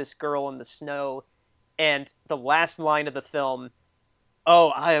it with this girl in the snow. And the last line of the film, "Oh,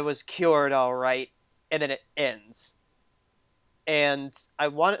 I was cured, all right," and then it ends. And I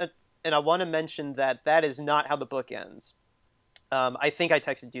want to mention that that is not how the book ends. I think I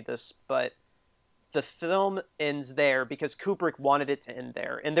texted you this, but the film ends there because Kubrick wanted it to end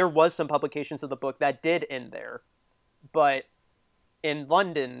there, and there was some publications of the book that did end there. But in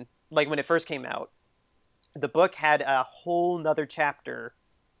London, like when it first came out, the book had a whole nother chapter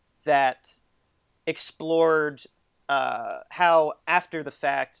that explored how after the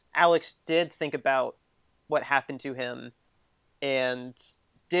fact Alex did think about what happened to him and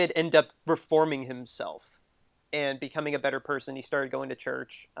did end up reforming himself and becoming a better person. He started going to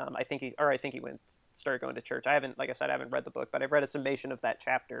church. I think he went started going to church. I haven't, like I said, I haven't read the book, but I've read a summation of that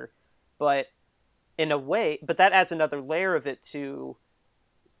chapter. But in a way, but that adds another layer of it to,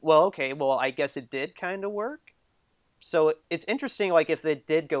 well, okay, well, I guess it did kind of work. So it's interesting, like if it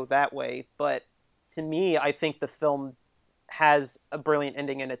did go that way. But to me, I think the film has a brilliant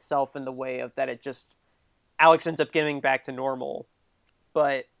ending in itself in the way of that it just Alex ends up getting back to normal.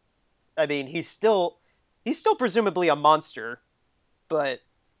 But I mean, he's still presumably a monster, but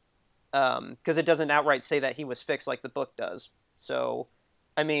because it doesn't outright say that he was fixed like the book does. So,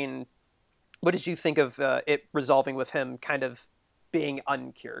 I mean, what did you think of it resolving with him kind of being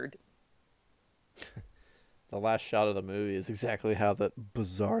uncured? The last shot of the movie is exactly how that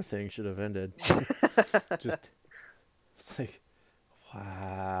bizarre thing should have ended. Just it's like,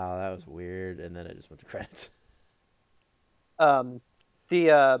 wow, that was weird, and then it just went to credits. um,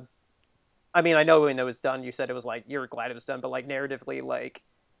 the I mean, I know when it was done, you said it was like you were glad it was done, but like narratively, like,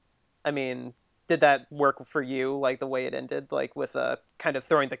 I mean, did that work for you? Like the way it ended, like with kind of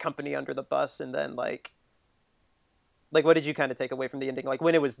throwing the company under the bus, and then like what did you kind of take away from the ending? Like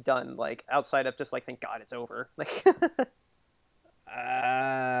when it was done, like outside of just like thank God it's over. Like,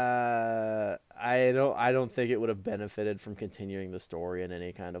 I don't think it would have benefited from continuing the story in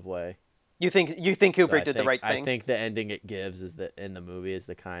any kind of way. you think So Kubrick I did the think right I thing? think the ending it gives is that in the movie is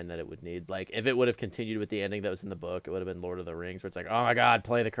the kind that it would need. Like if it would have continued with the ending that was in the book, it would have been Lord of the Rings, where it's like, oh my God,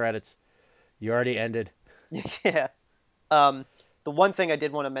 play the credits. You already ended. Yeah. Um, the one thing I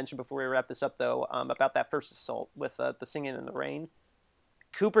did want to mention before we wrap this up, though, about that first assault with the singing in the rain,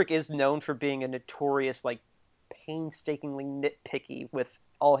 Kubrick is known for being a notorious, like, painstakingly nitpicky with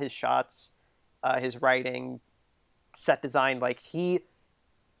all his shots, his writing, set design. Like he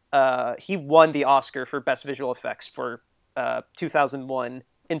won the Oscar for best visual effects for 2001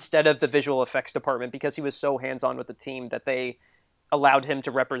 instead of the visual effects department because he was so hands on with the team that they allowed him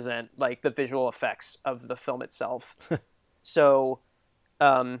to represent like the visual effects of the film itself. So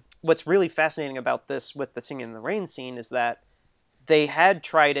what's really fascinating about this with the singing in the rain scene is that they had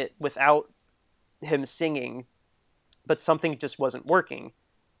tried it without him singing, but something just wasn't working.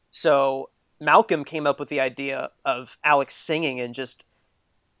 So Malcolm came up with the idea of Alex singing and just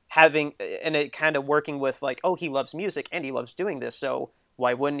having and it kind of working with like, oh, he loves music and he loves doing this, so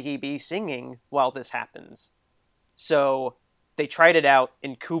why wouldn't he be singing while this happens? So they tried it out,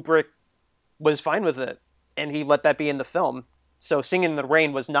 and Kubrick was fine with it, and he let that be in the film. So singing in the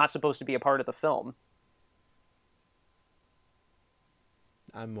rain was not supposed to be a part of the film.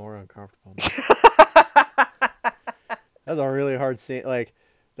 I'm more uncomfortable now. That's a really hard scene. Like,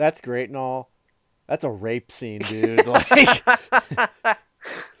 that's great and all. That's a rape scene, dude. Like,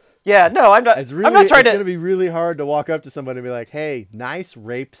 Yeah, no, I'm not. it's I'm really, not trying it's to. gonna be really hard to walk up to somebody and be like, "Hey, nice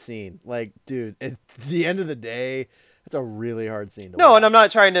rape scene." Like, dude, at the end of the day, it's a really hard scene to No, and I'm watch.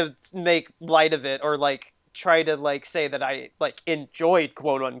 not trying to make light of it or like try to like say that I like enjoyed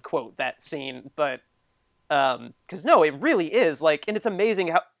quote unquote that scene, but because no, it really is like, and it's amazing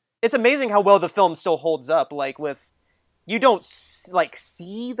how well the film still holds up. Like with you don't like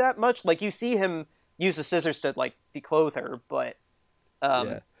see that much. Like you see him use the scissors to like declothe her, but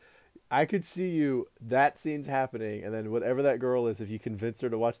Yeah, um, I could see you. That scene's happening, and then whatever that girl is, if you convince her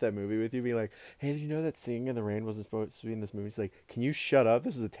to watch that movie with you, be like, "Hey, did you know that Singing in the Rain wasn't supposed to be in this movie?" She's like, "Can you shut up?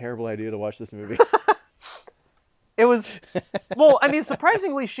 This is a terrible idea to watch this movie." it was well. I mean,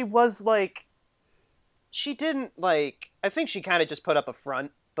 surprisingly, she was like she didn't like. I think she kind of just put up a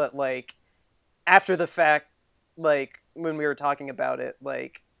front. but like after the fact, like when we were talking about it,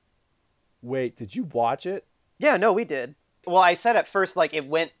 like Wait, did you watch it? yeah, no, we did. Well, I said at first like it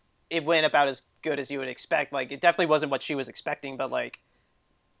went about as good as you would expect. Like it definitely wasn't what she was expecting, but like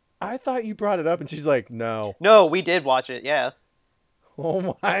I thought you brought it up, and she's like, no. no, we did watch it. Yeah.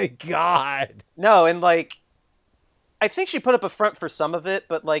 Oh my God. No, and like I think she put up a front for some of it,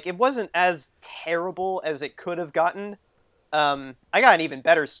 but like it wasn't as terrible as it could have gotten. I got an even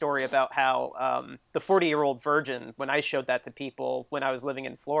better story about how the 40-year-old virgin, when I showed that to people when I was living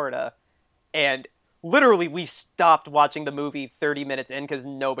in Florida, and literally we stopped watching the movie 30 minutes in because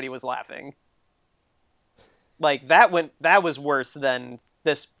nobody was laughing. Like that was worse than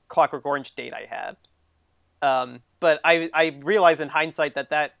this Clockwork Orange date I had. But I realize in hindsight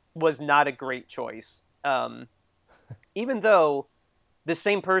that was not a great choice. Even though the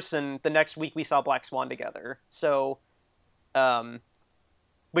same person, the next week we saw Black Swan together. So,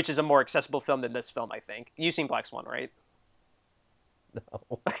 which is a more accessible film than this film, I think. You've seen Black Swan, right?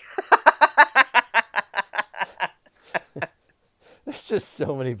 No. There's just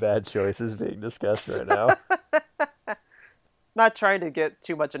so many bad choices being discussed right now. Not trying to get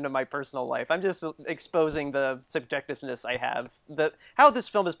too much into my personal life. I'm just exposing the subjectiveness I have. How this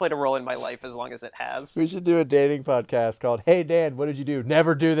film has played a role in my life as long as it has. We should do a dating podcast called Hey Dan, What Did You Do?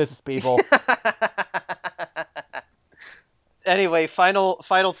 Never do this, people. Anyway, final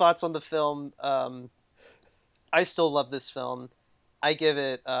thoughts on the film. I still love this film. I give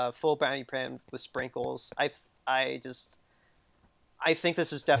it full brownie pan with sprinkles. I think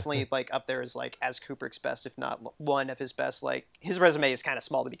this is definitely like up there as like as Kubrick's best, if not one of his best. Like his resume is kind of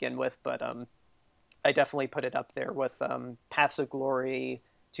small to begin with, but I definitely put it up there with Paths of Glory,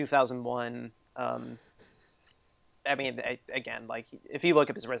 2001. I mean, again, like if you look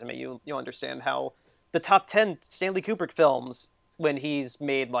at his resume, you'll understand how the top 10 Stanley Kubrick films when he's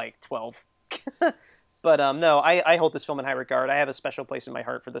made like 12. But no, I hold this film in high regard. I have a special place in my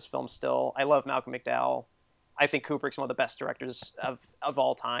heart for this film still. I love Malcolm McDowell. I think Kubrick's one of the best directors of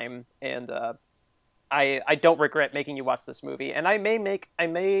all time, and I don't regret making you watch this movie. And I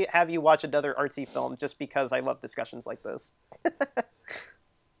may have you watch another artsy film just because I love discussions like this.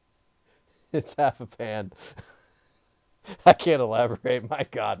 It's half a pan. I can't elaborate. My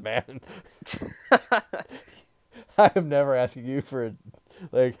God, man. I am never asking you for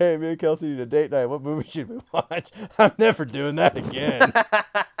like, hey, me and Kelsey need a date night. What movie should we watch? I'm never doing that again.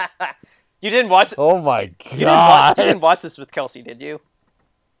 You didn't watch. Oh my God! You didn't watch this with Kelsey, did you?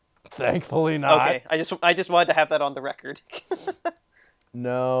 Thankfully not. Okay, I just wanted to have that on the record.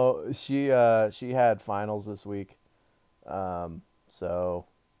 No, she had finals this week, so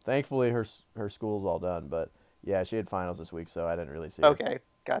thankfully her school's all done. But yeah, she had finals this week, so I didn't really see her. Okay,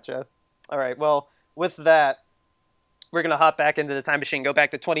 gotcha. All right, well, with that, we're gonna hop back into the time machine, go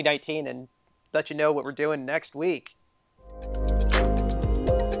back to 2019, and let you know what we're doing next week.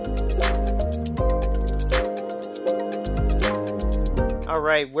 All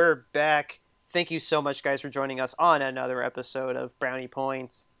right, we're back. Thank you so much, guys, for joining us on another episode of Brownie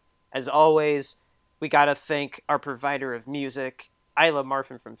Points. As always, we got to thank our provider of music, Isla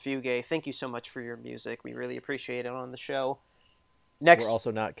Marfin from Fugue. Thank you so much for your music. We really appreciate it on the show. Next, we're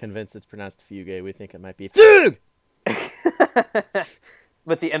also not convinced it's pronounced Fugue. We think it might be Fugue!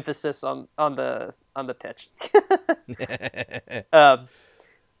 With the emphasis on the pitch.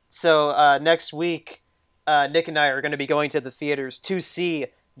 So next week, Nick and I are going to be going to the theaters to see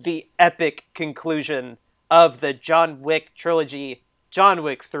the epic conclusion of the John Wick trilogy, John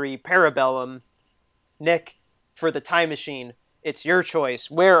Wick 3 Parabellum. Nick, for the time machine, it's your choice.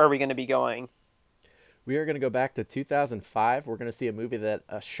 Where are we going to be going? We are going to go back to 2005. We're going to see a movie that,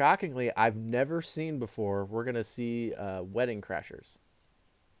 shockingly, I've never seen before. We're going to see Wedding Crashers.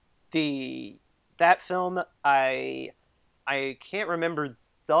 That film, I can't remember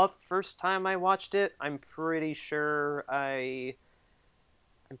the first time I watched it. I'm pretty sure I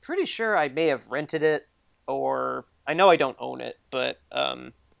may have rented it, or I know I don't own it, but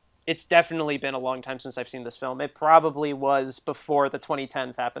it's definitely been a long time since I've seen this film. It probably was before the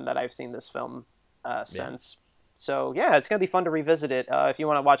 2010s happened that I've seen this film since. So yeah, it's gonna be fun to revisit it. If you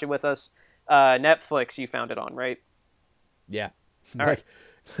want to watch it with us, Netflix, you found it on, right? Yeah. All right.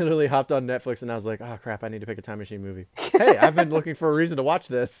 Literally hopped on Netflix and I was like, oh crap, I need to pick a time machine movie. Hey, I've been looking for a reason to watch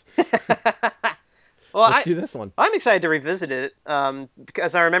this. Well, Let's do this one. I'm excited to revisit it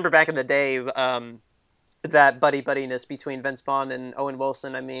because I remember back in the day that buddiness between Vince Vaughn and Owen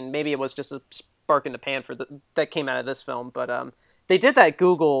Wilson. I mean, maybe it was just a spark in the pan that came out of this film, but they did that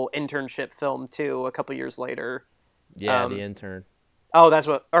Google internship film too a couple years later. Yeah, The Intern. Oh, that's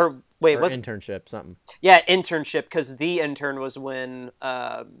what. Or wait, or was internship, something. yeah, internship, because The Intern was when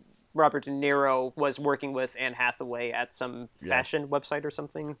Robert De Niro was working with Anne Hathaway at some Yeah, fashion website or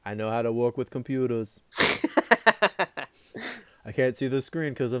something. I know how to work with computers. I can't see the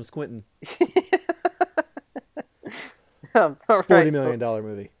screen because I'm squinting. All right. $40 million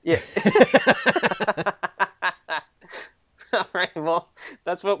movie. Yeah. All right. Well,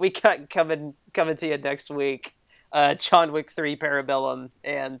 that's what we got coming to you next week. John Wick 3, Parabellum,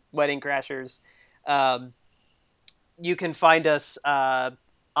 and Wedding Crashers. Um, you can find us on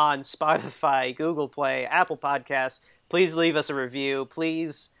Spotify, Google Play, Apple Podcasts. Please leave us a review.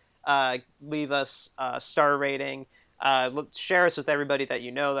 Please leave us a star rating. Share us with everybody that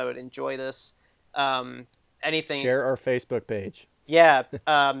you know that would enjoy this. Anything. Share our Facebook page. Yeah.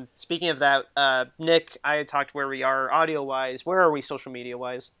 Speaking of that, Nick, I talked where we are audio wise. Where are we social media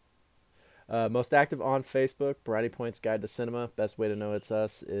wise? Most active on Facebook, Brownie Points Guide to Cinema. Best way to know it's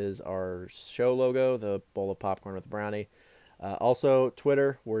us is our show logo, the bowl of popcorn with brownie. Also,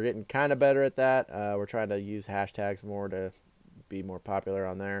 Twitter, we're getting kind of better at that. We're trying to use hashtags more to be more popular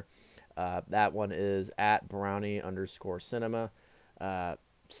on there. That one is at brownie_cinema.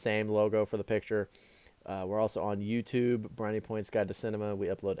 Same logo for the picture. We're also on YouTube, Brownie Points Guide to Cinema. We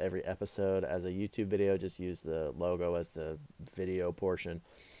upload every episode as a YouTube video. Just use the logo as the video portion.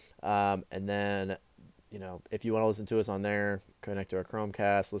 And then, if you want to listen to us on there, connect to a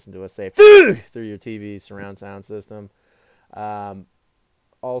Chromecast, listen to us say through your TV surround sound system.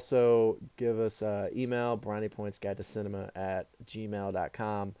 Also, give us email,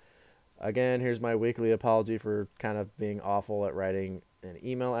 browniepointsguidetocinema@gmail.com. Again, here's my weekly apology for kind of being awful at writing an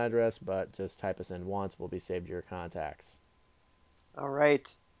email address, but just type us in once. We'll be saved to your contacts. All right.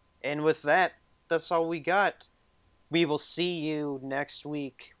 And with that, that's all we got. We will see you next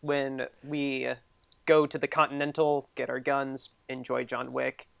week when we go to the Continental, get our guns, enjoy John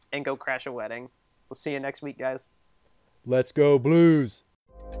Wick, and go crash a wedding. We'll see you next week, guys. Let's go, Blues!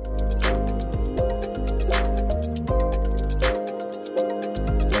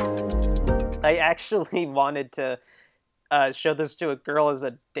 I actually wanted to show this to a girl as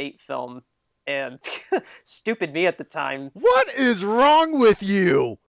a date film, and stupid me at the time. What is wrong with you?